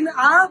થઈ ગઈ હતી.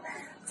 આ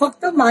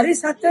ફક્ત મારી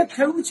સાથે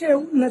થયું છે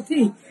એવું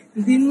નથી,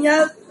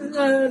 દિન્યાર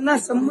ના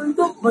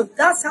સંબંધો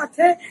બધા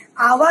સાથે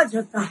આવા જ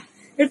હતા.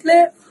 એટલે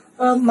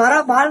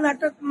મારા બાળ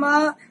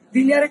નાટકમાં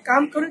દિન્યારે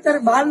કામ કર્યું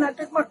ત્યારે બાળ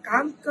નાટકમાં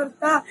કામ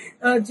કરતા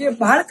જે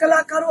બાળ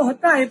કલાકારો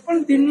હતા એ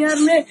પણ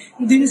દિન્યારને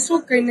દિનસુ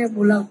કહીને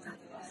બોલાવતા.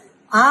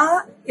 આ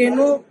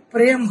એનો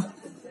પ્રેમ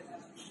હતો,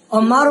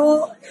 અમારો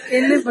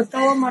એને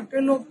બતાવવા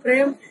માટેનો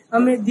પ્રેમ.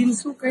 અમે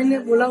દિનસુ કહીને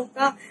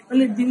બોલાવતા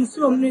અને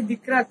દિનસુ અમને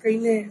દીકરા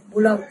કહીને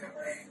બોલાવતા.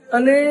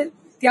 અને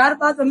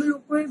ત્યારબાદ અમે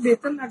લોકોએ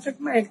 2-3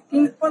 નાટકમાં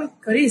એક્ટિંગ પણ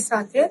કરી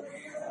સાથે.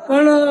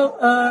 પણ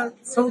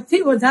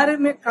સૌથી વધારે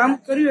મેં કામ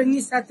કર્યું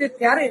એની સાથે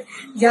ત્યારે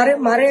જ્યારે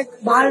મારે એક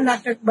બાળ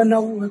નાટક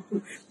બનાવવું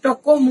હતું,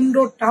 ટકો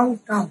મુંડો ટાઉ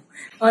ટાઉ.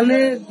 અને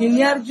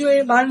દિન્યાર જો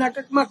એ બાળ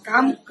નાટકમાં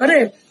કામ કરે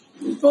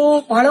તો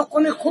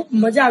બાળકોને ખૂબ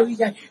મજા આવી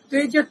જાય. તો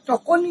એ જે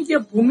ટકોની જે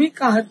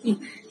ભૂમિકા હતી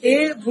એ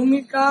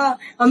ભૂમિકા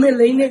અમે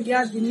લઈને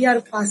ગયા દિન્યાર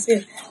પાસે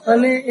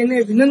અને એને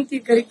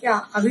વિનંતી કરી કે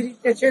આવી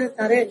રીતે છે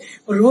તારે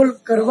રોલ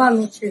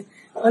કરવાનો છે.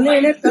 અને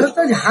એને તરત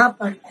જ હા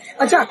પાડી.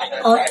 અચ્છા,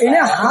 એને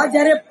હા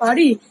જયારે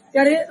પાડી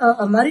ત્યારે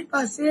અમારી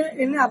પાસે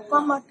એને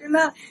આપવા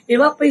માટેના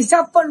એવા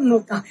પૈસા પણ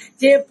નહોતા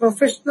જે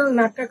પ્રોફેશનલ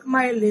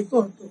નાટકમાં એ લેતો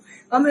હતો.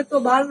 અમે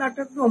તો બાળ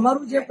નાટકનું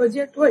અમારું જે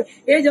બજેટ હોય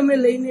એ જ અમે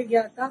લઈને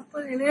ગયા હતા,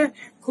 પણ એને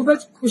ખૂબ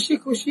જ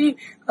ખુશી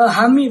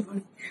હામી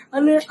ભણી.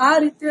 અને આ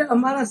રીતે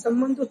અમારા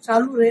સંબંધો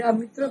ચાલુ રહ્યા,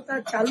 મિત્રતા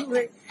ચાલુ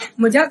રહી,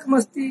 મજાક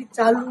મસ્તી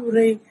ચાલુ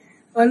રહી.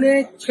 અને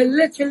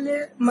છેલ્લે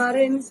મારે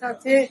એની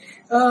સાથે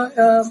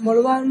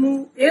મળવાનું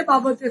એ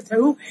બાબતે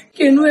થયું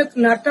કે એનું એક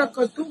નાટક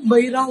હતું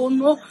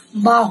બૈરાઓનો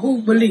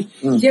બાહુબલી,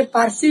 જે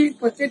પારસી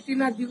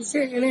પતેતીના દિવસે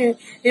એને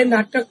એ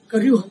નાટક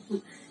કર્યું હતું.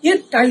 એ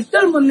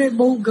ટાઇટલ મને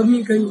બહુ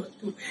ગમી ગયું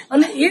હતું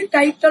અને એ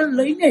ટાઇટલ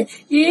લઈને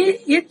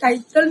એ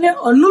ટાઇટલને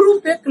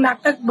અનુરૂપ એક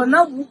નાટક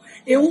બનાવવું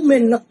એવું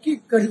મેં નક્કી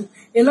કર્યું.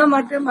 એના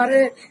માટે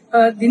મારે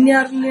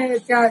દિન્યારને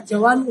ત્યાં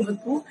જવાનું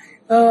હતું,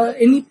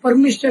 એની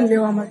પરમિશન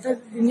લેવા માટે.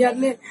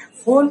 દિન્યારને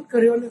ફોન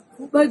કર્યો અને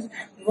ખૂબ જ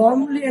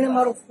વોર્મલી એને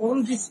મારો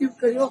ફોન રિસીવ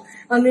કર્યો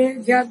અને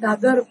જ્યાં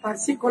દાદર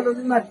પારસી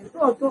કોલોનીમાં રહેતો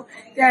હતો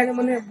ત્યાં એને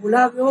મને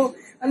બોલાવ્યો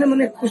અને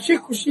મને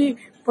ખુશી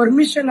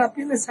પરમિશન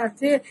આપીને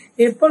સાથે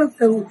એ પણ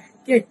કહ્યું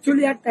કે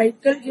એકચ્યુઅલી આ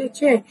ટાઇટલ જે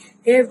છે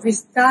એ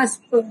વિસ્તાસ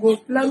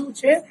ગોટલાનું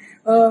છે.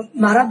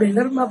 મારા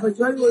બેનરમાં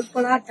ભજવાયું હોય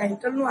પણ આ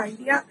ટાઇટલનો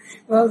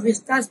આઈડિયા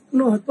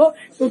વિસ્તાસનો હતો,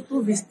 તો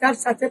તું વિસ્તાર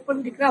સાથે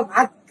પણ દીકરા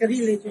વાત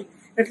કરી લેજે.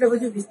 એટલે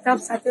પછી વિસ્તાર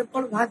સાથે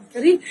પણ વાત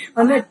કરી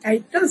અને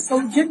ટાઇટલ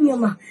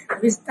સૌજન્યમાં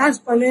વિસ્તાર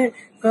અને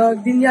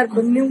દિન્યાર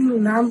બંનેનું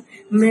નામ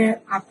મેં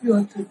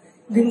આપ્યું હતું.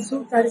 દિનસુ,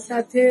 તારી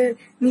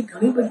સાથેની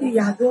ઘણી બધી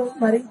યાદો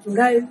મારી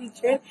જોડાયેલી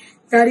છે.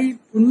 તારી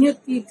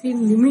પુણ્યતિથિ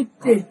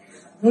નિમિત્તે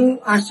હું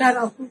આશા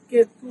રાખું કે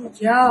તું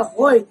જ્યાં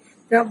હોય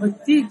ત્યાં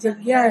બધી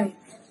જગ્યાએ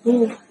તું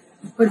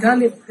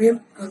બધાને પ્રેમ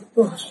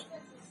કરતો હશે.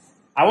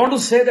 I want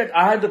to say that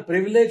I had the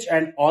privilege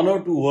and honor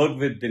to work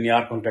with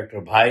Dinyar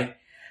Contractor Bhai.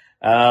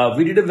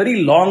 We did a very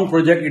long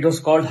project. It was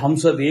called Hum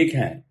Sab Ek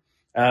Hain,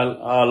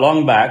 long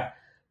back.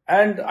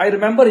 And I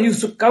remember he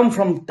used to come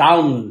from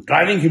town,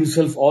 driving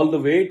himself all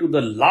the way to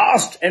the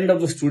last end of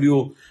the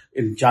studio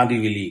in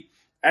Chandivali.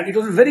 And it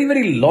was a very,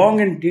 very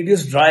long and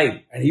tedious drive.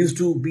 And he used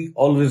to be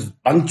always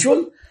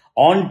punctual,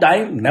 on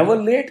time, never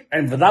late,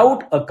 and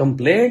without a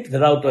complaint,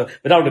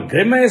 without a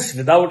grimace,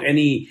 without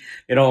any,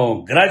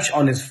 grudge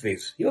on his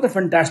face. He was a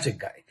fantastic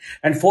guy.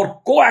 And for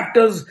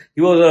co-actors,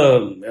 he was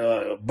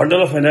a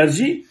bundle of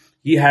energy.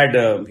 He had,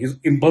 his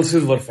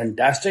impulses were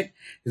fantastic.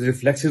 His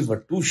reflexes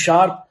were too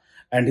sharp.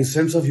 And his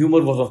sense of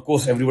humor was, of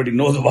course, everybody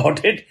knows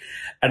about it.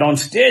 And on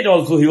stage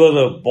also, he was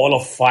a ball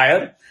of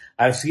fire.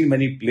 I've seen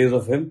many plays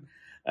of him.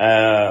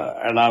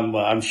 And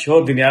I'm sure,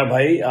 Dinyar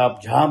bhai, आप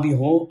जहां भी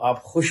हो,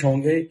 आप खुश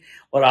होंगे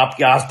और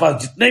आपके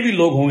आसपास जितने भी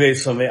लोग होंगे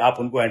इस समय, आप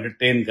उनको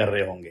एंटरटेन कर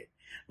रहे होंगे.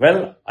 Well,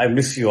 I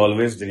miss you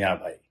always, Dinyar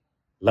bhai.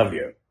 Love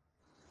you.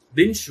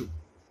 દિનશુ,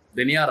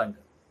 દિન્યાર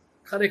uncle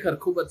ખરેખર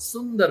ખૂબ જ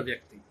સુંદર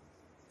વ્યક્તિ.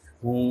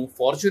 હું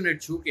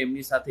ફોર્ચ્યુનેટ છું કે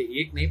એમની સાથે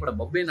એક નહીં પણ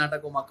 2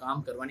 નાટકોમાં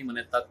કામ કરવાની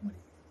મને તક મળી.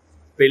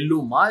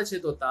 પહેલું માલ છે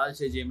તો તાલ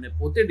છે, જે એમણે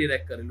પોતે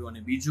ડિરેક્ટ કરેલું,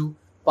 અને બીજું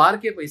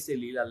પારકે પૈસે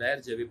લીલા લહેર,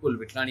 જે વિપુલ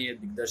વિઠલાણીએ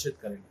દિગ્દર્શિત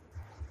કરેલું.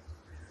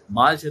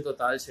 માલ છે તો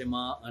તાલ છે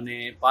માં અને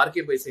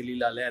પારકે પૈસે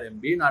લીલા લહેર એમ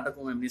 2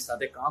 નાટકોમાં એમની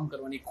સાથે કામ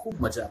કરવાની ખૂબ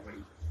મજા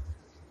પડી.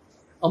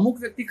 અમુક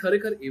વ્યક્તિ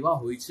ખરેખર એવા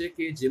હોય છે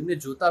કે જેમને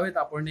જોતા હોય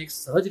તો આપણને એક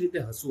સહજ રીતે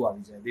હસવું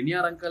આવી જાય.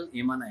 દિનિયાર અંકલ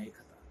એમાંના એક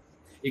હતા.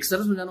 એક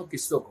સરસ મજાનો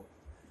કિસ્સો કહો.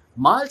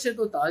 માલ છે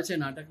તો તાલ છે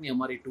નાટકની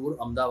અમારી ટૂર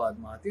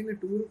અમદાવાદમાં હતી અને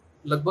ટૂર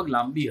લગભગ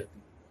લાંબી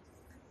હતી.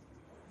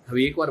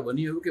 હવે એકવાર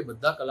બન્યું એવું કે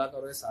બધા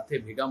કલાકારોએ સાથે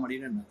ભેગા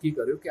મળીને નક્કી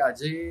કર્યું કે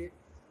આજે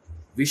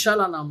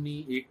વિશાલા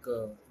નામની એક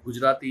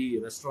ગુજરાતી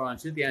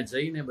રેસ્ટોરન્ટ છે, ત્યાં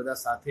જઈને બધા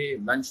સાથે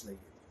લંચ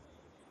લઈએ.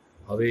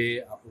 હવે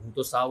હું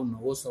તો સાવ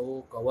નવો સવો,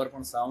 કવર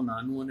પણ સાવ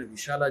નાનું, અને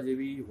વિશાલા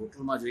જેવી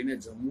હોટલમાં જઈને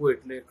જમવું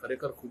એટલે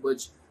ખરેખર ખૂબ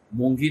જ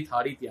મોંઘી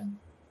થાળી ત્યાંની.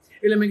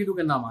 એટલે મેં કીધું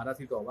કે ના,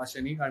 મારાથી તો અવાશે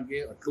નહીં, કારણ કે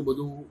આટલું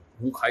બધું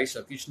હું ખાઈ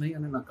શકીશ નહીં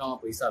અને નકામા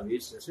પૈસા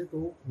વેસ્ટ જશે, તો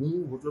હું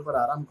હોટલ પર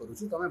આરામ કરું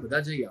છું, તમે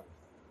બધા જઈ આવો.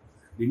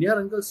 દિનિયાર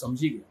અંકલ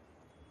સમજી ગયા.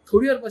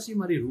 થોડી વાર પછી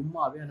મારી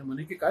રૂમમાં આવ્યા અને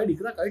મને કે કાંઈ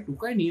દીકરા, કાંઈ તું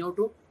કાંઈ નહીં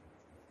આવતો?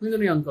 મેં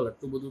કીધું નહીં અંકલ,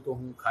 આટલું બધું તો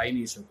હું ખાઈ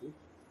નહીં શકું.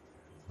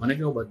 મને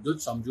કે હું બધું જ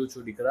સમજુ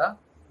છું દીકરા,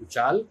 તું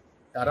ચાલ,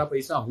 તારા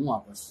પૈસા હું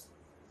આપીશ.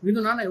 મેં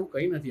કીધું ના ના, એવું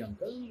કંઈ નથી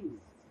અંકલ,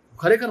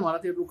 ખરેખર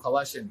મારાથી એટલું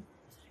ખવાશે નહીં.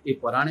 એ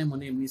પરાણે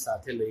મને એમની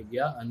સાથે લઈ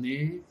ગયા અને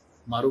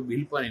મારું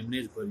બિલ પણ એમને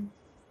જ ભર્યું.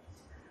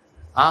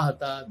 આ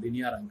હતા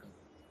દિનિયાર અંકલ.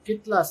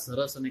 કેટલા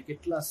સરસ અને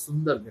કેટલા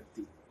સુંદર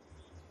વ્યક્તિ.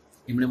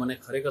 એમણે મને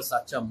ખરેખર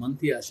સાચા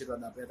મનથી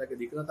આશીર્વાદ આપ્યા હતા કે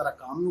દીકરા, તારા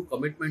કામનું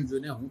કમિટમેન્ટ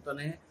જોઈને હું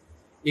તને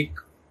એક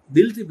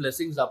દિલથી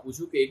બ્લેસિંગ્સ આપું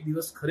છું કે એક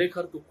દિવસ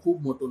ખરેખર તું ખૂબ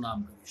મોટું નામ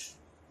કરીશ.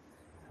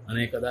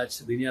 અને કદાચ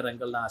દિનિયાર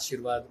અંકલના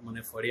આશીર્વાદ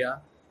મને ફળ્યા.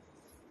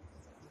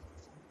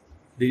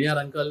 દિનિયાર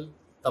અંકલ,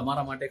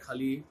 તમારા માટે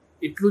ખાલી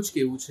એટલું જ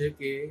કહેવું છે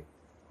કે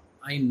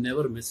I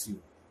never miss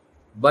you,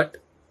 but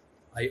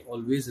I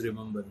always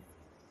remember you.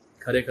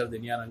 ખરેખર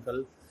દિનિયાર અંકલ,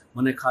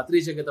 મને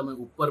ખાતરી છે કે તમે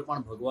ઉપર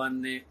પણ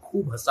ભગવાનને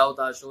ખૂબ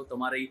હસાવતા હશો,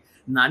 તમારી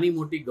નાની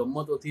મોટી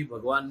ગમ્મતોથી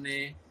ભગવાનને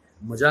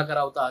મજા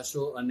કરાવતા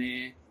હશો અને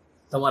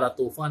તમારા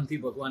તોફાનથી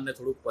ભગવાનને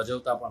થોડુંક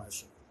પજવતા પણ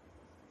હશો.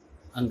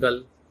 Uncle,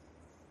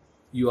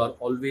 you are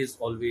always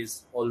always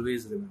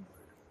always remember.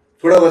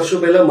 થોડા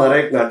વર્ષો પહેલા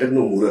મારા એક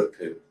નાટકનું મુહૂર્ત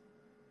થયું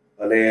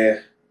અને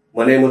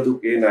મને એમ હતું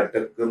કે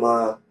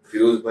નાટકમાં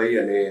ફિરોઝભાઈ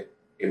અને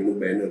એમનું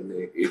બેનર ને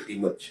એ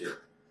ટીમ જ છે.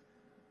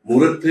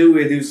 મુહૂર્ત થયું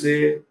એ દિવસે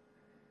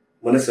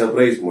મને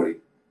સરપ્રાઈઝ મળી.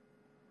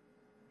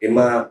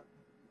 એમાં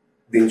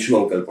દિનશુ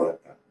અંકલ પણ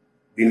હતા,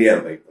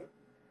 દિનિયારભાઈ પણ.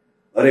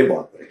 અરે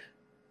બાપરે,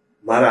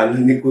 મારા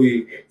આનંદની કોઈ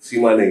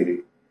સીમા નહીં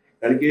રહી,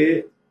 કારણ કે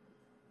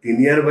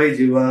દિનિયારભાઈ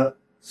જેવા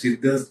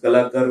સિદ્ધ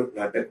કલાકાર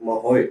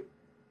નાટકમાં હોય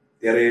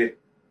ત્યારે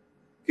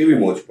કેવી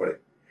મોજ પડે.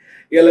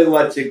 એ અલગ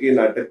વાત છે કે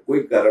નાટક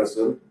કોઈ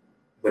કારણસર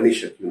બની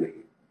શક્યું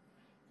નહીં,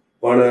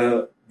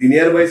 પણ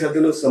દિનિયારભાઈ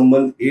સાથેનો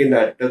સંબંધ એ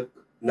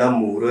નાટકના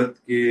મુહૂર્ત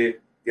કે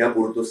ત્યાં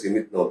પૂરતો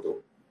સીમિત નહોતો.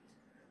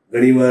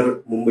 ઘણીવાર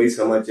મુંબઈ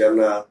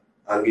સમાચારના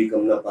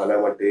આંગિકમના પાના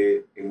માટે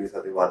એમની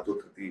સાથે વાતો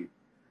થતી,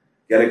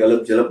 ક્યારેક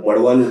અલગ ઝલક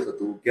મળવાનું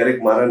થતું,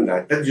 ક્યારેક મારા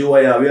નાટક જોવા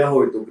આવ્યા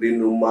હોય તો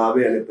ગ્રીન રૂમમાં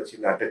આવે અને પછી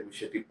નાટક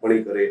વિશે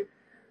ટિપ્પણી કરે,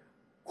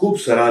 ખૂબ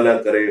સરાહના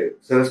કરે,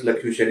 સરસ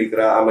લખ્યું છે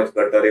દીકરા, આમ જ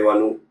કરતા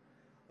રહેવાનું.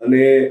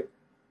 અને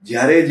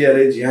જ્યારે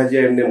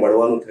જ્યાં એમને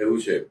મળવાનું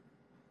થયું છે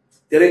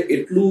ત્યારે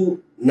એટલું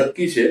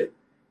નક્કી છે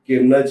કે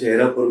એમના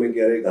ચહેરા પર મેં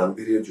ક્યારેય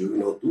ગાંભીર્ય જોયું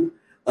નહોતું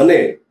અને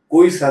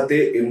કોઈ સાથે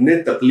એમને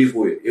તકલીફ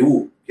હોય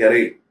એવું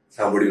ક્યારેય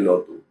સાંભળ્યું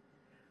નહોતું.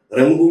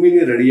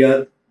 રંગભૂમિની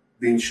રડિયાત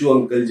દિનશુ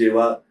અંકલ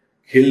જેવા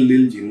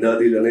ખિલદિલ,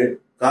 જિંદાદિલ અને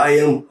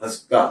કાયમ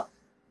હસતા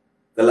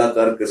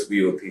કલાકાર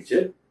કસબીઓથી છે.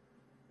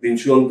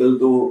 દિનશુ અંકલ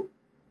તો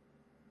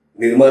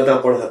નિર્માતા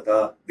પણ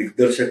હતા,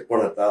 દિગ્દર્શક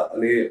પણ હતા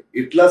અને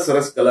એટલા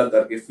સરસ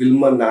કલાકાર કે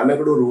ફિલ્મમાં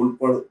નાનકડો રોલ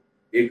પણ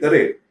એ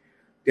કરે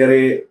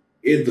ત્યારે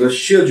એ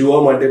દ્રશ્ય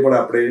જોવા માટે પણ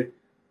આપણે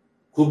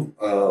ખૂબ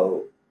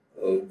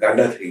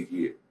ગાંડા થઈ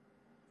જઈએ.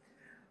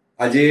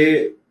 આજે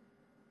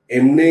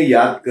એમને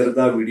યાદ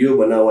કરતા વિડીયો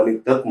બનાવવાની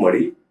તક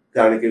મળી,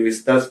 કારણ કે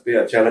વિસ્તાસ્પે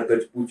અચાનક જ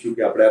પૂછ્યું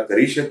કે આપણે આ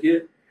કરી શકીએ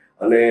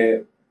અને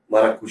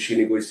મારા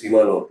ખુશીની કોઈ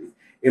સીમા નહોતી.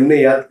 એમને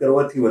યાદ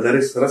કરવાથી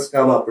વધારે સરસ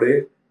કામ આપણે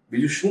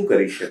બીજું શું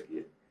કરી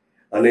શકીએ.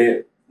 અને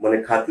મને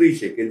ખાતરી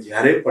છે કે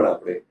જ્યારે પણ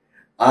આપણે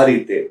આ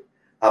રીતે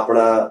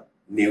આપણા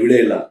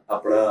નીવડેલા,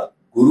 આપણા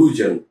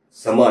ગુરુજન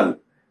સમાન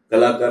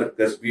કલાકાર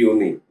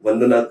કસબીઓની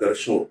વંદના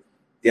કરશું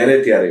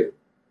ત્યારે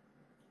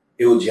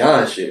એઓ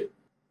જ્યાં હશે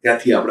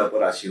ત્યાંથી આપણા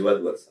પર આશીર્વાદ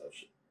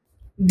વરસાવશે.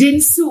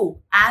 Dinsu,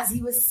 as he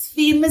was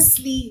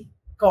famously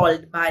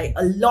called by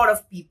a lot of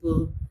people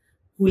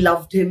who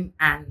loved him,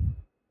 and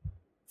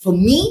for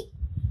me,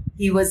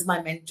 he was my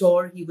mentor,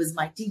 he was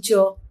my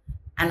teacher,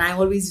 and I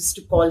always used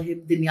to call him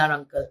Dinyar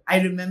Uncle. I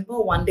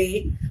remember one day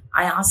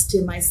I asked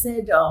him, I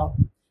said,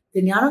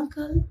 Dinyar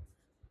Uncle,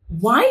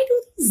 why do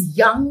these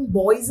young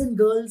boys and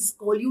girls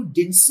call you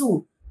Dinsu?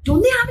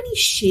 Don't they have any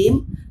shame?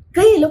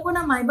 કઈ એ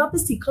લોકોના my બાપે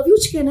શીખવ્યું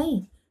જ કે નહીં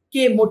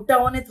કે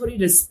મોટાઓને થોડી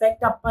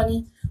respect આપવાની?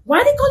 Why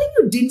are they calling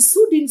you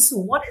Dinsu, Dinsu?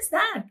 What is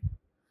that?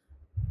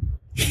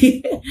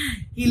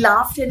 He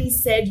laughed and he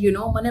said, you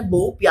know, મને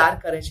બહુ પ્યાર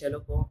કરે છે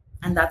લોકો,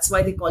 and that's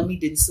why they call me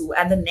Dinsu.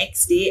 And the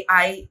next day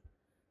I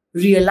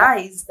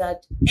realized that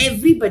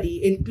everybody,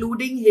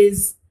 including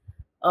his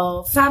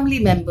family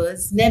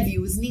members,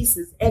 nephews,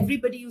 nieces,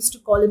 everybody used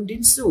to call him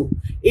Dinsu,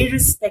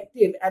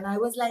 irrespective. And I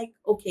was like,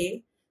 okay.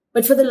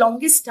 But for the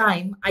longest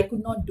time, I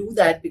could not do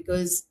that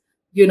because,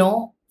 you know,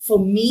 for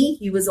me,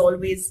 he was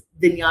always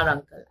Dinyar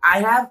uncle. I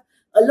have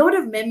a lot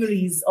of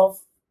memories of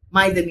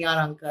my Dinyar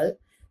uncle.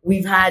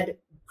 We've had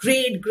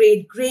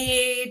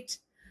great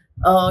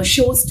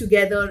shows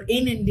together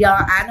in India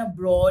and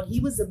abroad. He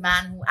was the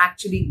man who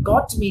actually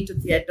got me to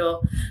theatre.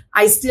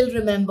 I still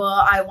remember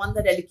I won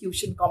that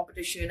elocution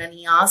competition and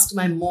he asked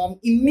my mom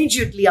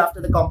immediately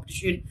after the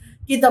competition,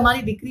 कि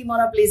તમારી દીકરી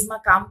મારા પ્લેસમાં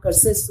કામ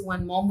કરશે શું?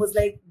 And mom was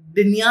like,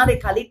 Dinyar એ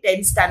ખાલી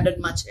 10th standard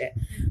માં છે.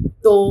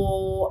 તો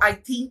I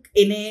think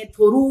એને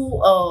થોડું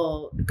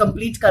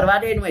complete કરવા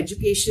દે એનું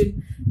education.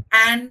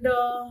 And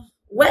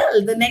well,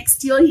 the next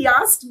year he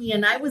asked me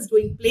and I was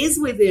doing plays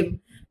with him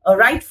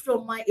right from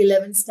my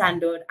 11th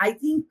standard. I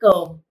think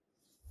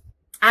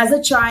as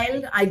a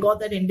child, I got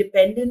that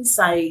independence.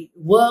 I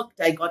worked,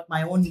 I got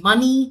my own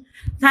money.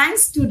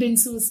 Thanks to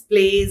Dinsu's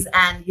plays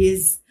and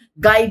his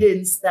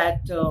guidance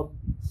that,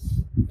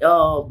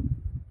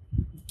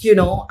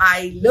 I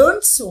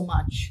learned so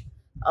much.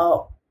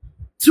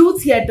 Through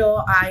theatre,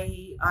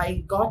 I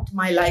got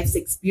my life's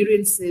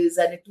experiences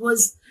and it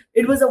was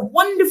a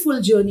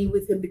wonderful journey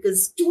with him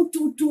because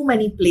too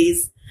many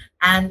plays.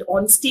 And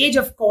on stage,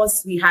 of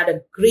course, we had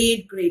a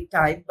great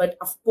time. But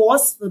of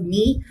course, for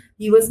me,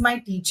 he was my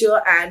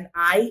teacher and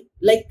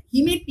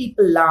he made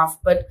people laugh.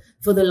 But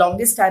for the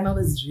longest time, I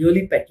was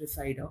really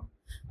petrified,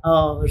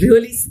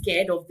 really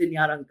scared of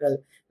Dinyar uncle.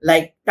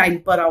 Like,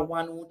 time par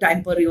avanu,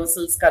 time par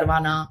rehearsals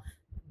karwana.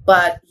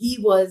 But he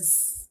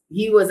was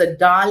a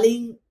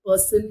darling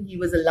person. He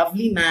was a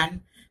lovely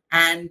man.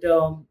 And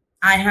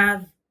I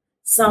have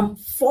some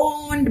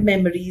fond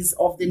memories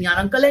of Dinyar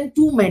uncle and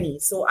too many.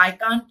 So I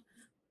can't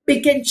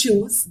pick and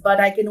choose, but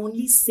I can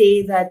only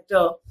say that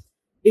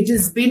it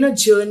has been a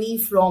journey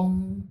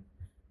from,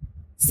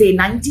 say,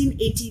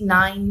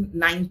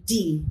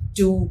 1989-90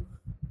 to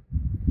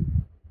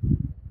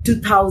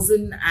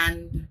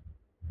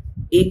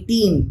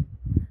 2018,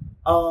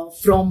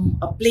 from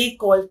a play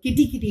called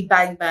Kitty Kitty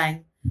Bang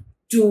Bang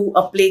to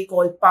a play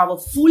called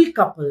Powerful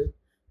Couple.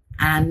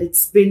 And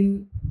it's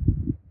been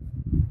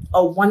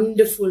a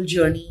wonderful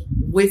journey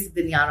with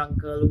Dinyar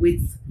uncle,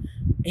 with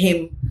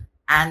him,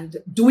 and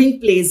doing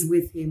plays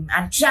with him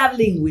and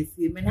traveling with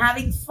him and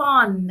having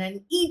fun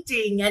and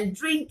eating and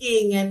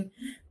drinking and,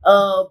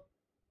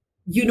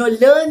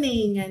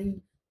 learning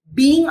and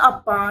being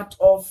a part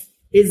of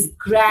his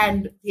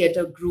grand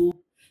theatre group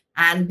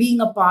and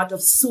being a part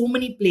of so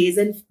many plays.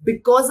 And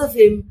because of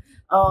him,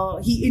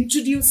 he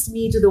introduced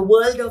me to the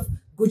world of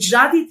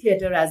Gujarati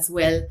theatre as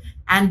well.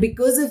 And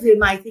because of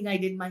him, I think I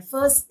did my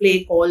first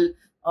play called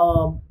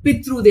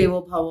Pitru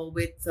Devo Bhava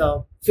with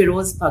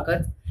Firoz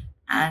Bhagat.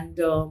 And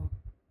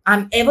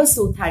I'm ever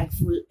so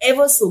thankful,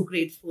 ever so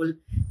grateful,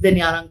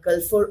 Dinyar uncle,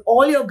 for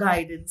all your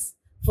guidance,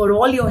 for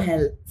all your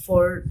help,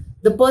 for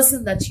the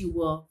person that you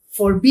were,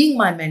 for being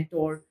my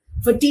mentor,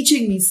 for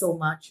teaching me so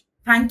much.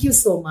 Thank you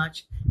so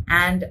much.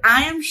 And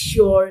I am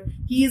sure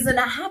he is in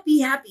a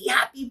happy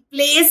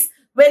place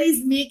where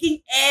he's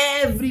making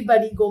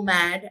everybody go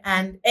mad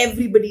and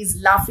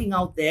everybody's laughing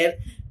out there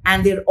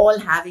and they're all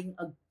having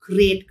a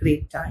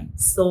great time.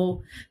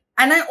 So,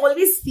 and I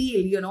always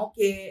feel, even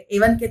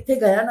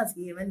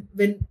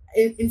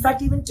in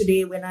fact, even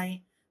today, when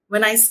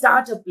I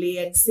start a play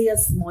and say a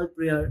small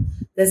prayer,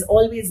 there's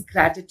always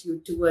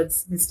gratitude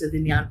towards Mr.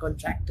 Dinyar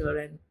Contractor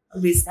and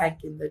always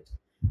thank him that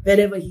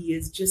wherever he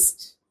is,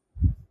 just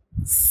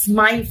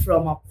smile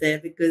from up there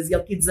because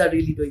your kids are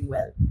really doing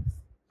well.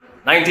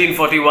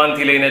 1941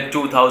 થી લઈને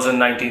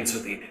 2019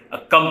 સુધી a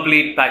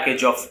complete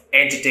package of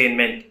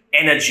entertainment,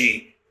 energy,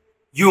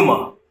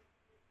 humor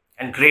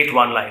and great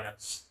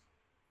one-liners.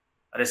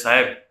 અરે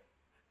સાહેબ,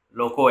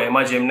 લોકો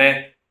એમાં જ એમને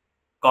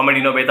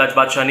કોમેડીનો બેતાજ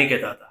બાદશાહ નહીં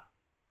કહેતા હતા.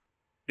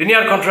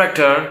 Dinyar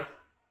Contractor,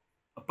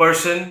 a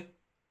person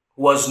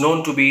who was known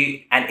to be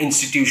an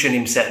institution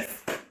himself.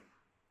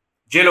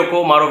 જે લોકો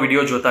મારો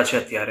વિડીયો જોતા છે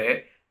અત્યારે,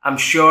 I'm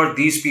sure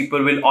these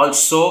people will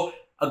also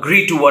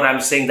agree to what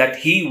I'm saying, that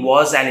he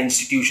was an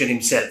institution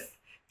himself.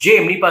 જે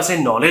એમની પાસે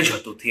knowledge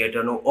હતું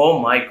theatreનું, oh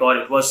my god,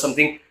 it was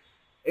something,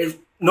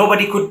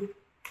 nobody could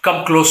come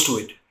close to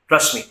it.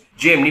 Trust me.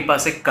 જે એમની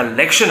પાસે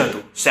collection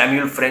હતું,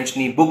 Samuel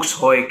ફ્રેન્ચની books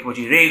હોય કે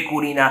પછી રે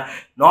કુનીના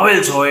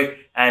નોવેલ્સ હોય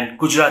એન્ડ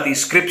ગુજરાતી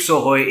સ્ક્રિપ્ટ્સો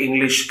હોય,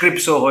 ઇંગ્લિશ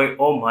સ્ક્રિપ્ટ્સો હોય,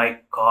 ઓ માય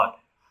ગોડ.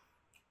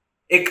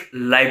 એક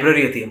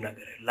લાઇબ્રેરી હતી એમના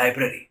ઘરે,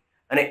 લાઇબ્રેરી.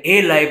 અને એ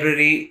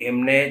લાઇબ્રેરી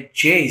એમને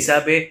જે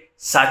હિસાબે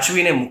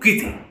સાચવીને મૂકી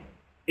હતી,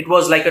 it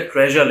was like a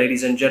treasure,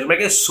 ladies and gentlemen,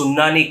 like a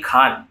Sunnani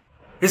Khan.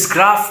 His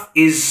graph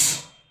is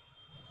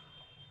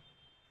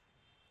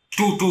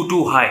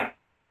too high.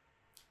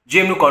 જે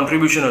એમનું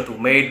કોન્ટ્રીબ્યુશન હતું,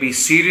 may it be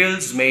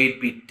serials, may it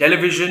be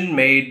television,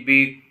 may it be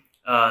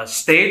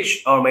stage,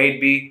 or may it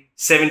be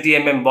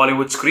 70mm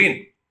Bollywood screen.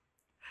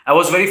 I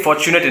was very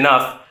fortunate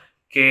enough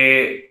કે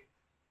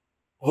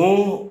હું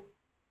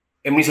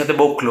એમની સાથે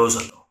બહુ close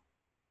હતો.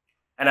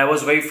 And I was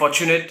very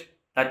fortunate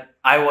that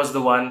I was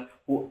the one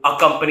who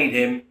accompanied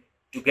him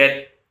to get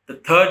the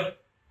third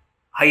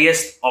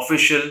highest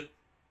official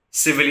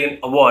civilian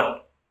award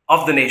of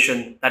the nation,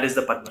 that is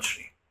the Padma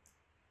Shri.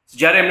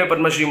 જ્યારે એમને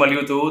પદ્મશ્રી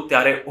મળ્યું હતું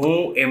ત્યારે હું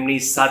એમની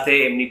સાથે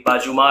એમની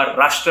બાજુમાં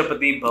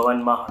રાષ્ટ્રપતિ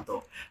ભવનમાં હતો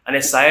અને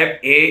સાહેબ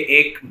એ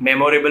એક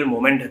મેમોરેબલ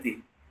મોમેન્ટ હતી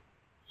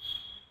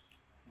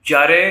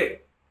જ્યારે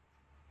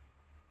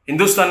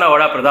હિન્દુસ્તાનના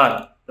વડાપ્રધાન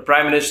the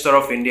prime minister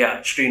of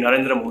India Shri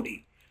Narendra Modi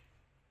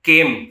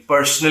came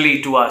personally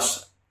to us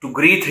to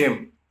greet him.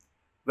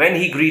 When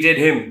he greeted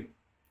him,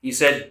 he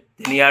said,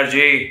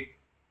 "Dinyarji,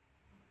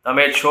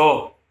 તમે છો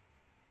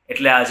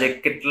એટલે આજે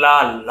કેટલા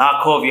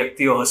લાખો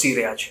વ્યક્તિઓ હસી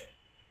રહ્યા છે.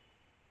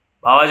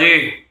 બાવાજી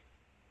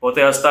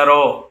પોતે હસતા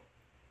રહો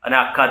અને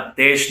આખા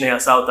દેશને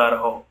હસાવતા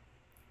રહો."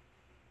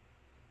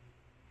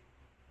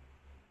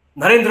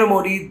 Narendra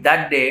Modi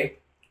that day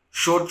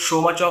showed so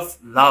much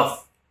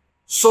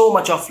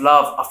of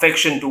love,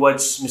 affection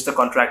towards Mr.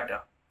 Contractor.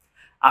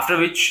 After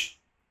which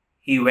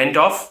he went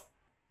off.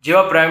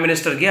 જેવા પ્રાઇમ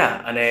મિનિસ્ટર ગયા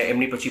અને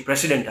એમની પછી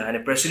પ્રેસિડેન્ટ અને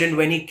president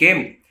when he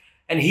came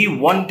and he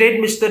wanted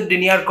Mr.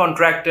 Dinyar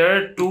Contractor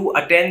to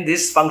attend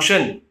this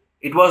function.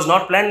 It was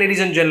not planned,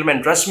 ladies and gentlemen,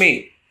 trust me.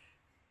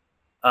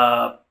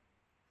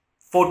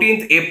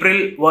 14th April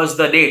was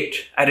the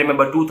date, I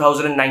remember,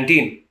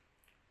 2019.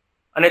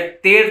 અને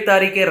 13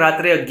 તારીખે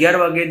રાત્રે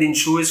 11 વાગે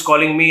દિનશુ is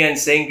calling me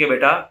and saying કે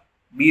બેટા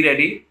be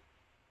ready,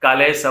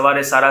 કાલે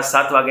સવારે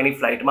 7:30 વાગ્યાની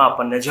ફ્લાઇટમાં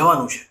આપણને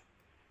જવાનું છે.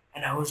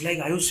 And I was like,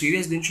 are you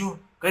serious, Dinsu?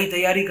 કઈ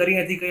તૈયારી કરી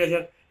હતી કઈ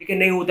હજાર કે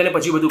નહીં હું તને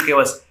પછી બધું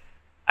કહેવાસ.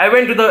 I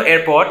went to the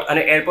airport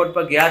અને એરપોર્ટ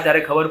પર ગયા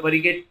ત્યારે ખબર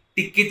પડી કે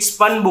ટિકિટ્સ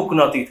પણ બુક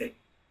નહોતી થઈ.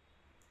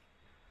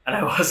 And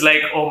I was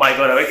like, oh my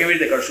god, હવે કેવી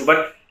રીતે કરશું? But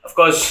of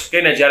course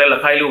કે ને જ્યારે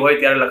લખાયેલું હોય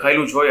ત્યારે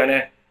લખાયેલું જ હોય અને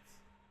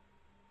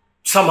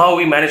somehow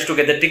we managed to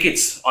get the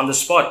tickets on the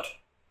spot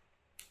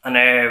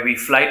અને we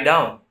flight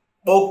down.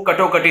 બહુ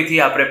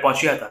કટોકટીથી આપણે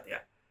પહોંચ્યા હતા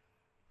ત્યાં.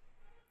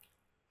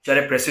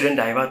 જ્યારે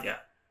પ્રેસિડેન્ટ આવ્યા ત્યાં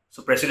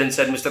So President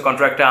said, Mr.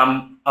 Contractor, I'm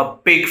a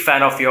big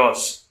fan of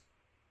yours.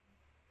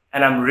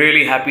 And I'm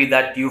really happy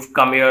that you've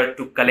come here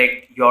to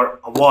collect your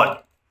award.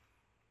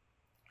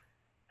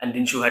 And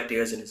Dinsu had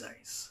tears in his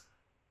eyes.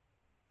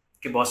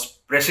 Okay, boss,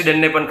 President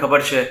ne pan khabar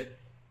che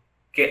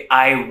ke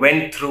I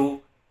went through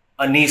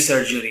a knee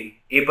surgery.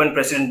 એ પણ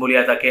President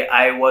બોલ્યા હતા કે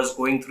I was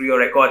going through your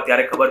record.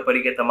 ત્યારે ખબર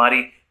પડી કે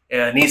તમારી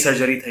knee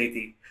surgery થઈ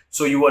હતી.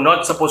 So you were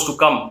not supposed to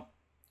come.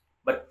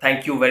 But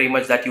thank you very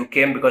much that you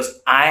came because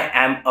I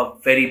am a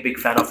very big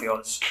fan of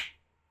yours.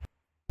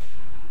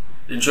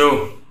 Dinsu,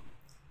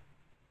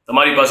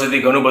 તમારી પાસેથી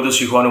ઘણું બધું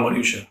શીખવાનું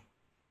મળ્યું છે.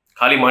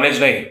 ખાલી મને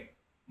જ નહીં,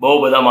 બહુ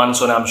બધા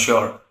માણસોને I'm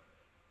sure.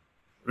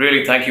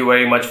 Really thank you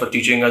very much for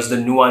teaching us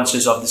the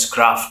nuances of this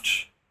craft.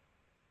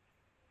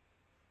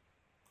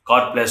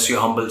 God bless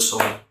your humble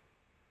soul.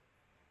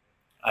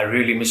 I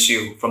really miss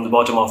you from the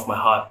bottom of my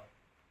heart.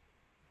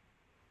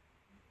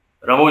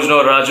 રમૂજનો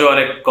રાજો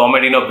અને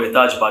કોમેડીનો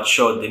બેતાજ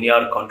બાદશાહ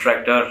દિનિયાર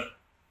કોન્ટ્રાક્ટર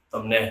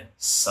તમને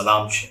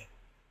સલામ છે.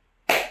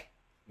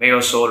 May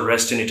your soul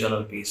rest in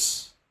eternal peace.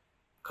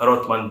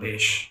 Karotman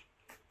Besh.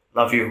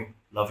 Love you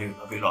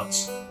lots.